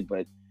Scheyer's head,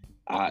 but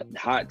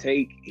hot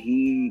take,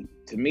 he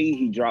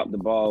dropped the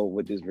ball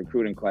with this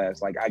recruiting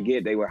class. Like, I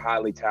get they were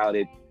highly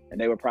touted and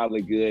they were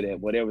probably good at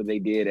whatever they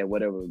did at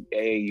whatever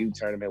AAU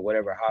tournament,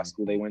 whatever high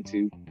school they went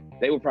to.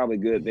 They were probably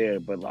good there,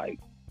 but, like,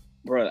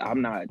 bro,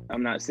 I'm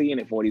not seeing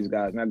it for these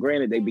guys. Now,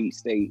 granted, they beat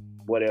State,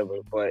 whatever,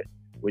 but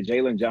with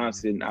Jalen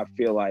Johnson, I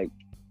feel like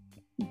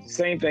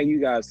same thing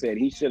you guys said.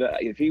 He should have,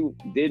 if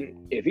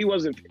he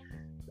wasn't,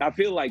 I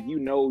feel like,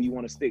 you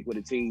want to stick with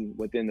a team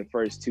within the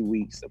first 2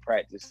 weeks of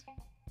practice.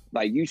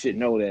 Like, you should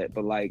know that,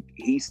 but, like,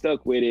 he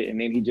stuck with it, and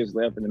then he just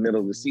left in the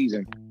middle of the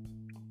season.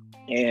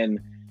 And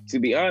to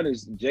be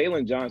honest,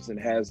 Jalen Johnson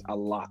has a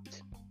lot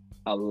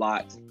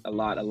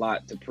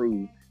to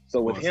prove.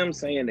 So with him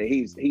saying that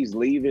he's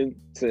leaving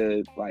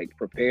to, like,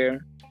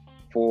 prepare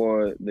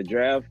for the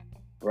draft,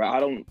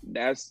 bro,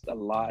 that's a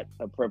lot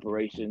of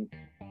preparation.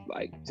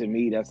 Like, to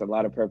me, that's a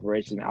lot of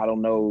preparation. I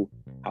don't know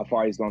how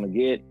far he's going to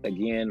get.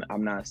 Again,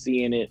 I'm not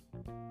seeing it.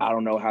 I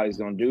don't know how he's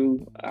going to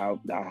do. I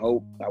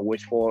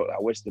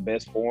wish the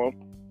best for him.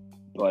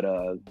 But,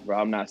 bro,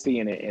 I'm not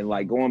seeing it. And,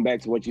 like, going back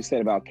to what you said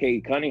about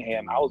Cade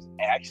Cunningham, I was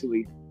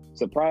actually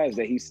surprised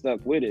that he stuck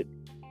with it.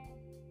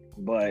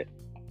 But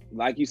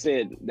like you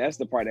said, that's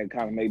the part that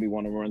kind of made me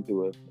want to run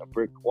through a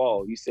brick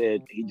wall. You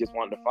said he just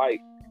wanted to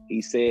fight.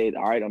 He said,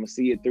 all right, I'm going to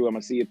see it through. I'm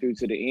going to see it through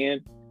to the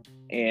end.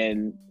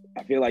 And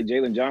I feel like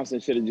Jalen Johnson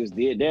should have just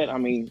did that. I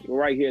mean, we're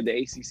right here at the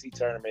ACC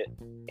tournament,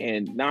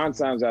 and 9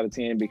 times out of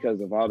 10, because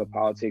of all the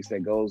politics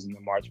that goes in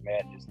the March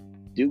Madness,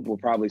 Duke will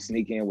probably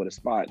sneak in with a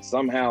spot.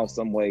 Somehow,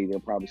 some way, they'll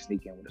probably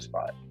sneak in with a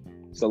spot.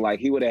 So, like,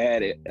 he would have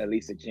had at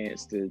least a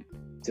chance to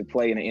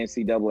play in the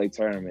NCAA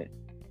tournament.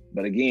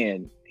 But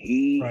again,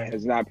 he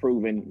has not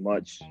proven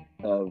much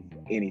of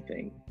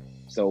anything.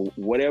 So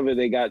whatever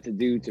they got to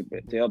do to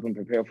help him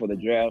prepare for the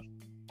draft,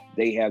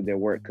 they have their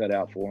work cut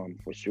out for him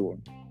for sure.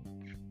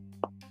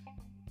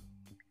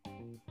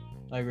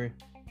 I agree.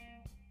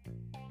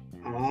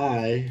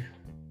 I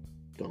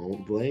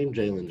don't blame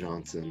Jalen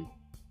Johnson.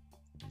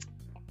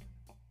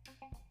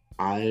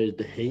 I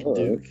hate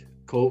Duke.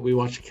 Colt, we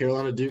watched a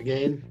Carolina Duke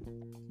game.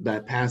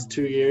 That past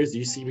 2 years,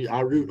 you see me,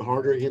 I root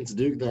harder against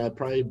Duke than I'd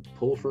probably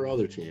pull for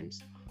other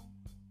teams.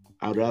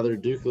 I'd rather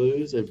Duke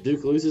lose. If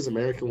Duke loses,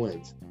 America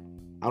wins.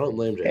 I don't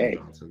blame Jalen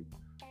Johnson.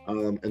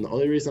 And the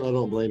only reason I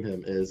don't blame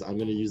him is I'm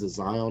going to use the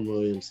Zion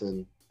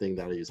Williamson thing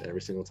that I use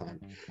every single time.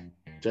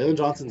 Jalen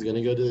Johnson's going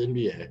to go to the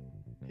NBA.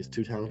 He's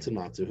too talented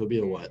not to. He'll be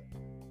a what?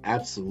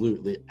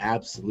 Absolute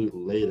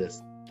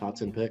latest top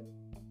 10 pick.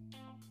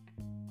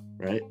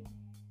 Right?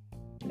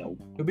 No.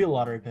 He'll be a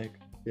lottery pick.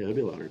 Yeah, he'll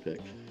be a lottery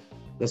pick.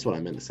 That's what I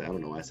meant to say. I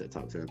don't know why I said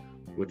top 10.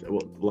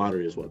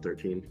 Lottery is what,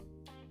 13?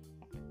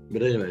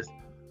 But anyways.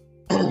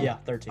 Yeah,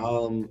 13.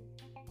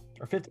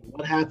 Or 15.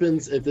 What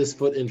happens if this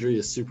foot injury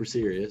is super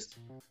serious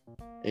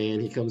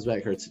and he comes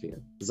back hurts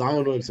again?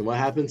 Zion Williamson, what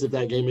happens if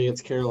that game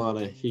against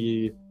Carolina,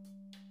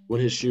 when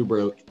his shoe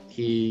broke,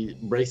 he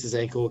breaks his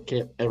ankle,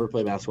 can't ever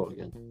play basketball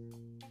again?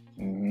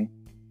 Mm-hmm.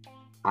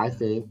 I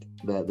think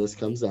that this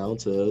comes down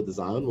to the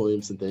Zion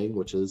Williamson thing,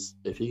 which is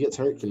if he gets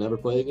hurt, can never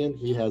play again,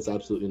 he has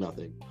absolutely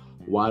nothing.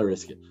 Why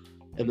risk it?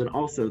 And then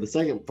also the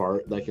second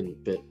part that can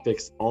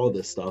fix all of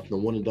this stuff, the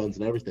one and dones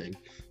and everything,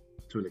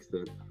 to an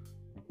extent,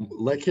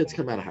 let kids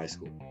come out of high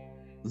school.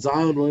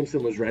 Zion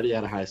Williamson was ready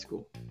out of high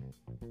school.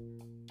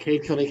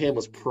 Cade Cunningham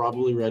was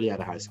probably ready out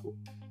of high school.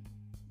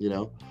 You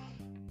know?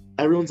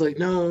 Everyone's like,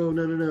 no,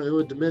 it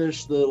would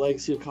diminish the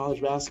legacy of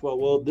college basketball.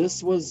 Well,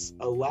 this was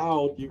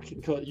allowed. You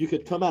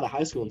could come out of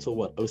high school until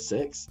what,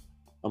 06?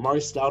 Amari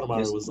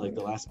Stoudemire was like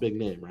the last big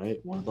name, right?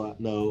 No.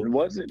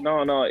 Was it?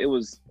 No. It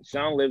was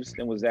Sean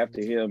Livingston was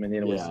after him, and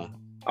then it was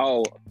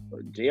Oh,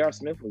 J.R.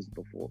 Smith was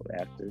before,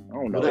 after. I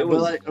don't know. But, It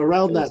was like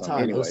around that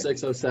time, anyway.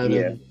 06,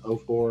 07,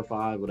 04,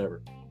 05,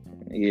 whatever.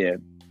 Yeah.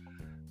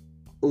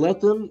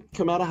 Let them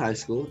come out of high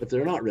school. If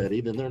they're not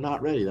ready, then they're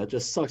not ready. That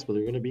just sucks, but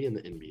they're going to be in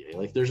the NBA.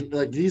 Like, there's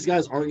like these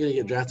guys aren't going to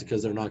get drafted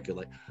because they're not good.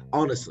 Like,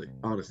 honestly,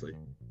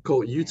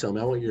 Cole, you tell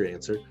me. I want your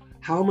answer.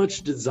 How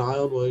much did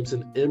Zion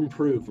Williamson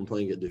improve from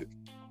playing at Duke?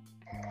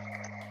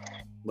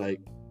 Like,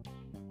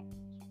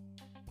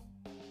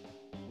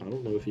 I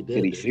don't know if he did.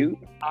 Did he shoot?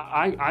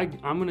 I'm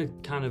gonna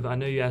kind of. I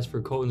know you asked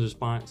for Colton's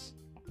response.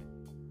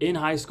 In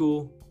high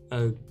school,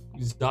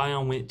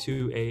 Zion went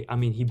to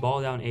he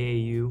balled out in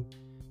AAU,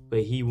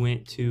 but he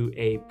went to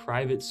a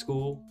private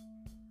school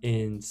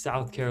in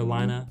South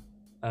Carolina.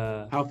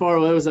 How far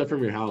away was that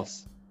from your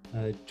house?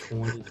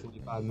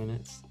 20-25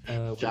 minutes.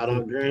 Shout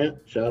out Grant.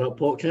 Shout out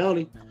Polk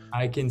County.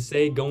 I can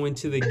say going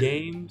to the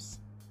games,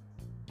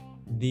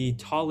 the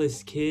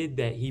tallest kid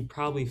that he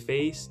probably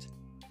faced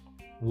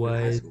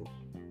was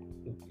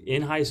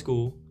in high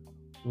school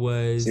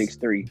was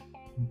 6'3".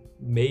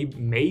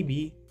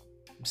 Maybe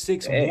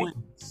 6'1",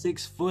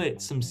 6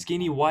 foot, some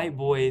skinny white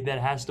boy that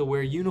has to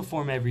wear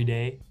uniform every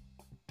day.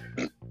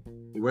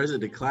 He wears it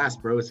to class,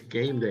 bro. It's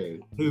game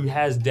day. Who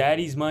has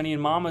daddy's money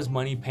and mama's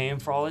money paying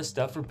for all his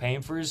stuff for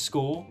paying for his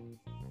school.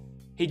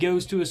 He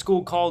goes to a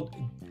school called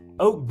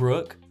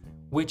Oakbrook,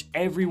 which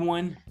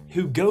everyone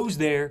who goes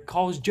there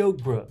calls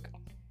Jokebrook.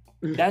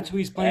 That's who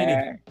he's playing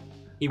against.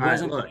 He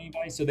wasn't playing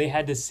anybody, so they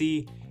had to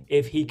see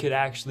if he could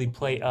actually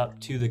play up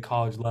to the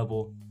college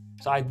level.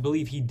 So I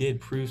believe he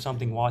did prove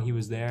something while he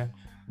was there.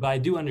 But I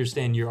do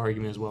understand your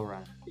argument as well,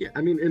 Ryan. Yeah,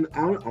 I mean,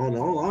 on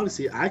all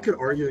honesty, I could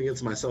argue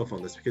against myself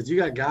on this because you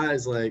got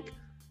guys like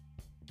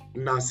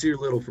Nasir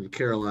Little from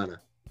Carolina.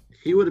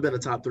 He would have been a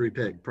top 3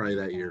 pick probably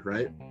that year,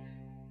 right?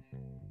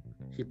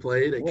 He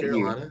played at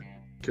Carolina,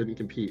 couldn't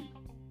compete.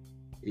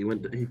 He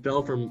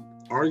fell from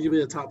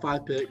arguably a top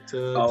 5 pick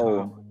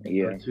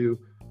to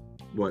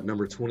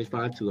number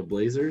 25 to the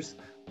Blazers.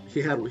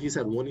 He's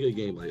had one good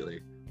game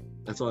lately.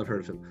 That's all I've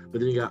heard of him.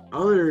 But then you got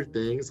other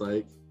things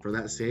like from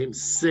that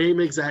same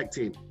exact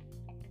team.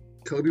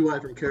 Kobe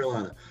White from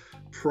Carolina,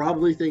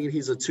 probably thinking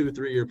he's a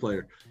 2-3 year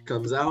player.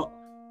 Comes out,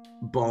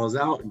 balls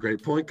out,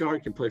 great point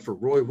guard, can play for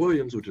Roy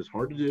Williams, which is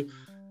hard to do.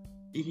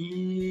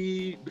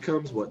 He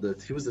becomes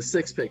he was the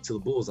 6th pick to the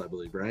Bulls, I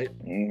believe, right?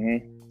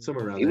 Mm-hmm.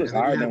 Somewhere around there. He was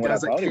higher than what I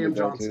thought he would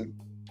go to.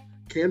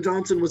 Cam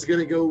Johnson was going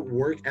to go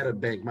work at a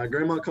bank. My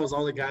grandma calls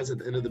all the guys at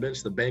the end of the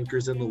bench the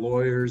bankers and the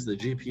lawyers, the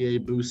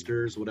GPA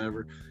boosters,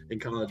 whatever, in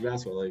college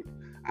basketball. Like,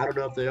 I don't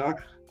know if they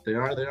are. They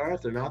are.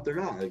 If they're not, they're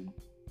not. Like,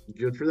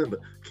 good for them. But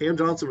Cam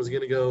Johnson was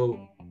going to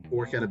go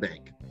work at a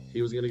bank.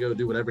 He was going to go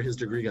do whatever his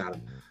degree got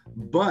him.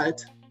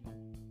 But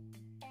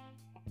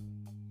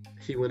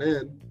he went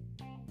in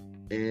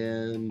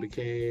and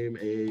became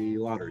a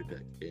lottery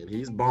pick. And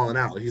he's balling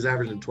out. He's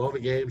averaging 12 a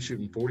game,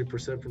 shooting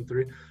 40% from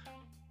 3.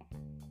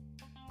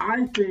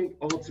 I think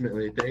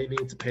ultimately they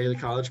need to pay the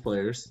college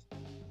players.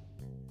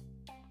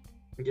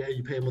 Yeah,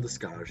 you pay them with a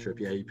scholarship.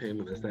 Yeah, you pay them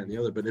with this, that, and the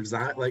other. But if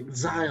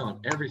Zion,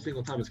 every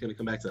single time it's going to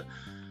come back to that.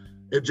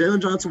 If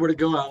Jalen Johnson were to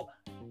go out,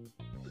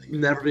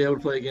 never be able to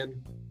play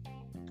again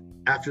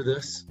after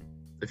this,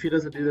 if he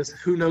doesn't do this,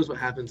 who knows what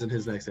happens in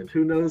his next game?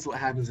 Who knows what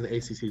happens in the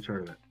ACC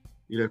tournament?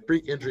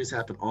 Freak injuries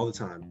happen all the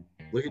time.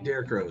 Look at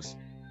Derrick Rose.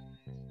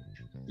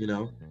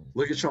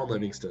 Look at Sean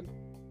Livingston.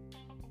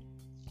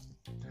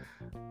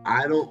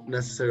 I don't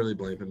necessarily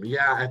blame him.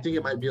 Yeah, I think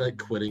it might be like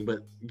quitting, but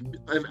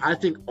I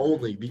think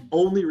the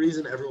only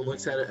reason everyone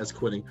looks at it as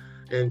quitting,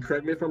 and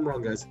correct me if I'm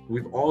wrong, guys,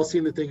 we've all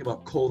seen the thing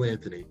about Cole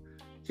Anthony.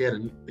 He had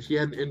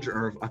an injury,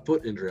 or a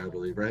foot injury, I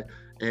believe, right?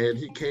 And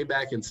he came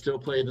back and still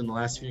played in the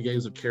last few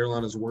games of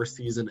Carolina's worst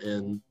season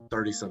in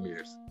 30-some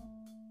years.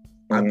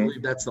 Mm-hmm. I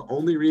believe that's the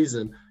only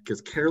reason, because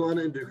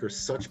Carolina and Duke are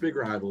such big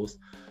rivals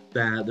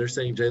that they're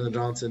saying Jalen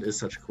Johnson is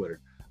such a quitter.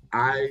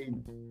 I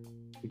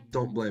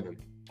don't blame him.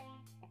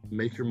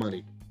 Make your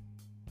money.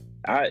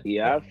 I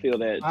feel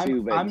that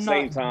too, but at the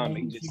same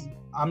time,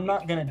 I'm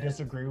not gonna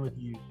disagree with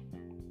you.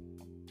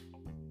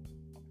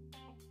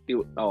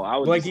 I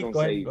was just gonna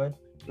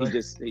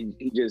say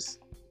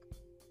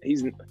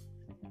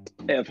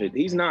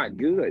he's not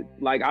good.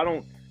 Like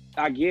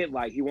I get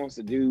like he wants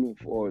to do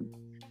for.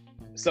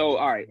 So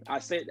all right, I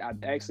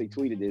actually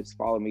tweeted this.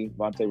 Follow me,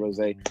 Vontae Rose.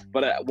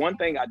 But one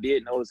thing I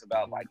did notice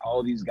about like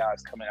all these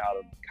guys coming out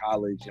of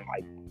college and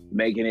like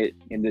making it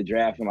in the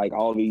draft and like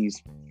all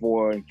these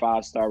 4- and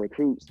 5-star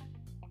recruits.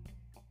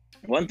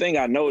 One thing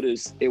I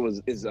noticed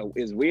is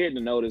weird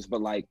to notice, but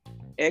like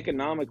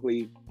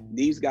economically,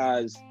 these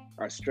guys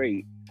are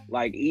straight.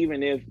 Like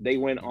even if they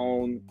went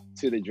on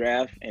to the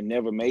draft and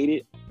never made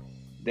it,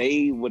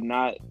 they would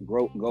not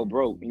go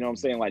broke. You know what I'm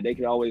saying? Like they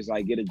could always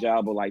like get a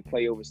job or like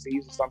play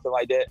overseas or something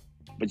like that.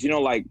 But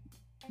like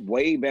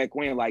way back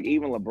when, like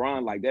even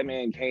LeBron, like that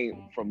man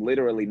came from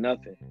literally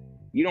nothing.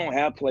 You don't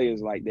have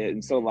players like that.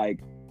 And so like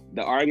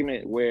the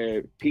argument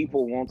where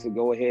people want to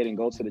go ahead and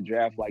go to the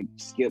draft, like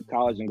skip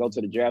college and go to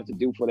the draft to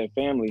do for their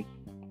family,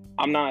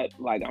 I'm not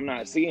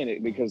seeing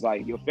it, because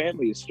like your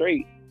family is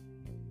straight.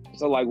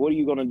 So like, what are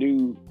you going to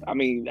do? I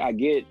mean, I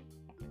get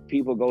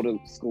people go to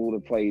school to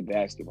play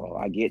basketball.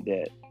 I get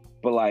that.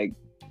 But like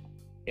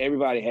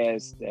everybody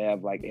has to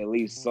have like at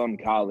least some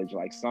college,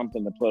 like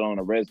something to put on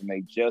a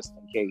resume just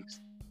in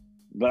case.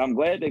 But I'm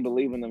glad they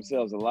believe in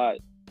themselves a lot,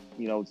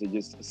 you know, to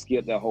just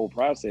skip that whole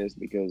process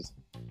because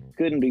it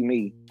couldn't be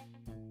me.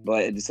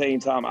 But at the same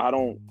time,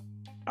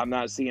 I'm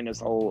not seeing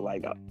this whole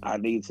like I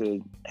need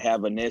to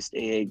have a nest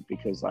egg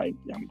because like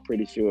I'm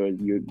pretty sure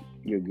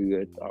you're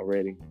good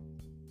already.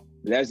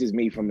 That's just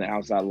me from the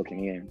outside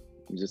looking in.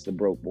 I'm just a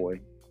broke boy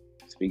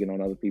speaking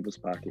on other people's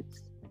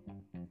pockets.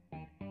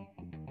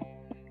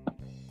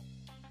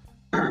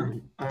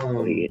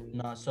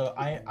 No, so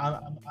I'm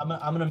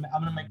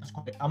gonna make this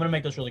quick. I'm gonna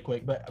make this really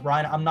quick. But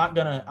Ryan, I'm not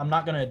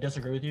gonna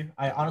disagree with you.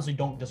 I honestly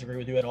don't disagree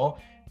with you at all.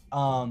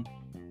 Hold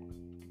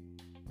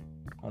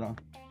on.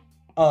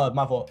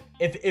 My fault.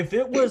 If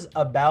it was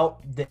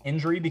about the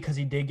injury because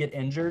he did get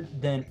injured,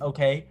 then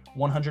okay,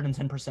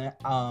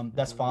 110%.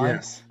 That's fine.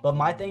 Yes. But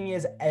my thing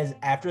is, as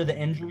after the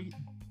injury,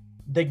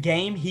 the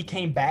game he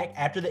came back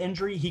after the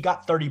injury, he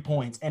got 30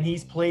 points, and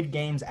he's played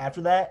games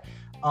after that.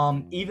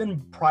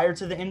 Even prior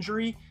to the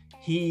injury,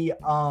 he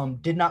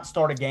did not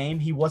start a game.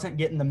 He wasn't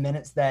getting the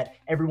minutes that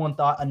everyone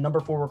thought a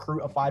number 4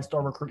 recruit, a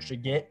 5-star recruit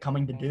should get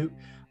coming to Duke.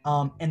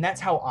 And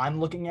that's how I'm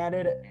looking at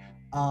it.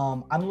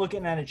 I'm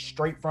looking at it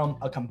straight from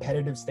a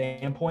competitive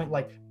standpoint.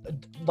 Like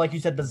you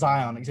said, the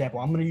Zion example.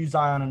 I'm going to use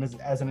Zion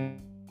as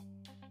an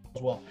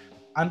as well.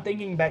 I'm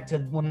thinking back to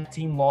when the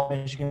team lost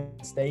Michigan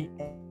State.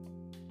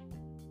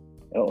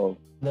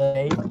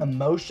 The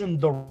emotion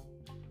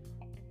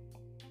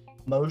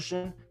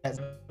as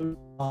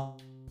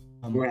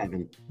We're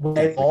having when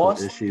they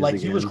lost, issues like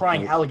again. he was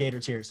crying alligator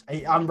tears.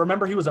 I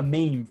remember he was a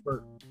meme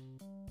for.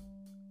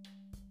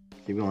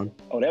 Keep going.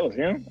 Oh, that was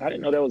him? I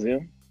didn't know that was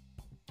him.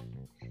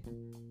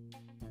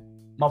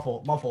 My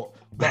fault.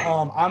 But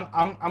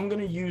I'm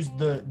gonna use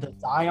the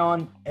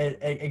Zion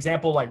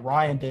example like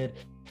Ryan did.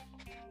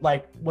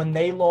 Like when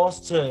they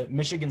lost to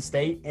Michigan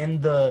State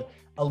in the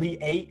Elite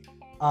Eight,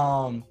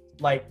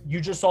 like you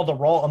just saw the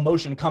raw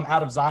emotion come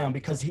out of Zion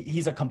because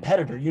he's a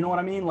competitor. You know what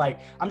I mean? Like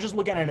I'm just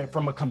looking at it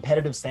from a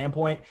competitive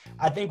standpoint.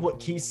 I think what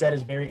Keith said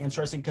is very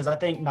interesting because I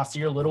think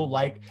Nasir Little,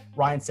 like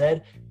Ryan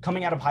said,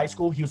 coming out of high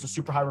school, he was a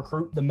super high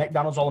recruit. The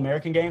McDonald's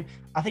All-American game,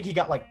 I think he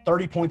got like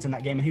 30 points in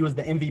that game and he was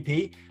the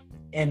MVP.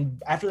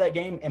 And after that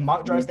game, in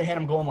mock drafts, they had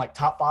him going like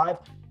top 5.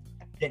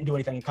 Didn't do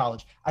anything in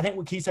college. I think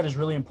what Keith said is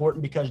really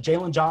important because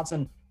Jalen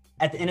Johnson,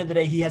 at the end of the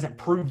day, he hasn't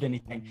proved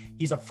anything.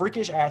 He's a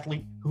freakish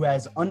athlete who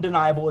has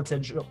undeniable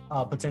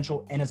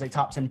potential and is a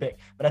top 10 pick.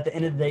 But at the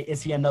end of the day,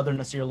 is he another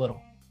Nasir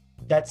Little?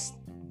 That's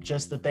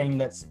just the thing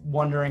that's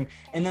wondering.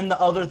 And then the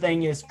other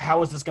thing is,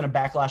 how is this going to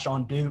backlash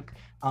on Duke?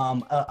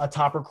 A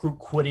top recruit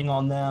quitting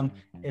on them.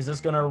 Is this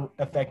going to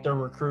affect their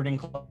recruiting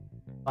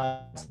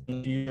class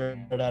in the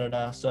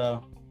future?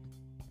 So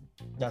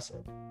that's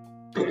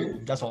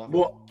it. That's all.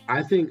 Well,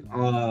 I think,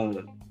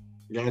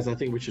 guys, I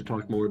think we should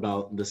talk more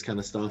about this kind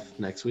of stuff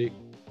next week,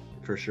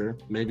 for sure.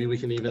 Maybe we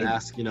can even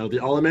ask, the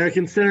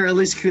All-American center,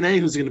 Elise Kune,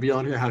 who's going to be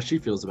on here, how she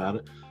feels about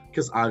it.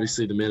 Because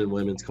obviously the men and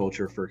women's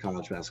culture for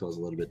college basketball is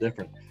a little bit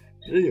different.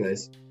 But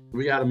anyways,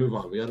 we got to move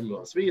on.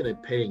 Speaking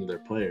of paying their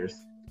players,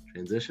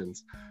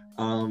 transitions,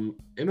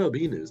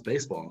 MLB news,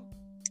 baseball,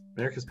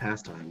 America's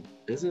pastime.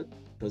 Is it?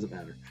 Doesn't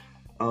matter.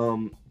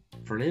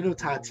 Fernando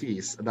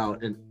Tatis,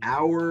 about an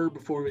hour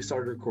before we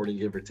started recording,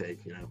 give or take,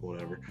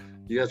 whatever.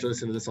 You guys are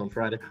listening to this on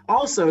Friday.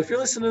 Also, if you're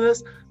listening to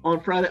this on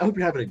Friday, I hope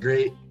you're having a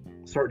great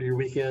start to your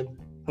weekend.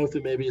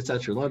 Hopefully, maybe it's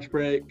at your lunch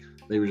break.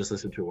 Maybe you're just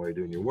listening to it while you're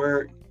doing your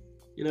work.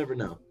 You never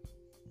know.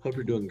 Hope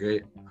you're doing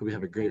great. Hope you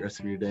have a great rest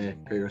of your day,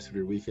 great rest of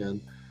your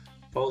weekend.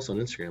 Follow us on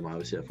Instagram,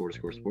 obviously, at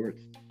 _sports.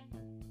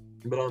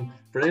 But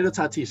Fernando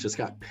Tatis just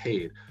got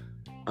paid.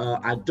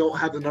 I don't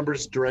have the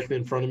numbers directly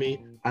in front of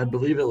me. I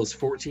believe it was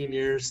 14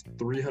 years,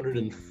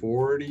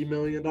 $340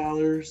 million.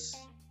 Wow.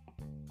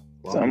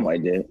 Something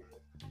like that.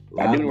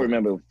 I do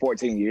remember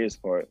 14 years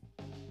part.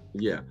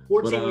 Yeah.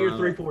 14 years,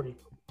 340.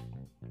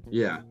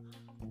 Yeah.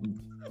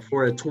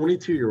 For a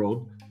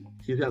 22-year-old,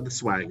 he's got the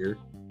swagger,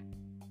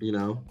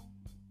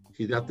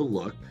 he's got the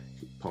look.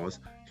 Pause.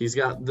 He's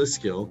got the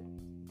skill.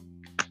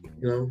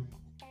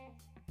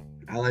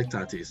 I like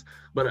Tatis,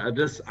 but I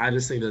just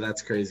think that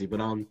that's crazy.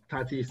 But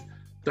Tatis,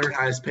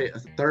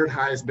 third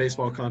highest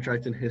baseball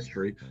contract in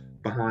history,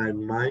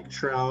 behind Mike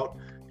Trout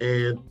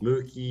and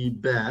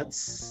Mookie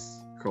Betts.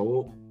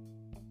 Cole.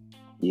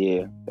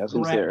 Yeah, that's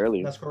what we said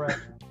earlier. That's correct.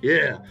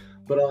 Yeah,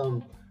 but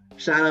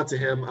shout out to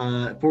him.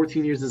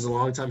 14 years is a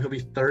long time. He'll be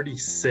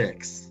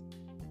 36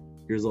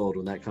 years old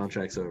when that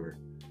contract's over.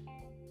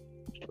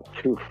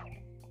 Whew.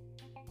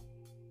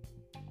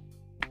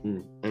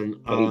 And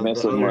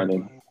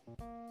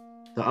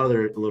the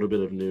other little bit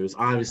of news,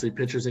 obviously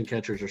pitchers and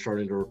catchers are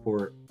starting to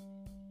report.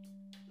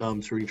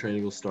 Spring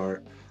training will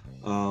start.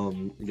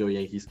 Go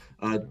Yankees.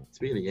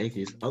 Speaking of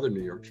Yankees, other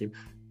New York team,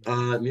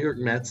 New York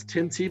Mets,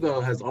 Tim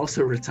Tebow has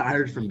also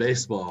retired from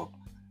baseball.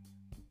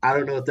 I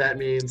don't know what that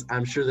means.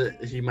 I'm sure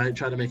that he might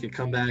try to make a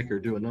comeback or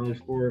do another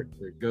sport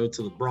or go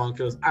to the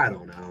Broncos. I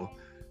don't know.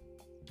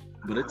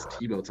 But it's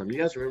Tebow time. You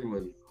guys remember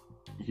when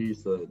he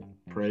used to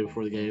pray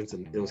before the games,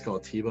 and it was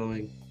called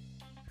Tebowing.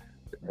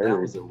 That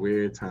was a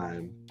weird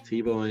time.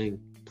 Tebowing,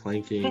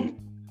 planking,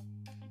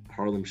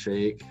 Harlem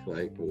Shake.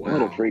 Like, wow.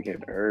 What a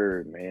freaking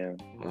herb, man.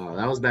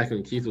 That was back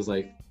when Keith was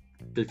like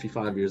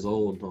 55 years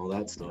old and all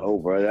that stuff. Oh,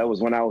 bro, that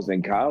was when I was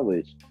in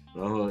college.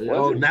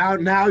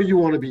 Now you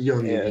want to be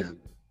young again.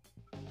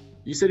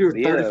 You said you were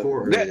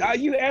 34.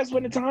 You asked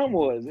when the time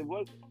was. It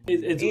was.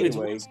 It's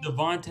once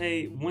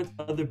Devontae, once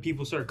other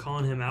people start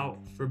calling him out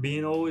for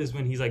being old, is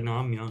when he's like, "No,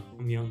 I'm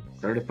young.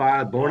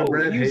 35, born and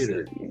bred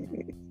hater."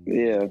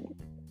 Yeah.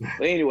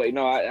 But anyway,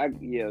 no,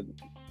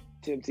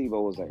 Tim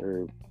Tebow was a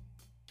herb.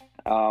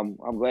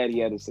 I'm glad he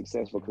had a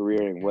successful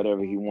career in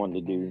whatever he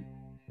wanted to do.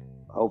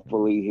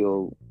 Hopefully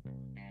he'll.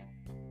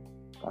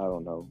 I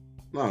don't know.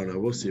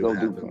 We'll see what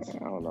happens. I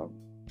don't know.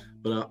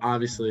 But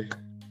obviously,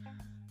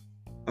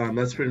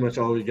 that's pretty much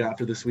all we got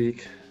for this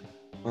week.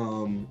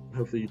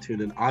 Hopefully you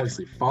tuned in.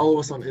 Obviously, follow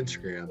us on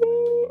Instagram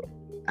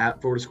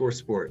at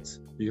 @4score_sports.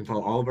 You can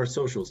follow all of our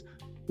socials.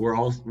 We're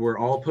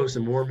all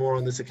posting more and more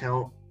on this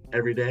account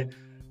every day.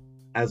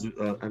 As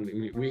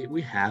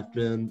we have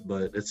been,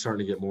 but it's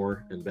starting to get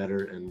more and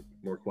better and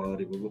more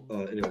quality.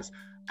 Anyways,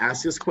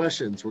 ask us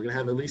questions. We're gonna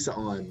have Elisa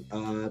on.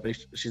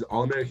 She's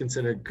All-American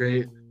center,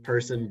 great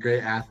person,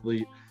 great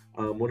athlete,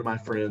 one of my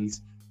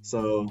friends.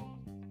 So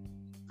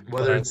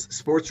whether it's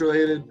sports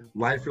related,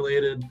 life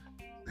related,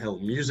 hell,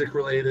 music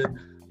related,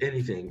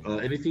 anything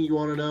you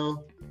want to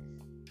know,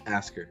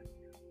 ask her.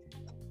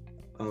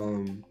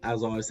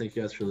 As always, thank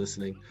you guys for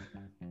listening.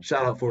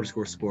 Shout out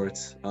 4score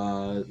Sports.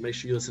 Make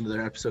sure you listen to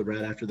their episode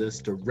right after this,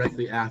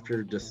 directly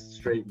after, just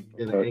straight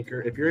in an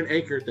Anchor. If you're an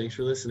Anchor, thanks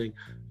for listening.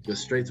 Go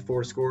straight to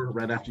 4score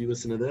right after you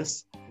listen to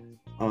this,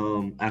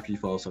 after you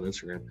follow us on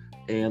Instagram.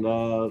 And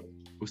we'll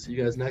see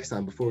you guys next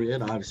time. Before we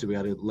end, obviously, we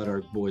got to let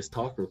our boys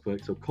talk real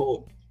quick. So,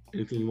 Colt,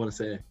 anything you want to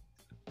say?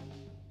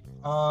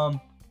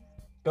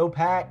 Go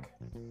Pack.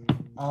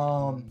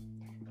 Go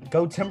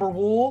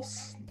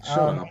Timberwolves.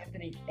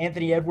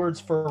 Anthony Edwards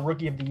for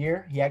Rookie of the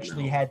Year. He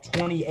actually had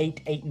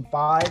 28, 8, and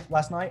 5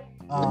 last night.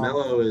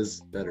 LaMelo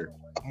is better.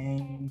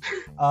 And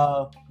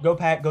go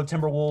Pack, go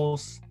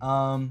Timberwolves.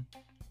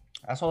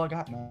 That's all I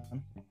got,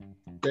 man.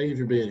 Thank you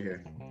for being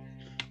here.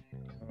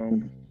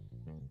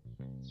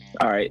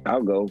 All right,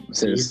 I'll go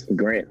since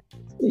Grant.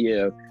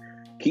 Yeah,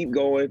 keep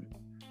going.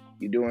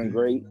 You're doing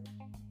great.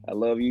 I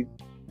love you.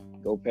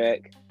 Go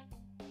Pack.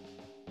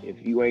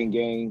 If you ain't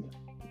game,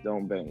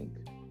 don't bang.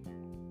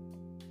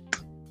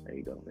 There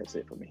you go. That's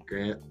it for me.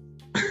 Grant.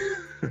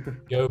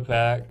 Go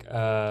Pack.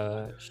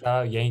 Shout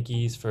out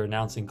Yankees for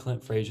announcing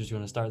Clint Frazier's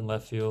going to start in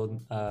left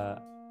field.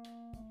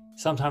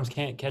 Sometimes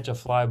can't catch a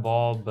fly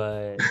ball,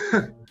 but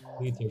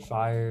leads are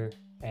fire.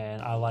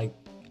 And I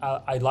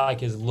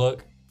like his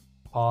look.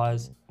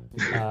 Pause.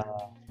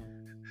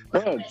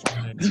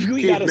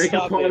 We gotta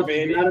stop it,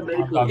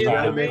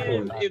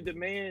 man. If the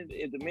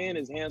man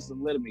is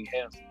handsome, let him be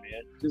handsome,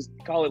 man. Just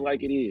call it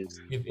like it is.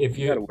 If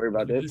you gotta worry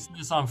about that. Listen to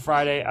this on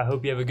Friday, I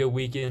hope you have a good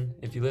weekend.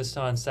 If you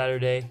listen on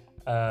Saturday,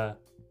 start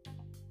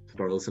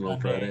listening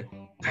on Friday.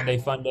 Monday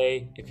fun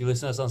day. If you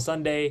listen to us on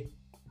Sunday,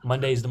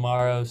 Monday's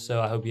tomorrow.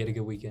 So I hope you had a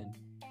good weekend.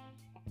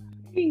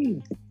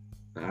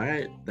 All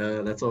right,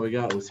 that's all we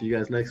got. We'll see you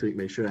guys next week.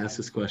 Make sure to ask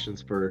us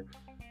questions for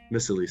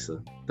Miss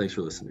Elisa. Thanks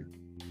for listening.